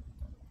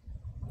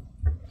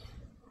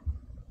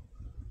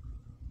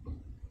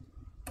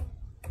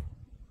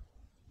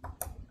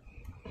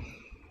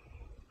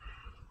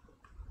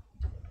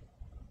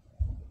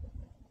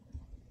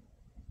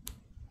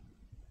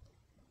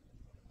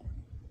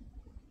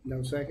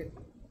 No second?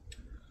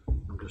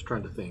 I'm just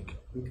trying to think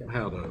Okay.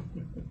 how to,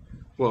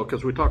 well,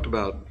 because we talked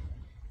about,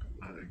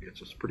 I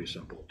guess it's pretty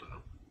simple to,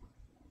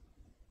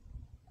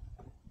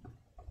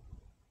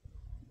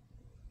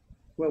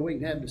 Well, we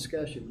can have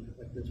discussion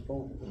at this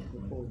point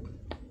before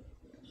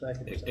the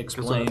second.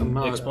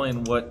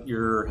 Explain what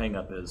your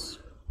hangup is.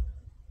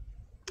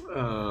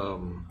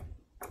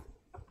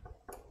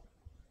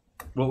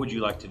 What would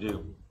you like to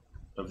do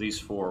of these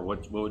 4?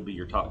 What would be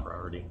your top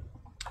priority?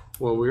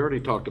 well, we already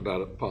talked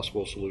about a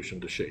possible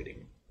solution to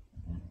shading.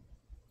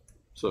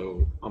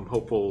 So I'm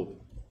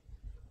hopeful,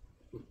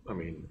 I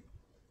mean,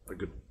 a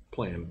good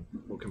plan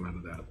will come out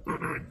of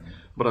that.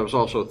 But I was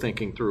also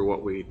thinking through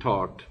what we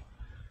talked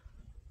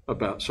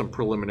about, some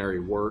preliminary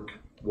work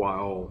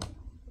while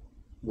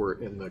we're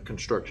in the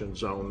construction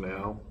zone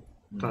now,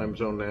 time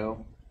zone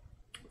now.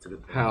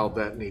 How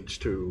that needs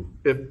to,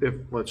 if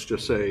let's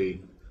just say,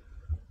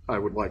 I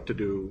would like to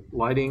do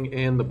lighting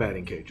and the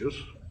batting cages,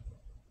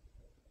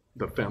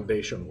 the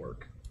foundation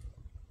work.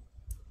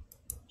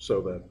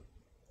 So that,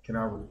 Can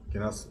I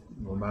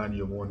remind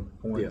you of one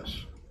point?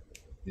 yes,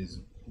 Is,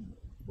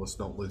 let's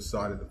don't lose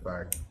sight of the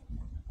fact,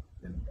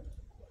 and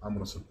I'm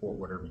gonna support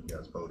whatever you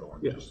guys vote on.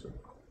 Yes.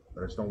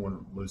 But I just don't want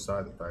to lose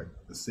sight of the fact,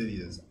 the city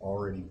has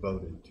already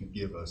voted to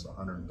give us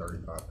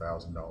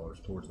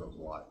 $135,000 towards those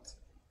lights.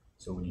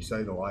 So when you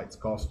say the lights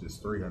cost us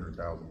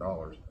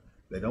 $300,000,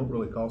 they don't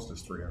really cost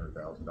us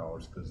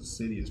 $300,000 because the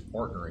city is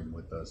partnering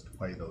with us to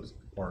pay those,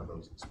 part of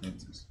those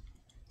expenses.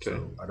 Okay.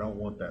 So I don't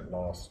want that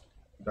lost.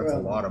 That's a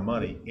Well- lot of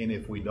money. And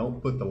if we don't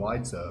put the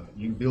lights up,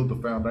 you can build the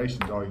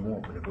foundations all you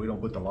want, but if we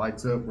don't put the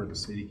lights up where the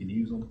city can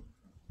use them,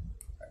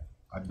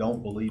 I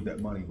don't believe that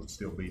money would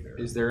still be there.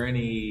 Is there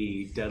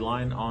any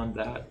deadline on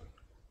that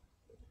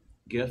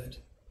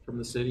gift from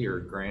the city or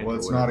grant? Well, or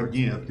it's not a whatever?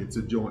 gift, it's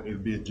a joint,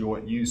 it'd be a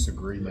joint use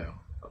agreement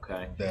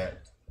Okay.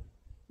 that.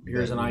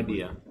 Here's an that we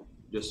would- idea.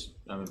 Just,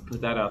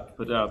 put that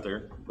out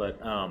there, but,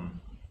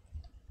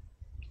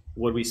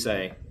 what'd we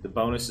say? The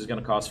bonus is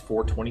gonna cost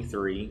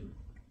 $423.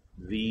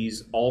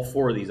 All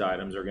 4 of these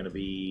items are gonna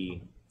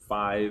be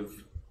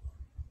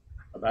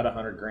about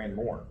 $100,000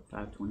 more,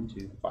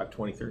 522.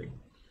 523.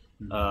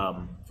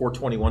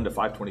 421 to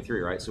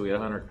 523, right? So we had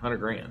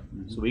 $100,000.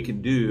 So we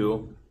can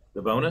do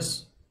the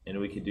bonus and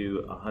we could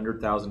do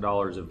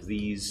 $100,000 of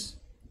these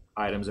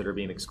items that are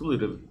being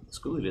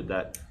excluded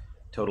that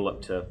total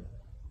up to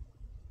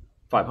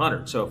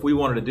 500. So if we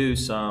wanted to do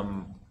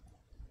some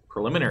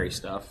preliminary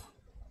stuff,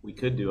 we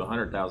could do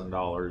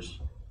 $100,000,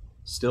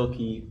 still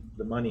keep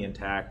the money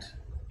intact,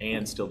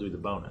 and still do the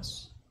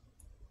bonus.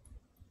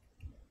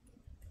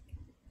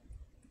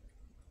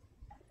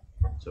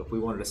 So if we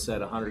wanted to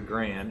set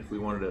 $100,000, if we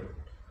wanted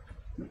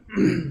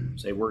to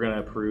say we're going to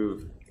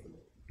approve,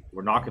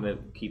 we're not going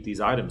to keep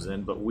these items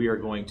in, but we are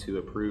going to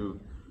approve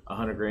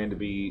 $100,000 to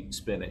be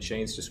spent at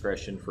Shane's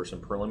discretion for some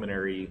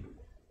preliminary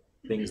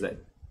things that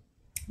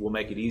will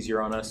make it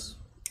easier on us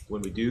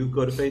when we do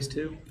go to phase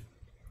 2.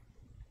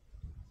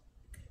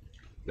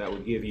 That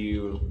would give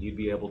you'd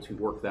be able to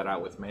work that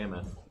out with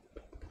Mammoth.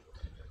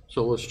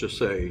 so let's just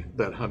say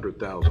that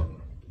 100,000.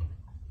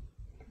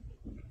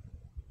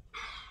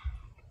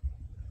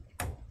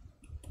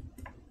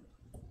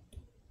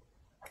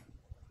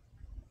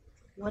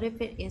 What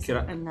if it Could isn't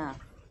I- enough?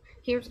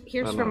 Here's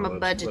I from a know,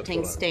 that's budgeting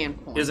what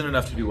standpoint. Isn't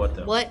enough to do what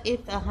though? What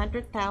if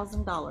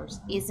 $100,000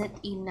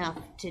 isn't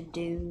enough to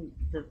do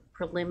the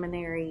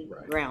preliminary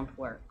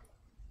groundwork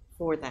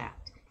for that?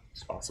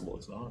 It's possible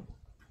it's not.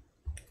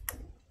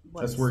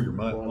 That's where your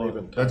Won't money,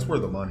 even that's where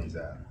the money's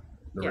at.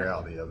 The Yeah.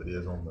 reality of it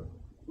is on the,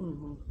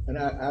 And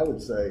I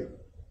would say,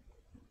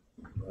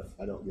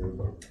 I don't give a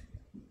vote,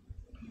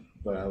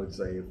 but I would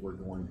say if we're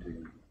going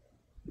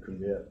to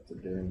commit to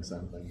doing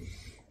something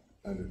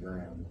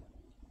underground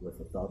with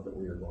the thought that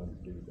we are going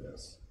to do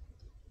this,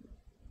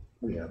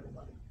 we have the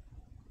money.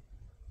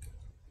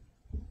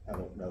 I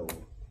don't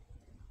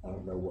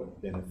know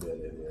what benefit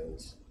it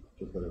is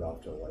to put it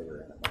off till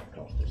later and it might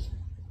cost us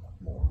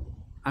more.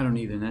 I don't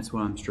either, and that's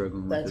what I'm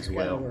struggling with That's as kind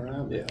well. of where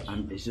I'm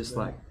at. It's just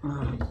like,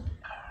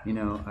 you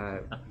know,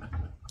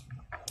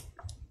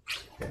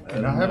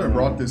 and I haven't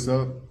brought this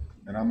up,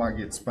 and I might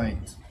get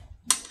spanked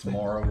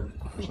tomorrow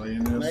for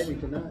saying this. Maybe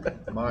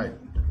tonight. Might.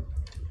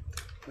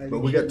 Maybe But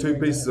we got shouldn't 2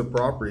 bring pieces that. of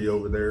property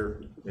over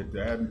there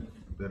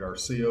that are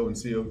CO and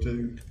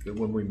CO2, that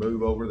when we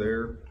move over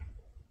there,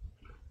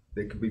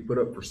 that could be put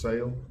up for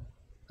sale.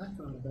 I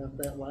thought about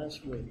that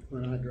last week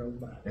when I drove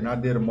by. And I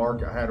had a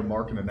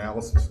market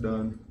analysis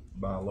done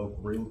by a local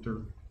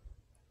realtor.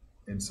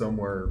 And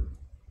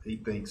he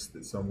thinks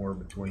that somewhere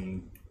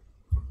between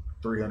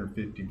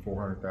 $350,000 and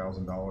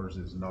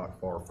 $400,000 is not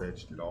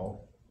far-fetched at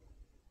all.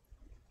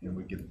 And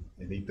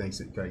he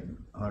thinks it'd take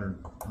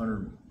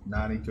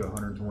 190 to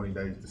 120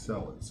 days to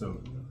sell it.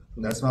 So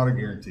that's not a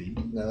guarantee.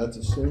 Now, that's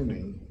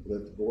assuming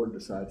that the board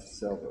decides to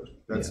sell those.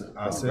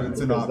 I said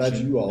it's an Because that's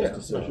option. you all's Yeah.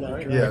 decision.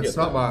 Yeah, it's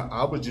not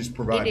I was just It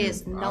providing.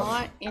 is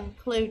not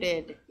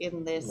included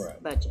in this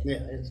Right. budget.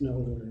 Yeah, it's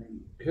nowhere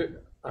in.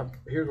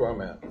 Here's where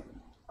I'm at.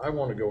 I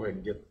wanna go ahead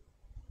and get,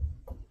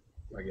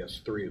 I guess,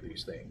 3 of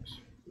these things.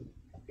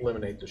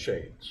 Eliminate the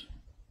shades,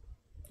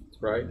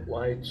 right?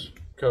 Lights,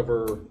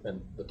 cover,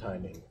 and the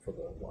timing for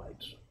the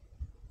lights.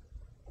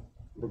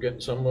 We're getting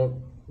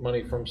some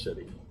money from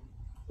city,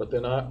 but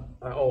then I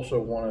also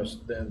want us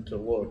then to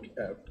look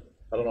at,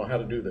 I don't know how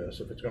to do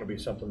this, if it's gonna be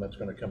something that's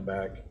gonna come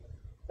back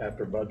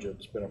after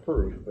budget's been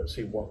approved, but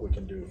see what we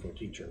can do for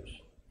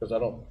teachers. Cause I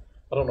don't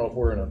know if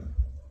we're in a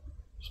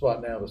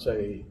spot now to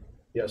say,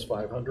 yes,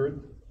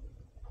 $500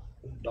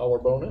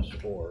 bonus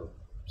or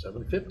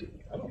 $750,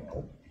 I don't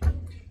know.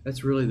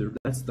 That's really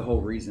that's the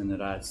whole reason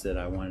that I said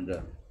I wanted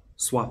to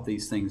swap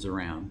these things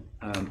around,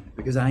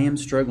 because I am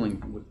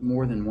struggling with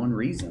more than one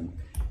reason.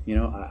 You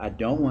know, I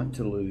don't want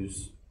to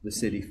lose the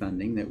city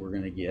funding that we're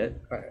going to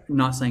get. I'm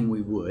not saying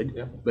we would,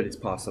 Yeah. but it's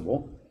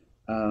possible.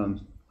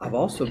 I've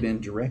also been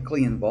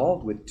directly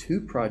involved with 2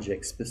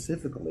 projects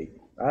specifically,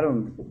 right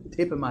on the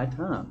tip of my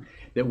tongue,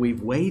 that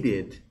we've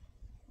waited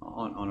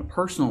on a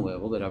personal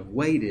level, that I've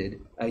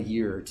waited a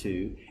year or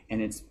 2,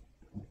 and it's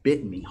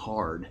bit me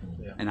hard,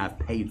 and I've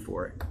paid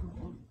for it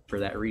for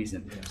that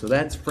reason. So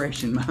that's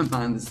fresh in my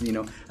mind. This, you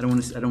know, I don't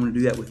want to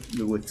do that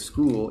with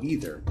school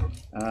either.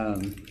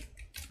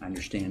 I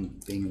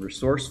understand being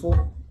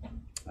resourceful.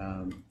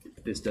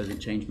 This doesn't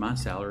change my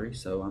salary,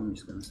 so I'm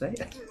just going to say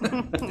it.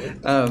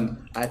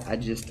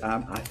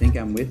 I think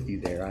I'm with you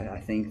there. I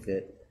think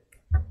that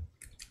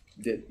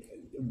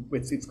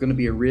it's going to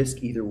be a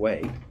risk either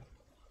way,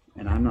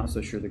 and I'm not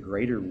so sure the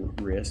greater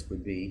risk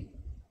would be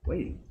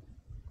waiting.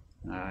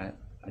 I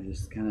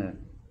just kind of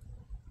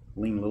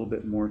lean a little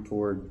bit more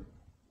toward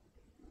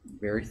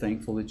very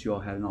thankful that you all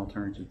had an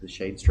alternative to the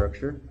shade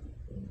structure.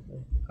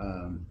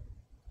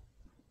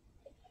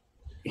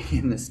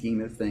 In the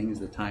scheme of things,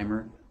 the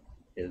timer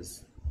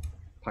is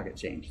pocket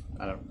change.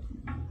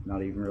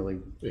 Not even really.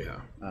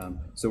 Yeah.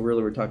 So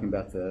really, we're talking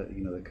about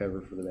the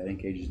cover for the batting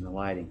cages and the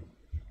lighting,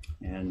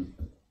 and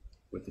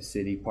with the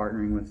city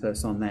partnering with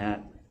us on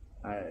that,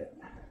 I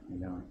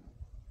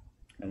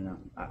don't know.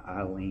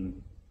 I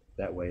lean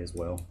that way as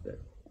well.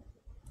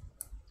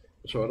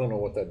 So I don't know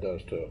what that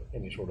does to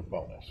any sort of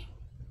bonus.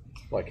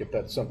 Like if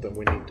that's something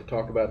we need to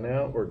talk about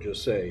now, or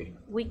just say,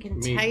 We can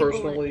me table it.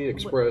 personally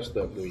express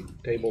that we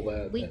table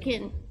that. We and-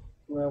 can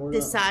Well, we're not,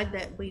 decide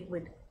that we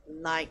would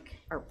like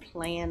or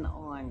plan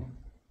on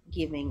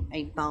giving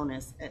a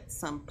bonus at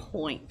some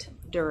point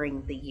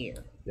during the year.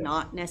 Yeah.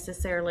 Not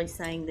necessarily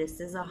saying this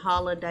is a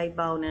holiday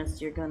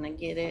bonus, you're gonna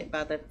get it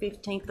by the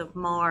 15th of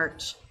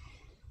March.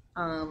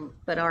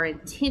 But our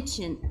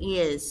intention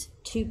is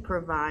to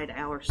provide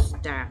our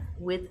staff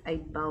with a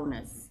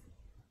bonus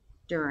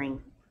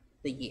during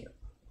the year.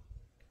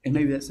 And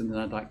maybe that's something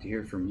I'd like to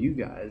hear from you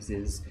guys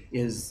is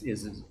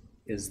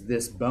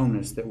this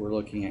bonus that we're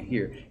looking at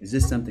here, is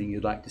this something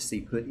you'd like to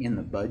see put in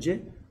the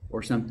budget,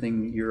 or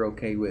something you're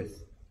okay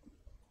with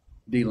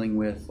dealing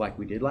with like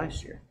we did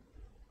last year?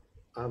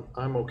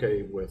 I'm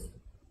okay with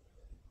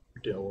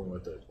dealing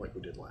with it like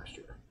we did last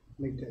year.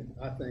 me too.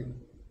 I think,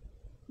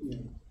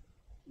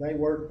 they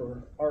work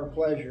for our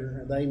pleasure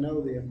and they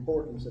know the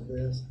importance of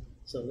this,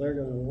 so they're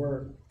gonna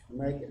work to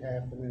make it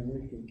happen and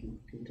we can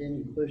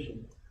continue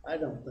pushing. I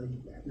don't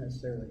think that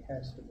necessarily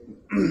has to be.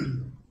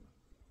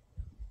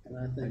 And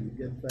I think a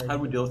good faith. How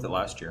did we deal with it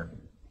last year?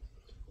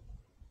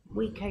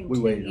 We came We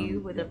to waited you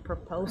on- with a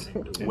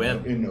proposal,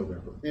 When? In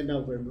November. In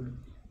November.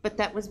 but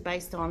that was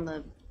based on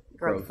the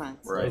growth Growth. funds.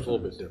 It was a little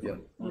bit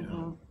different.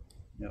 Mhm.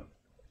 Yep.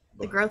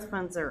 The growth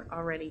funds are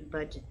already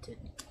budgeted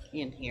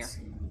in here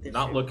this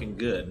Not year. looking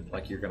good,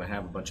 like you're gonna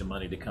have a bunch of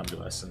money to come to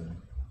us, and,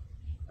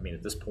 I mean,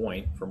 at this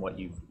point, from what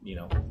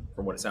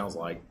from what it sounds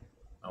like,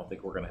 I don't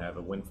think we're gonna have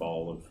a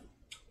windfall of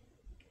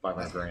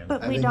 500 grand.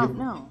 But I we think don't if-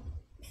 know.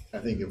 I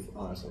think if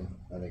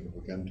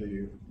we come to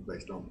you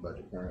based on the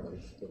budget currently,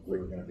 if we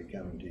were gonna be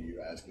coming to you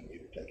asking you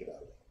to take it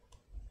out.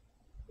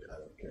 I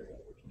don't care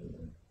what we're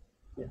doing.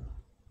 Yeah.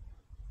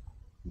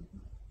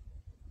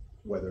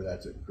 Whether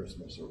that's at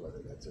Christmas or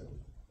whether that's in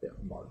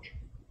March.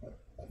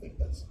 I think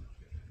that's,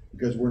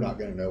 because we're not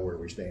gonna know where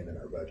we stand in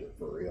our budget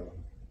for real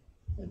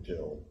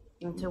until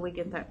Until we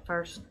get that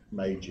first,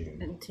 May,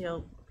 June.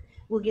 until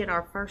we'll get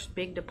our first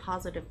big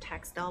deposit of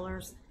tax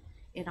dollars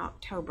in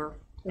October.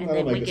 And And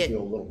that'll then we make us get,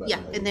 feel a little better, yeah,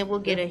 maybe. and then we'll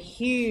get a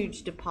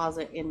huge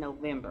deposit in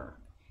November.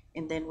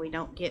 And then we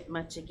don't get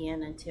much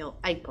again until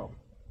April.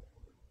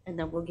 And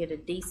then we'll get a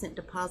decent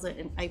deposit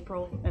in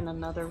April and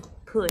another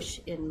push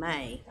in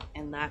May,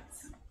 and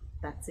that's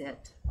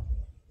it.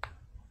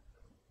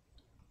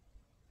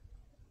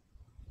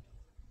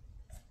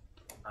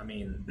 I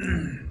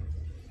mean,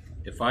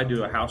 if I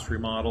do a house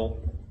remodel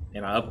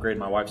and I upgrade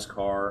my wife's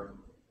car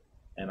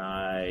and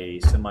I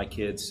send my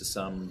kids to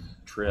some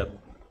trip,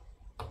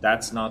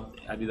 that's not,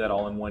 I do that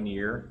all in 1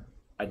 year.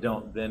 I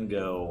don't then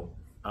go,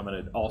 I'm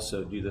gonna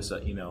also do this,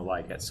 you know,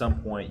 like at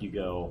some point you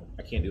go,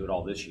 I can't do it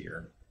all this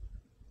year.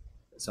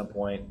 At some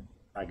point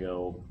I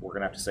go, we're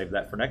gonna have to save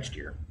that for next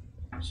year.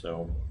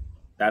 So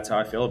that's how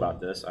I feel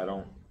about this. I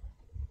don't,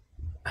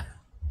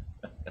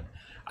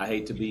 I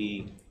hate to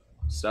be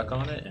stuck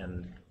on it,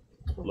 and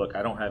look,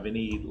 I don't have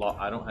any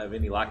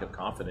lack of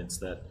confidence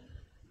that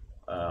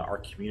our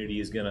community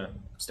is gonna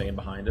stand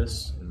behind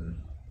us, and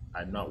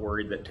I'm not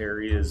worried that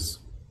Terry is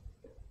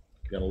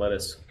gonna let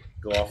us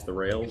go off the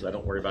rails. I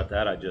don't worry about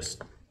that.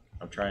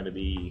 I'm trying to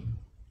be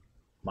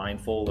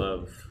mindful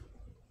of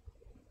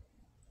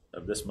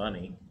this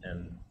money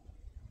and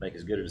make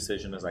as good a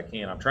decision as I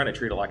can. I'm trying to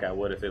treat it like I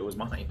would if it was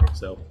mine.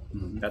 So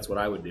that's what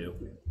I would do.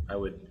 I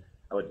would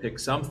pick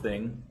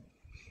something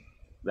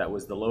that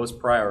was the lowest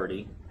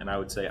priority, and I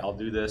would say, I'll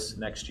do this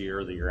next year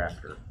or the year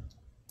after.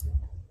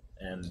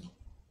 And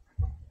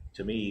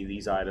to me,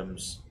 these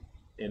items,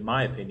 in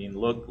my opinion,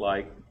 look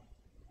like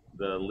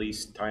the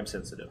least time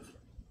sensitive.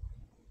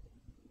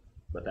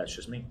 But that's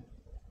just me.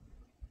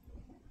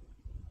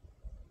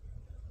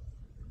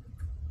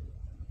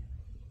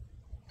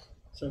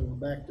 So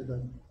we're back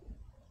to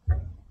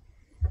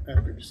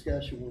after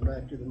discussion, we're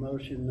back to the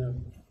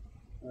motion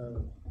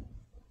of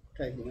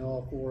taking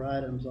all 4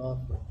 items off.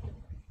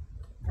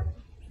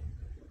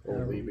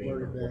 Or leaving or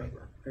Worded that,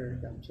 whatever. Eric,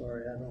 I'm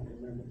sorry, I don't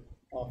remember,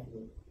 off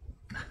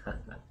of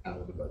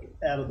Out of the budget.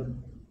 out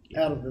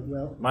of the,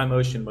 well, My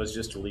motion was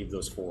just to leave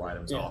those 4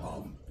 items yeah,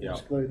 off. Yeah.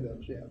 exclude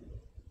those, yeah.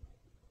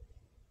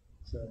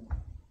 So.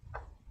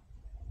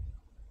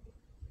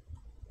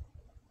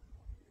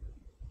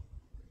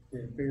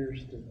 It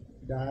appears to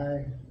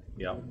die.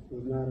 Yeah.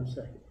 With not a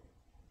second.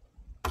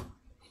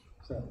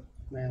 So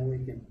now we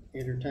can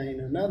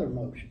entertain another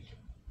motion.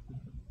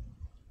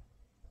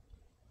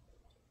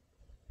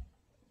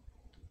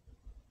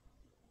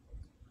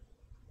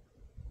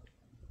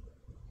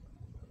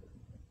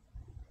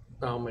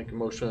 I'll make a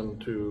motion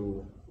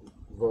to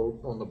vote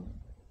on the,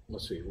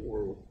 let's see,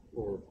 or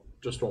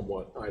just on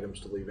what items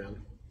to leave in.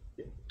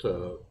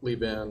 To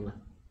leave in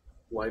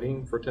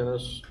lighting for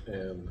tennis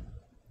and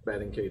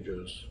batting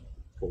cages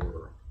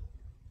for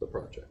the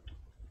project.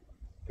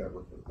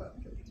 Cover for the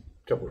batting cages.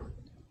 Cover.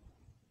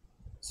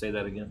 Say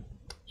that again.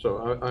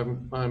 So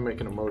I'm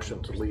making a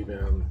motion to leave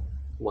in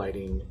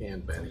lighting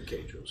and batting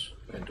cages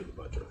into the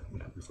budget.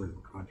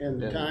 And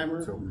the And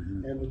timer, so-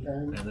 and the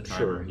timer. And the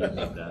Sure. timer, you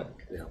need that.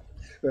 Yeah.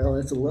 Well,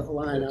 it's a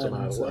line It's an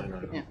item. so- line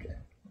item. Yeah.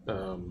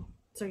 Um,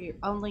 So you're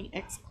only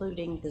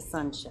excluding the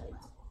sunshade,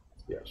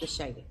 the yes,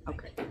 shading,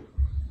 okay.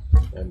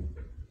 and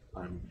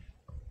I'm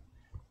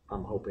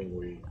hoping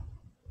we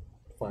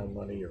find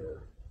money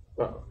or,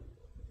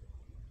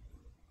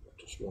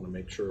 just want to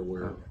make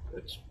sure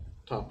it's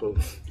top of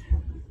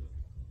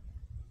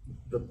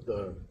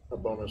a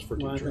bonus for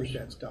Well, I teachers. think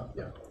that's top.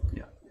 Yeah,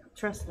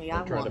 Trust me,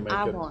 I'm trying to make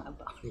I it- want a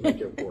bonus.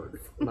 make it work,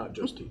 not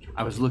just teachers.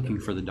 I was looking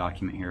for the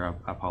document here.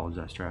 I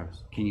apologize,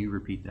 Travis. Can you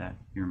repeat that,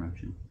 your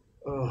motion?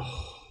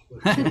 Oh,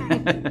 let's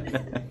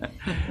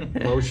see.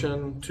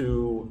 Motion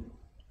to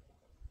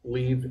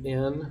leave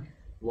in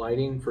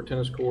lighting for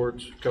tennis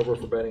courts, cover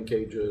for batting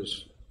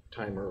cages,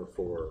 timer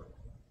for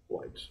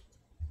lights.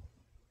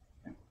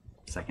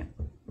 Second.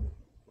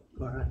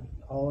 All right,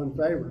 all in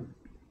favor?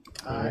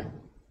 Aye.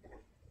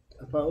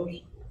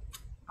 Opposed?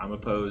 I'm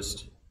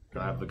opposed.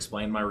 I've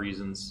explained my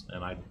reasons,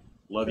 and I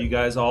love you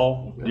guys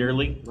all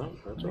dearly. No,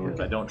 that's all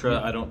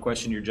right. I don't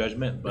question your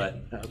judgment,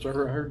 but That's all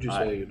right. I heard you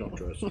say you don't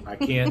trust. I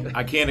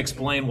can't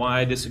explain why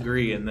I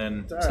disagree and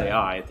then It's all say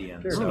right. aye at the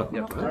end. Sure. So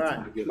All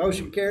right,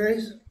 motion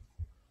carries.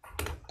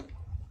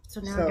 So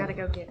now So- I gotta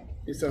go get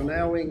it. So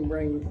now we can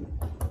bring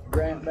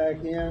Grant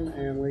back in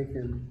and we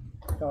can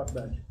talk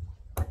budget.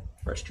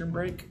 restroom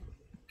break?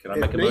 Can I If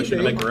make a need motion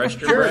to be. make a restroom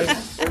Sure.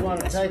 break? We want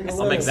to take a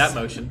little. I'll make that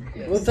motion.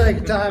 We'll take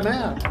a time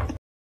out.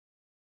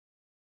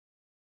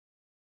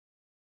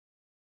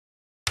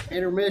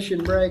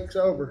 Intermission break's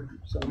over,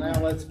 so now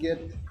let's get,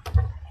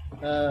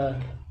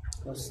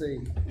 let's see,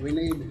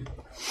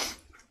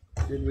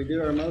 did we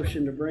do our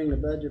motion to bring the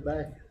budget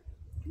back?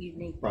 You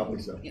need. Probably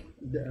so. Yep.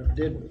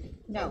 Did we?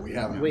 No. We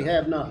haven't. We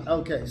have not.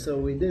 Okay, so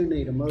we do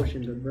need a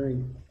motion to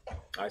bring,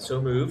 I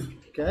so move.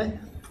 okay?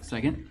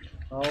 Second?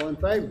 All in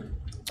favor?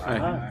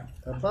 Aye.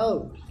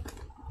 Opposed?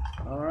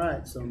 All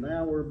right, so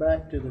now we're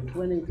back to the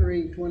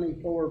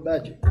 23-24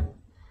 budget.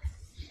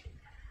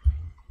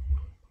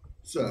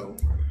 So,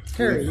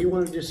 Terry, you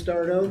want to just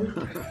start over?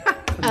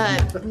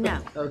 No.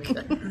 Okay.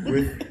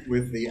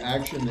 with the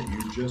action that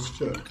you just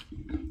took,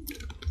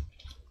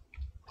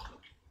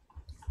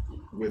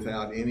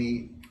 without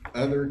any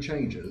other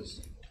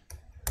changes,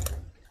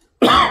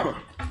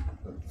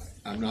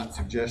 I'm not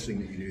suggesting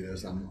that you do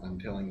this, I'm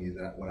telling you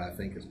that what I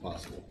think is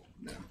possible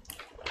now.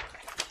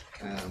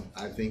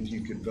 I think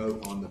you could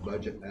vote on the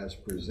budget as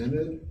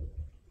presented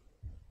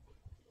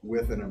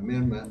with an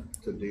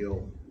amendment to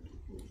deal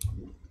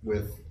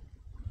with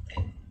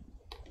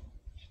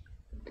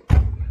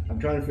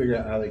trying to figure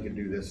out how they could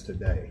do this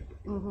today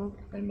Mhm.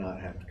 and not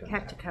have to come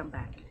Have to back. come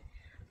back.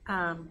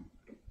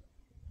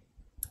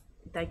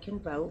 They can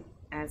vote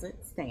as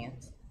it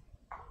stands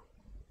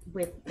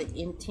with the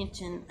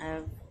intention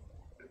of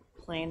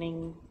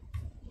planning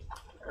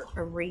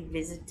or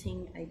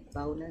revisiting a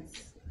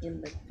bonus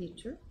in the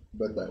future.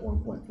 But that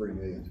 1.3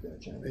 million is gonna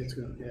change. It's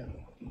gonna, yeah.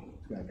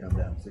 It's gonna come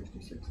down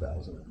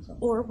 66,000 or something.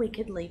 Or we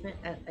could leave it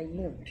at a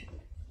million.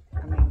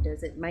 I mean,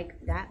 does it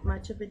make that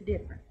much of a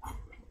difference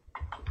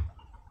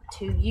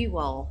to you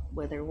all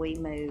whether we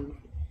move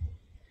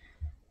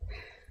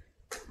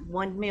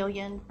 1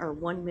 million or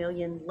 1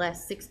 million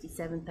less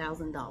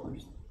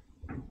 $67,000?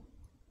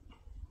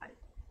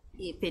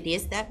 If it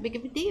is that big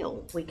of a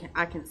deal,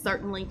 I can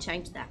certainly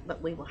change that,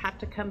 but we will have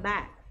to come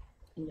back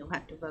and you'll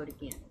have to vote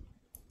again.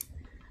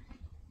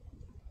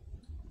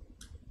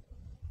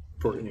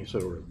 For any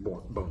sort of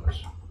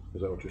bonus,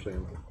 is that what you're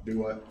saying? Do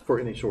what? For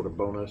any sort of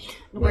bonus?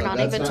 We're Well, not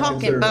that's even not talking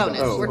considered a bonus,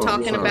 bonus. we're Oh,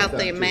 talking sorry. about the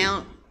That too.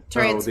 amount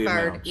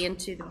transferred amounts.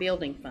 into the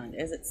building fund.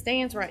 As it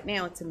stands right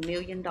now, it's $1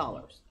 million.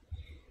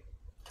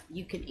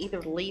 You can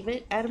either leave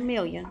it at 1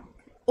 million,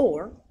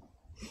 or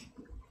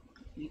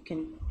you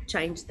can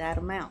change that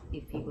amount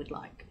if you would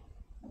like.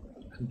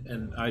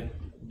 And I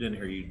didn't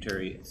hear you,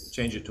 Terry,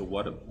 change it to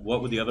what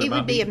would the other It would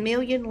amount be be? 1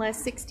 million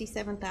less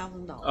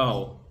 $67,000.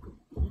 Oh,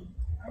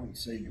 I would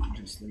say you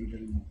just leave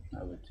it.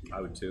 I would too.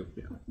 I would too.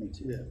 Me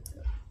too. Yeah.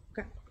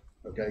 Okay.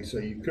 Okay, so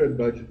you could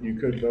vote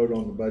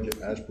on the budget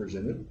as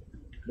presented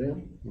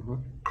then?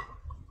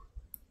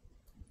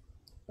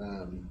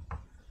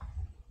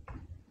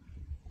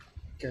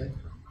 Okay.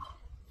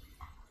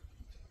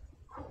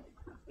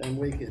 And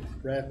we could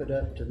wrap it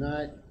up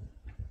tonight.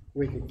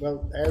 We could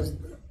vote as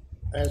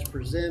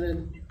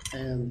presented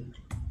and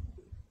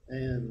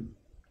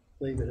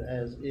leave it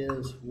as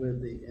is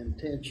with the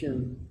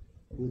intentions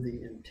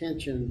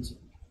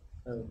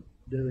of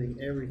doing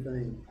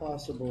everything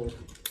possible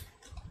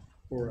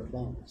for a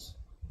bonus.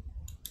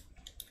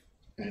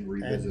 And At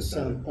revisit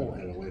some that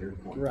point. at a later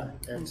point.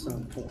 Right, at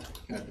some point.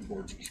 At the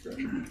board's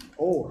discretion.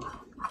 Or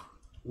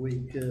we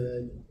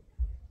could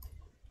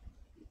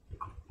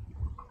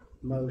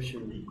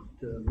motion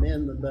to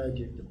amend the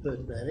budget to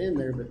put that in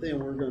there, but then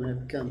we're gonna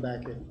have to come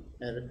back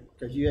at it,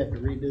 because you have to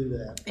redo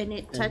that. And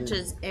it then-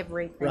 touches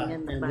everything Right,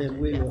 in the and budget. then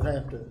we will yes.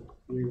 have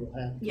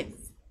to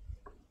Yes,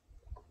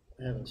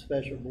 have a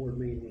special board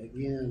meeting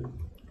again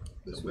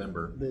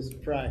November. this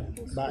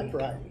Friday, by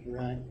Friday,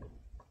 right?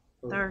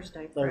 Or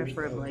Thursday Thursday,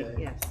 preferably,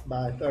 okay. yes.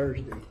 By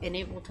Thursday And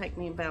it will take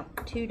me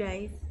about 2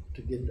 days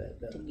to get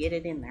that to done. get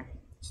it in there.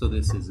 So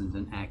this isn't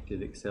an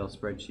active Excel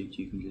spreadsheet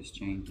you can just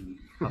change and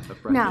pop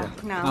up right No,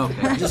 there? no.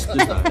 Okay, just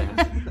thought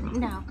that.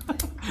 No.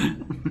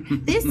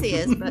 This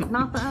is, but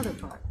not the other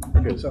part.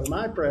 So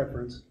my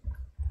preference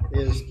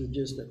is to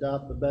just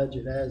adopt the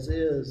budget as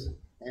is,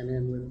 and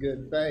then with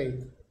good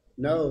faith,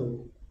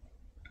 know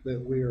that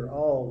we are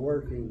all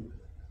working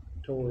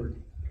toward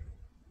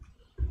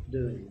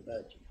doing a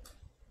budget,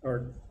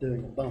 or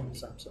doing a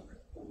bonus, I'm sorry.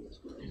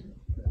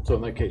 So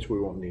in that case, we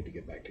won't need to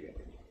get back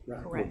together.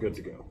 Right. We're Correct. good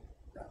to go.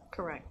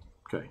 Correct.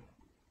 Okay.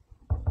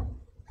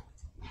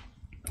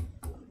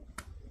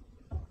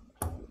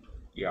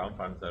 Yeah, I'm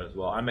fine with that as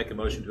well. I make a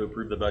motion to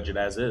approve the budget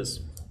as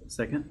is.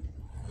 Second?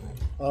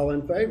 All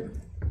in favor?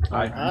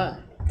 Aye. Aye.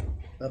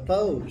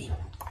 Opposed?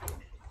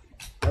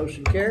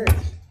 Motion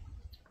carries.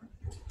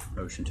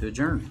 Motion to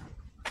adjourn.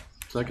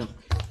 Second.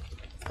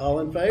 All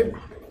in favor?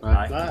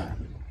 Aye. Aye.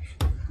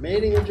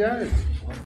 Meeting adjourned.